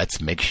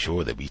 let's make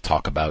sure that we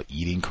talk about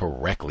eating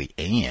correctly,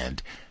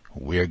 and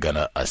we're going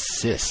to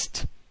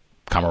assist.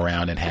 Come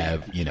around and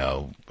have,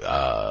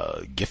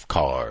 gift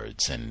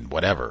cards and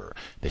whatever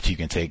that you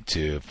can take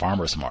to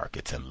farmers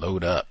markets and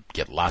load up,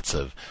 get lots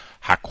of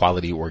high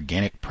quality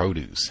organic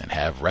produce and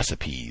have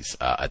recipes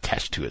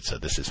attached to it. So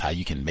this is how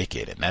you can make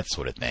it and that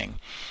sort of thing.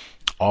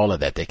 All of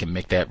that, they can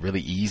make that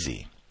really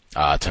easy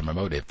to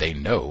promote if they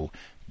know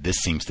this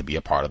seems to be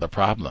a part of the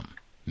problem.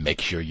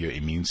 Make sure your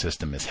immune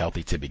system is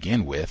healthy to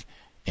begin with.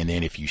 And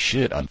then if you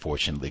should,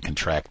 unfortunately,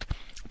 contract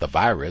the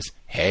virus,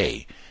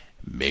 hey,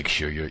 make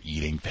sure you're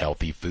eating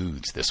healthy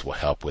foods. This will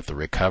help with the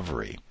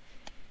recovery.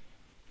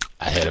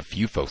 I had a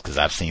few folks, because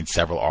I've seen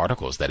several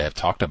articles that have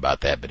talked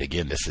about that. But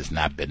again, this has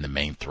not been the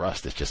main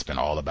thrust. It's just been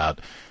all about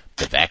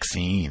the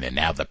vaccine and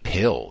now the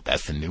pill.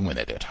 That's the new one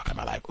that they're talking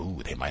about. Like,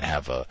 ooh, they might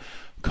have a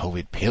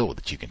COVID pill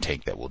that you can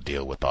take that will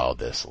deal with all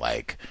this,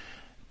 like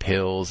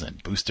pills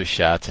and booster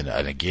shots. And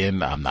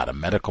again, I'm not a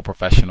medical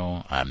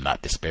professional. I'm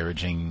not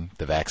disparaging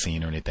the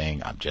vaccine or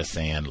anything. I'm just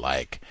saying,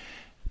 like,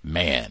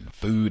 man,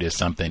 food is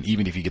something,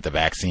 even if you get the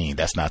vaccine,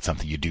 that's not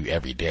something you do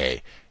every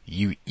day.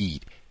 You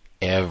eat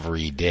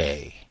every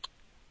day.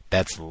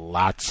 That's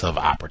lots of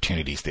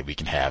opportunities that we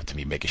can have to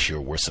be making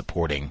sure we're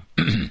supporting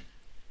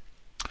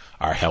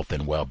our health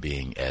and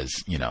well-being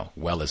as,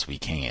 well as we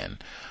can.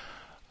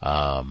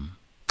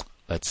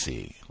 let's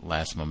see.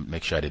 Last moment,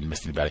 make sure I didn't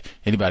miss anybody.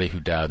 Anybody who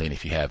dialed in,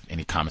 if you have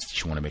any comments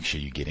that you want to make sure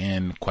you get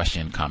in,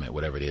 question, comment,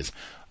 whatever it is,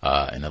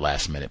 in the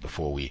last minute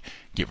before we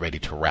get ready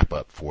to wrap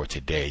up for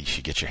today, you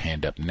should get your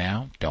hand up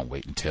now. Don't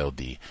wait until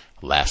the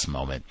last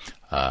moment.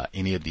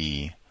 Any of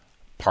the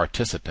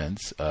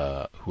participants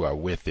who are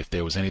with, if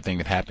there was anything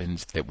that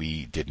happens that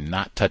we did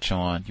not touch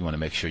on, you want to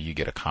make sure you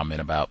get a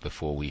comment about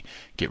before we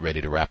get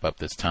ready to wrap up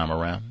this time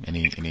around.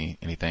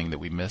 Anything that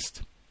we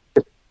missed?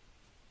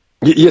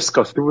 Yes,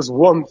 Gus, there was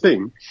one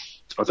thing.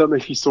 I don't know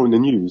if you saw in the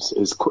news.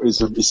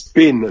 It's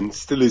been and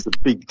still is a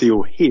big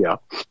deal here,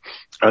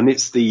 and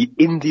it's the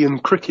Indian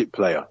cricket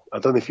player. I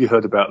don't know if you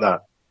heard about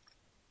that.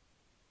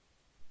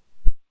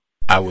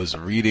 I was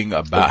reading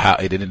about how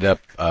it ended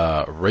up,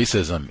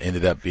 racism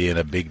ended up being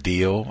a big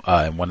deal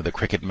in one of the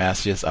cricket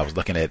matches. I was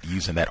looking at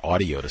using that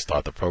audio to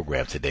start the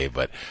program today,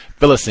 but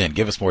fill us in,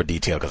 give us more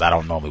detail, because I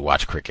don't normally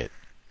watch cricket.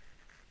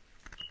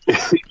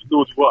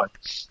 Nor do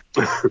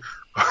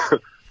I.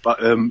 But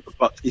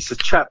it's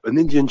an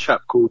Indian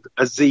chap called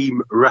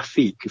Azim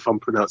Rafiq, if I'm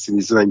pronouncing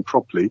his name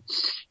properly.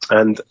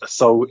 And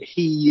so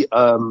he,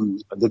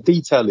 the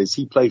detail is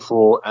he played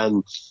for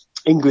an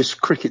English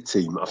cricket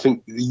team. I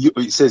think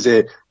it says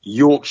here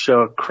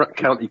Yorkshire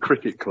County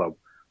Cricket Club.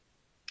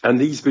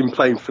 And he's been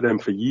playing for them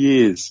for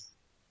years.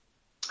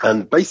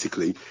 And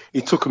basically,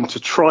 he took them to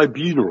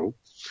tribunal,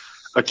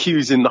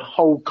 accusing the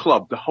whole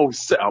club, the whole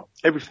setup,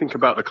 everything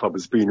about the club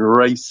as being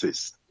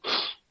racist.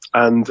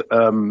 And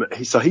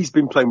he's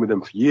been playing with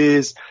them for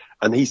years,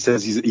 and he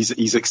says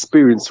he's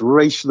experienced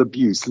racial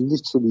abuse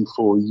literally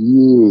for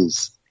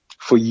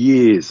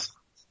years.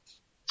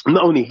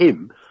 Not only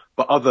him,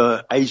 but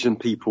other Asian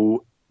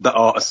people that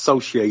are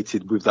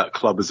associated with that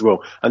club as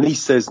well. And he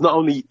says not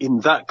only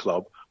in that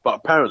club, but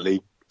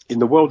apparently in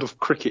the world of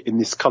cricket in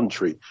this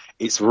country,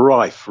 it's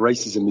rife.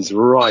 Racism is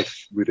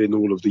rife within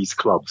all of these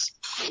clubs.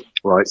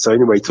 Right. So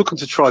anyway, he took him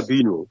to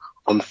tribunal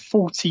on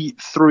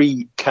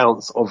 43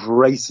 counts of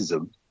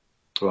racism.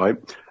 Right.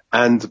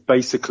 And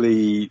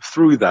basically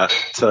through that,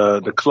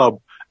 the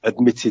club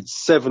admitted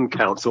 7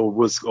 counts or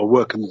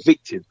were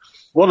convicted,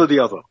 one or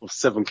the other, of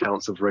 7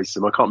 counts of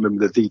racism. I can't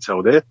remember the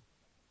detail there.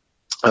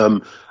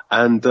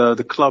 And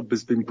the club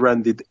has been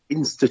branded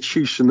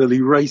institutionally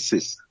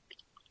racist.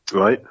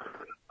 Right.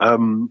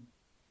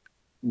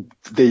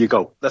 There you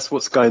go. That's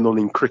what's going on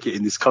in cricket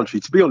in this country.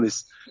 To be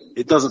honest,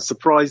 it doesn't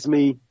surprise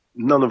me.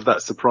 None of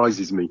that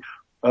surprises me.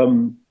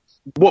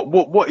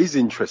 What is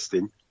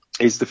interesting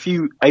is the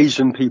few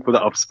Asian people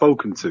that I've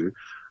spoken to,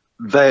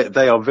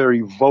 they are very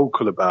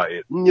vocal about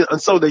it,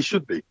 and so they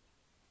should be.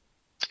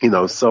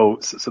 So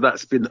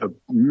that's been a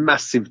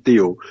massive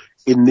deal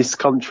in this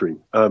country.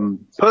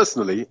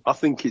 Personally, I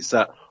think it's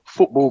at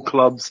football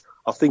clubs.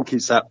 I think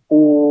it's at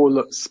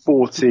all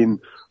sporting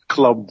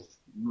clubs,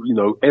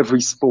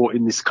 every sport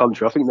in this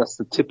country. I think that's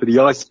the tip of the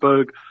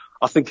iceberg.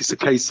 I think it's a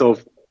case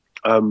of,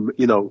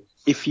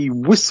 if you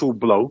whistle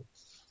blow,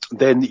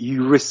 then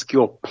you risk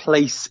your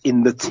place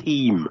in the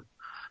team.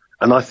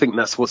 And I think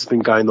that's what's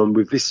been going on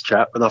with this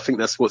chap. And I think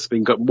that's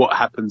what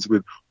happens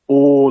with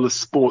all the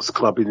sports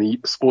clubs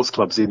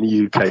in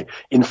the UK.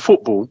 In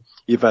football,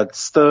 you've had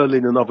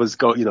Sterling and others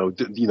go, do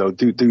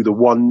the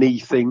one knee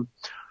thing.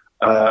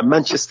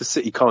 Manchester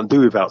City can't do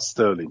without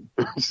Sterling.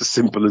 It's as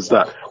simple as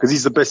that, because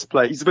he's the best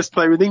player. He's the best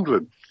player in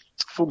England.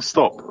 Full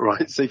stop.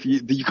 Right. So if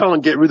you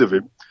can't get rid of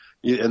him,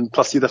 and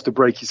plus you'd have to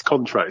break his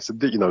contract. So,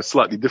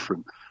 slightly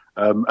different.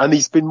 And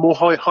he's been more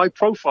high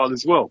profile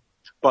as well.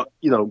 But,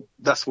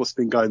 that's what's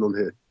been going on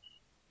here.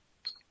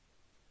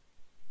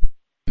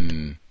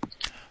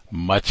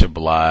 Much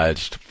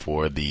obliged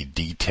for the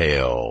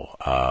detail.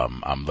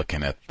 I'm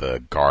looking at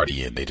The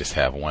Guardian. They just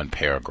have one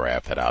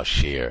paragraph that I'll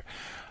share.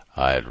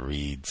 It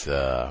reads,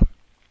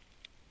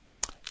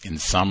 in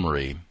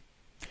summary,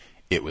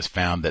 it was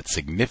found that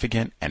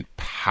significant and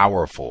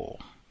powerful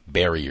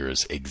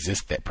barriers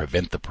exist that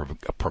prevent the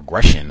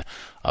progression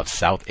of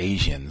South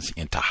Asians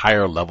into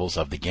higher levels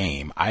of the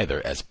game, either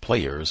as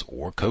players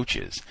or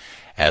coaches.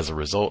 As a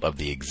result of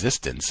the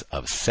existence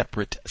of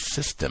separate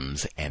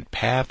systems and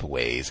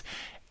pathways,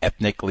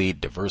 ethnically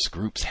diverse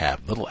groups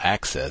have little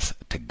access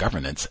to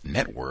governance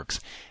networks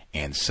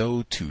and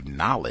so to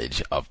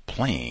knowledge of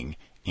playing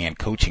and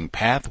coaching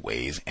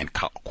pathways and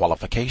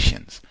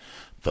qualifications.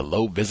 The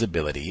low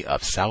visibility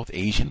of South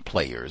Asian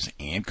players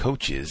and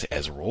coaches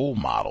as role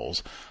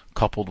models,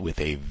 coupled with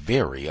a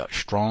very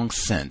strong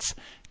sense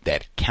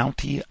that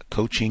county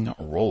coaching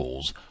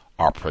roles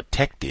are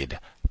protected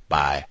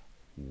by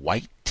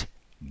white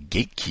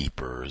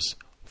gatekeepers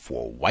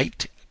for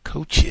white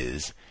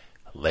coaches,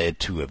 led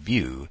to a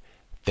view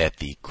that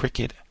the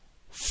cricket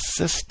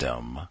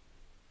system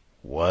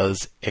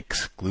was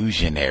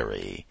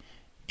exclusionary,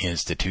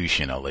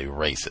 institutionally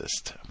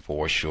racist,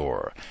 for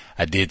sure.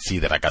 I did see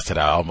that, like I said,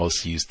 I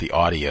almost used the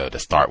audio to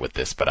start with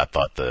this, but I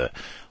thought the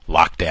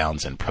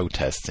lockdowns and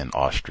protests in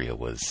Austria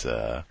was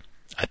a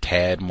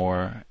tad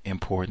more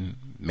important.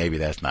 Maybe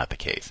that's not the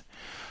case.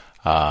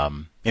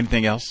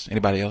 Anything else?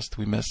 Anybody else that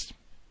we missed?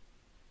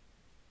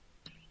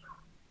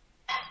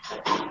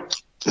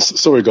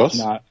 Sorry, Gus.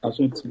 No, I was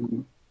going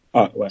to...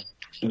 Oh, well.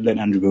 let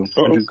Andrew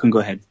go. Andrew, you can go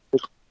ahead.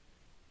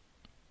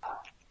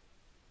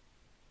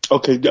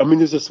 Okay, I mean,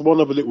 there's just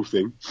one other little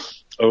thing.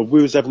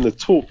 We was having a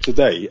talk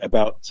today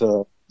about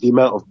the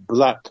amount of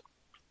black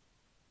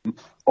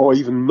or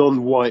even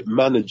non-white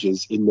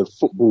managers in the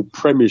football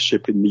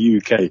premiership in the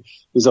UK.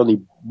 There's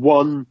only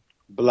one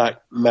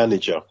black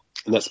manager,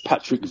 and that's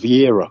Patrick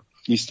Vieira.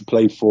 He used to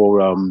play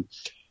for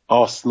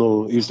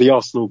Arsenal. He was the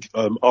Arsenal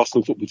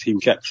football team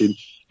captain,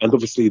 and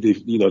obviously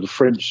the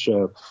French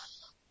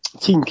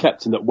team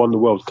captain that won the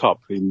World Cup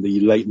in the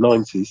late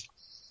 90s.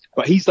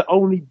 But he's the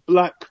only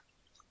black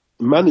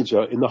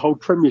manager in the whole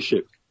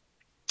Premiership.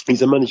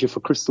 He's a manager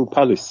for Crystal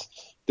Palace.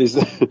 There's,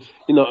 out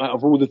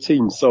of all the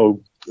teams.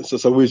 So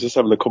we were just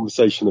having a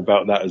conversation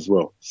about that as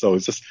well. So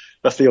it's just,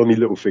 that's the only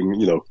little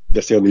thing,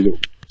 that's the only little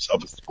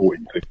other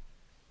sporting thing.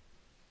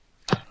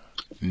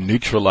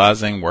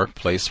 Neutralizing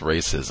workplace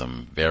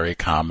racism, very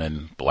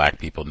common. Black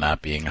people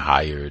not being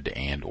hired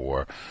and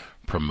or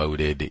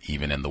promoted,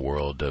 even in the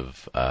world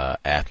of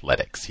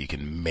athletics. You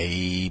can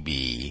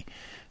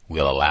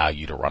we'll allow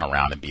you to run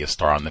around and be a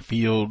star on the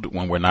field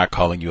when we're not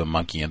calling you a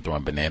monkey and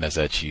throwing bananas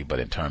at you. But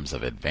in terms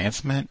of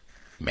advancement,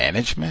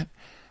 management,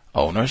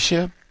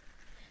 ownership,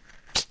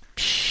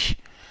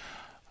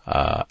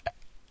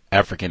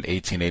 African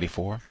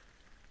 1884.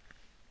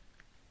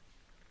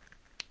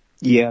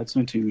 Yeah, it's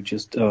going to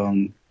just,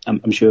 I'm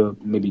sure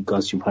maybe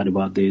Gus, you've heard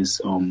about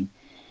this,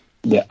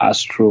 the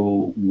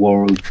Astro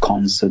World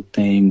concert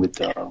thing with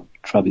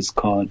Travis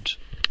Scott.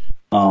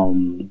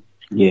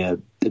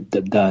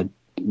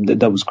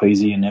 That was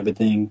crazy and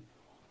everything.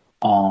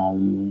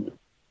 And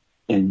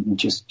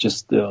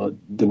just the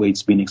way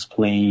it's been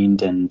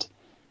explained and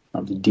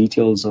the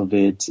details of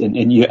it.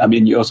 And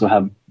you also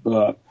have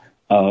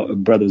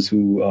brothers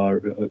who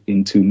are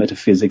into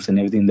metaphysics and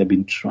everything. They've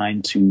been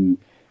trying to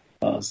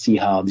see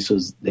how this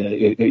was.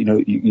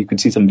 You could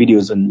see some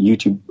videos on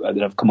YouTube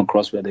that I've come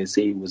across where they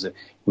say it was a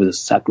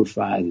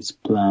sacrifice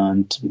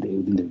plant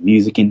within the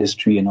music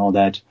industry and all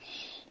that.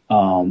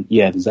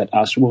 There's that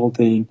Astro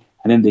thing.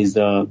 And then there's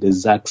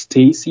Zach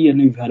Stacy. I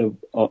know you've heard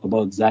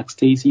about Zach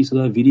Stacy.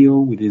 So that video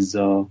with his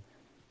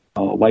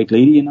white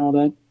lady and all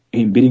that,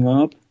 him beating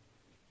her up.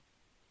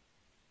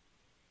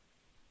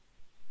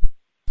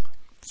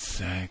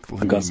 Zach,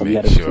 let me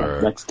make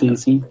sure. Zach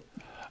Stacy.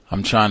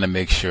 I'm trying to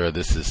make sure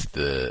this is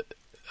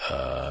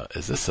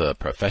is this a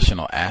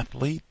professional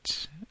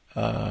athlete?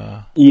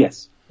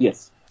 Yes.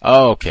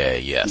 Oh,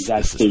 okay, yes.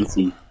 Zach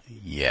Stacy.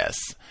 Yes.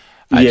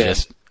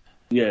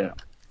 Yeah.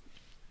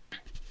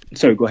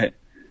 Sorry, go ahead.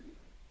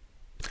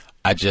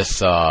 I just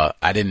saw,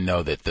 I didn't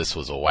know that this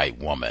was a white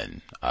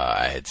woman.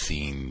 I had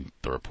seen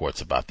the reports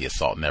about the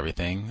assault and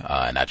everything,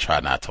 and I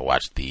try not to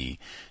watch the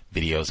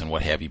videos and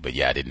what have you, but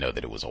yeah, I didn't know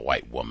that it was a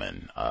white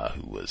woman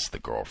who was the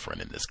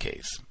girlfriend in this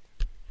case.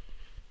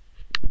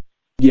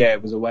 Yeah,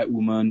 it was a white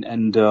woman,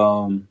 and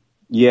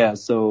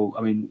so,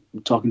 I mean,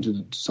 talking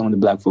to some of the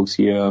black folks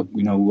here,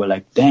 we're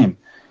like, damn,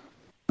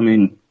 I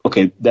mean,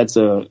 okay, that's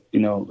a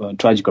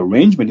tragic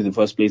arrangement in the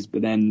first place,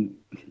 but then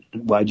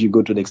why'd you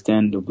go to the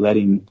extent of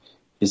letting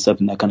yourself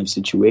in that kind of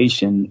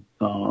situation,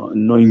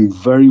 knowing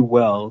very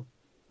well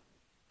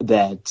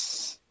that,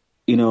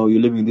 you're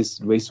living in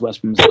this race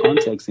West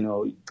context,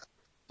 so,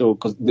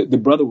 because the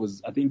brother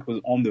was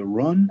on the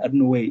run. I don't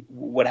know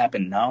what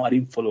happened now. I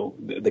didn't follow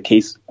the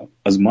case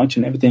as much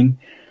and everything.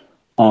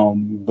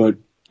 But,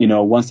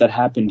 once that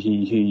happened,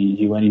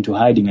 he went into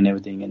hiding and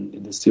everything,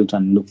 and they're still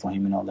trying to look for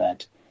him and all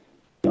that.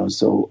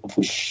 So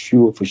for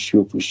sure,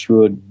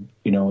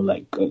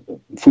 like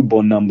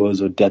football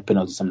numbers or death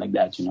penalty or something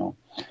like that,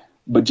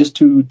 But just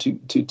to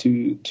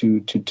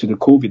the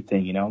COVID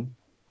thing,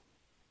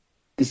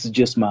 this is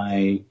just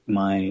my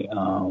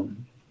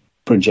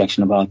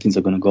projection about how things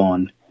are going to go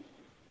on.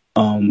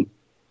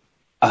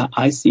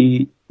 I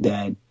see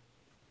that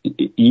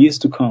years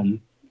to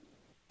come,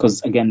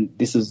 because again,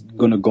 this is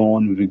going to go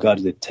on with regard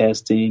to the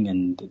testing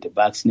and the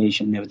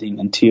vaccination and everything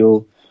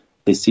until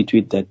they see to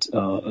it that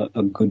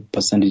a good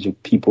percentage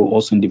of people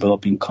also in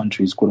developing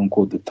countries, quote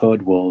unquote, the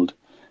third world,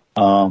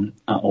 are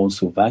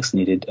also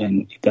vaccinated.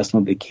 And if that's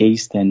not the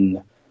case,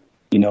 then,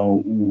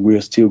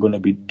 we're still going to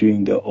be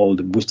doing all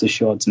the booster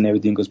shots and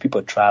everything, because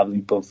people are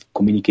traveling, people are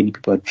communicating,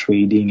 people are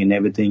trading and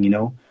everything,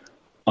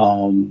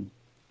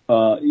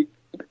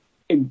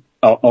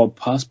 Our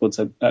passports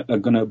are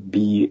going to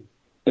be,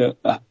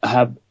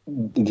 have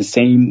the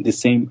same,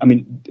 I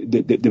mean,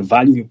 the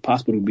value of your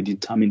passport will be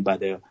determined by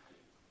the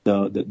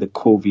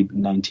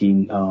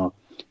COVID-19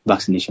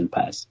 vaccination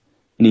pass.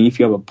 And if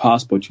you have a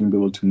passport, you won't be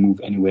able to move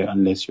anywhere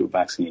unless you're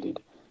vaccinated.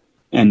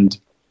 And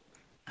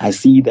I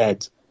see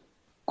that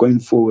going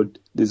forward,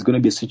 there's going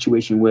to be a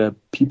situation where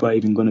people are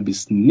even going to be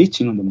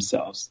snitching on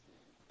themselves,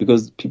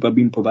 because people are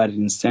being provided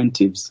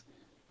incentives,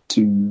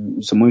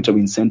 some monetary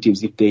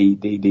incentives if they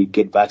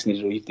get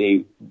vaccinated, or if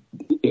they,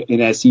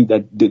 and I see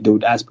that they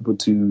would ask people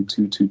to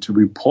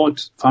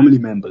report family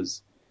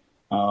members,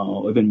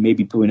 or even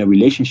maybe people in a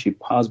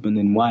relationship, husband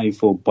and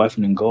wife or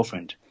boyfriend and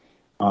girlfriend.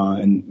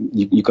 And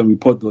you can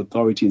report the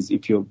authorities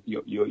if your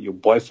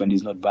boyfriend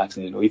is not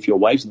vaccinated, or if your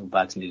wife's not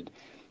vaccinated.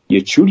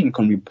 your children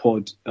can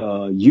report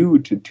you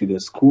to the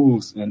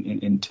schools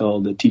and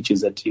tell the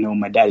teachers that,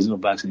 my dad is not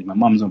vaccinated, my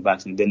mom's not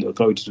vaccinated. Then the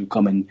authorities will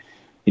come and,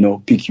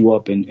 pick you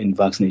up and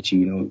vaccinate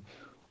you,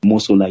 more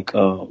so like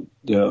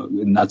the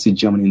Nazi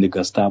Germany and the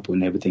Gestapo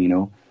and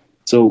everything,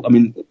 So, I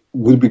mean,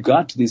 with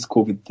regard to this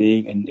COVID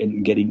thing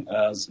and getting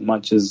as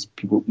much as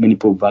many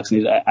people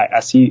vaccinated,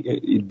 I see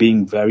it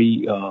being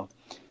very,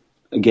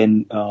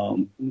 again,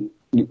 I'm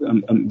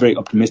very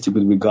optimistic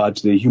with regard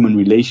to the human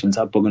relations,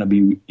 how people are going to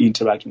be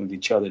interacting with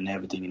each other and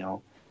everything,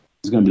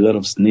 There's going to be a lot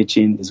of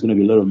snitching. There's going to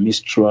be a lot of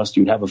mistrust.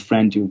 You'd have a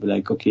friend, you'd be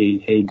like, okay,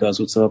 hey, guys,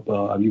 what's up?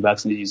 Are you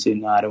vaccinated? You say,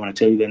 no, I don't want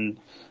to tell you. Then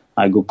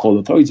I go call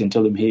the authorities and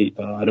tell them, hey,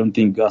 I don't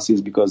think Gus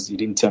is because you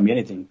didn't tell me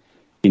anything.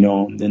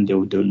 Then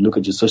they'll look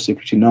at your social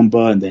security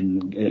number and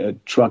then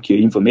track your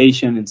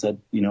information and say,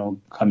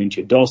 come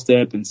into your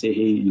doorstep and say,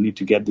 hey, you need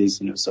to get this,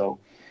 So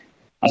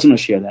I just want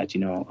to share that,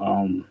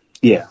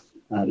 yeah.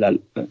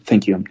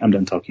 Thank you. I'm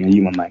done talking. I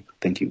leave my mic.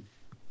 Thank you.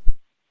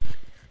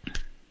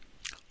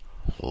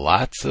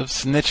 Lots of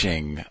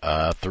snitching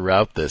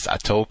throughout this. I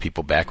told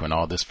people back when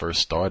all this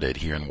first started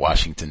here in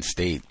Washington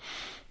State,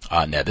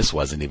 now this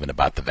wasn't even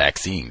about the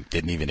vaccine,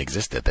 didn't even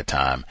exist at the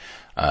time.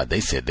 They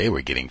said they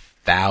were getting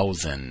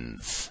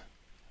thousands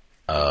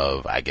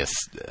of, I guess,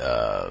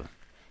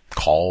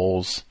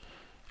 calls,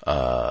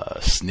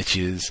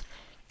 snitches.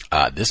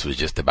 This was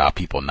just about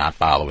people not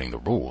following the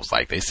rules.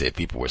 Like they said,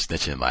 people were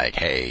snitching like,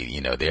 hey,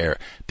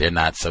 they're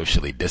not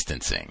socially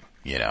distancing.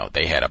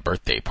 They had a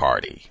birthday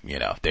party,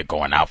 they're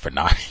going out for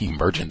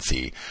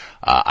non-emergency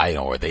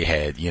item, or they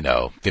had,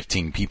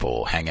 15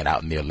 people hanging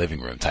out in their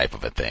living room type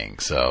of a thing.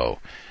 So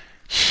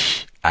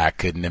I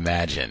couldn't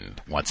imagine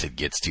once it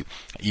gets to,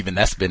 even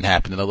that's been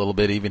happening a little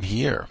bit even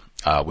here.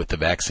 With the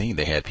vaccine,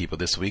 they had people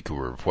this week who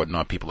were reporting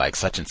on people like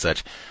such and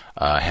such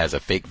has a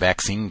fake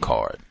vaccine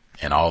card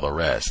and all the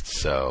rest.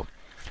 So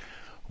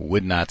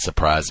would not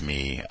surprise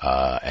me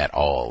at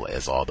all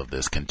as all of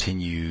this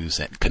continues.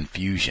 And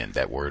confusion,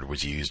 that word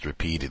was used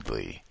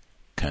repeatedly.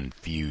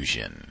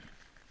 Confusion.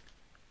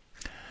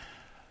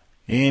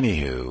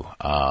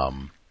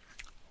 Anywho,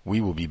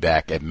 we will be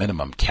back at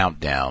minimum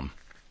countdown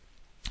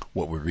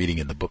what we're reading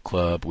in the book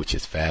club, which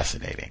is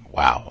fascinating.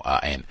 Wow.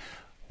 And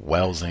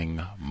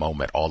Welsing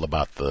moment, all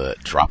about the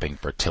dropping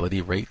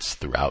fertility rates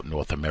throughout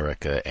North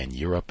America and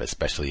Europe,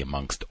 especially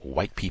amongst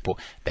white people.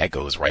 That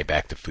goes right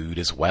back to food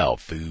as well.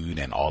 Food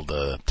and all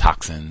the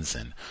toxins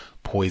and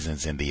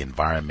poisons in the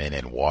environment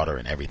and water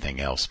and everything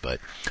else.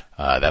 But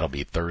that'll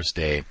be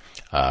Thursday.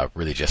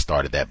 Really just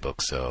started that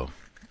book. So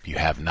if you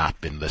have not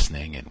been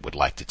listening and would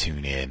like to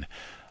tune in,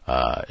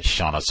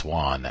 Shauna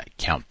Swan,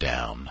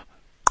 Countdown.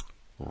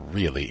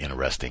 Really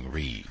interesting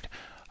read.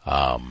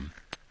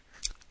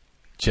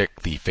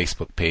 Check the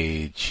Facebook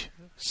page,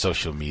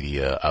 social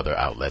media, other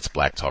outlets,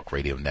 Black Talk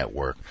Radio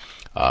Network,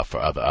 for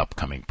other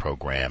upcoming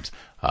programs.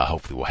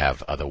 Hopefully we'll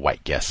have other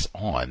white guests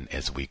on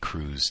as we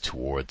cruise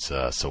towards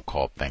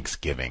so-called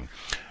Thanksgiving.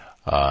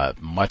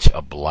 Much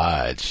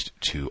obliged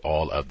to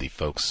all of the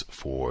folks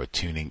for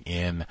tuning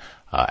in.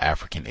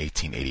 African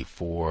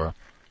 1884,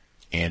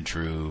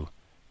 Andrew,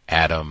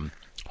 Adam.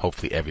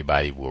 Hopefully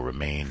everybody will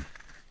remain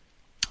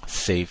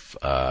safe.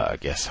 I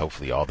guess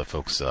hopefully all the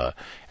folks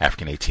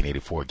African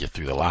 1884 get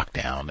through the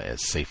lockdown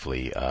as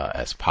safely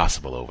as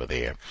possible over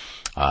there,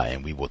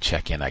 and we will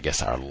check in, I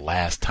guess, our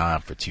last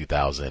time for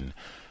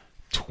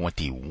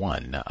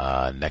 2021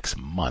 next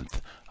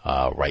month,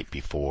 right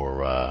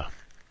before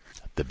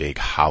the big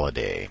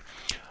holiday.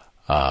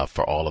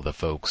 For all of the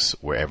folks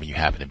wherever you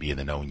happen to be in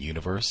the known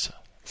universe,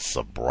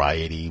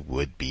 sobriety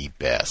would be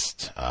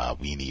best.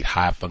 We need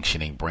high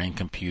functioning brain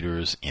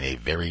computers in a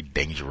very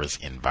dangerous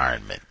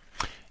environment.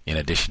 In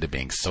addition to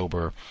being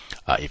sober,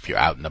 if you're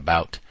out and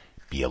about,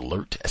 be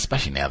alert,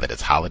 especially now that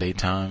it's holiday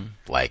time.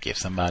 Like if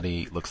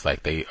somebody looks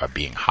like they are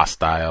being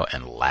hostile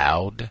and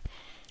loud,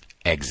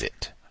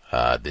 exit.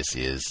 This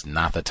is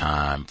not the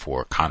time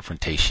for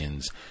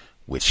confrontations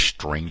with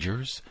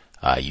strangers.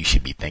 You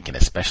should be thinking,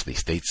 especially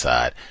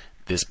stateside,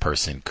 this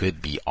person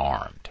could be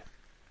armed.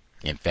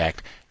 In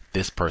fact,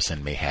 this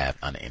person may have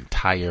an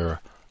entire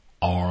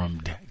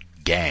armed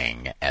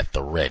gang at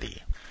the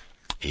ready.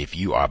 If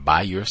you are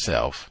by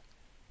yourself,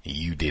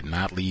 you did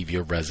not leave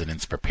your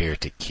residence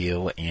prepared to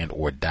kill and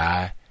or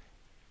die,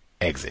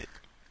 exit.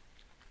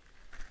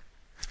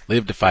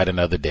 Live to fight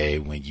another day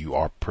when you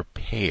are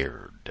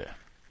prepared.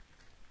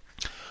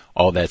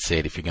 All that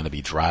said, if you're going to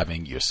be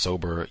driving, you're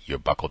sober, you're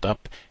buckled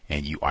up,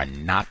 and you are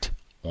not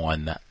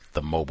on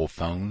the mobile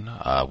phone,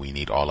 we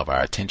need all of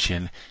our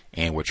attention,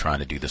 and we're trying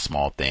to do the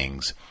small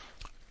things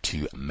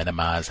to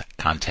minimize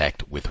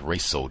contact with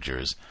race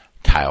soldiers.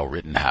 Kyle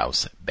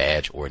Rittenhouse,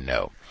 badge or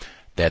no.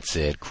 That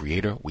said,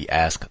 Creator, we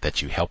ask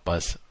that you help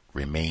us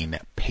remain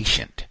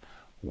patient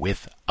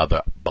with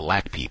other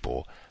black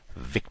people,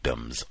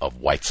 victims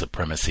of white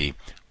supremacy.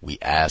 We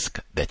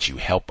ask that you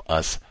help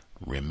us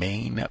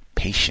remain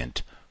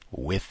patient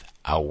with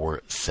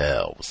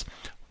ourselves.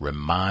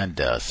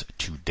 Remind us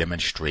to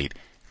demonstrate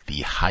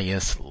the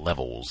highest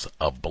levels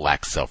of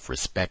black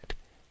self-respect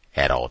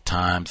at all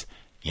times,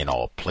 in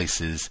all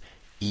places,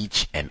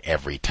 each and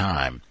every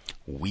time,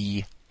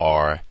 we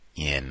are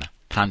in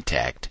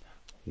contact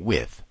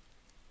with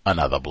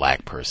another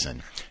black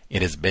person.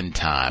 It has been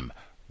time.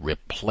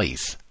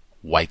 Replace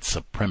white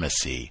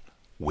supremacy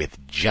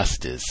with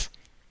justice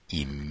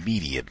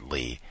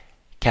immediately.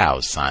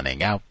 Cows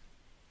signing out.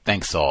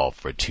 Thanks all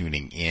for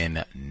tuning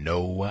in.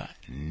 No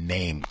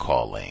name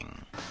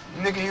calling.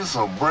 Nigga, you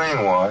so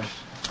brainwashed.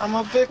 I'm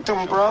a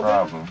victim, brother. No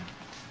problem.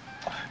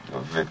 You're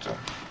a victim.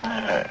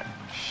 Yeah.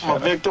 I'm a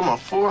victim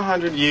of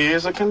 400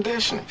 years of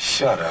conditioning.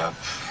 Shut up.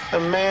 The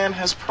man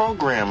has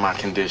programmed my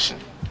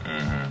conditioning.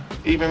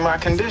 Mm-hmm. Even my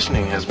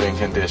conditioning has been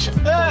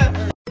conditioned.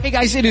 Hey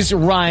guys, it is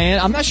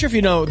Ryan. I'm not sure if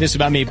you know this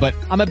about me, but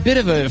I'm a bit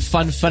of a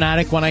fun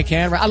fanatic when I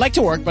can. I like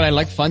to work, but I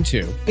like fun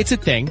too. It's a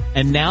thing.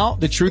 And now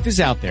the truth is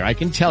out there. I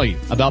can tell you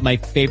about my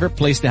favorite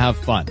place to have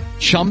fun.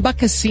 Chumba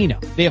Casino.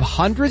 They have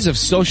hundreds of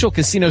social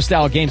casino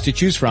style games to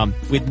choose from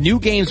with new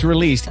games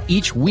released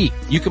each week.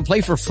 You can play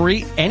for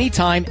free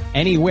anytime,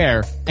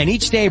 anywhere. And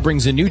each day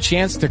brings a new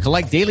chance to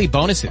collect daily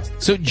bonuses.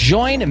 So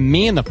join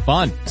me in the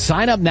fun.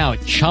 Sign up now at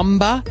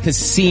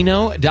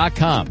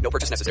ChumbaCasino.com. No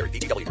purchase necessary.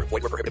 VGW Group.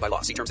 Void where prohibited by law.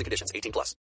 See terms and conditions. 18+.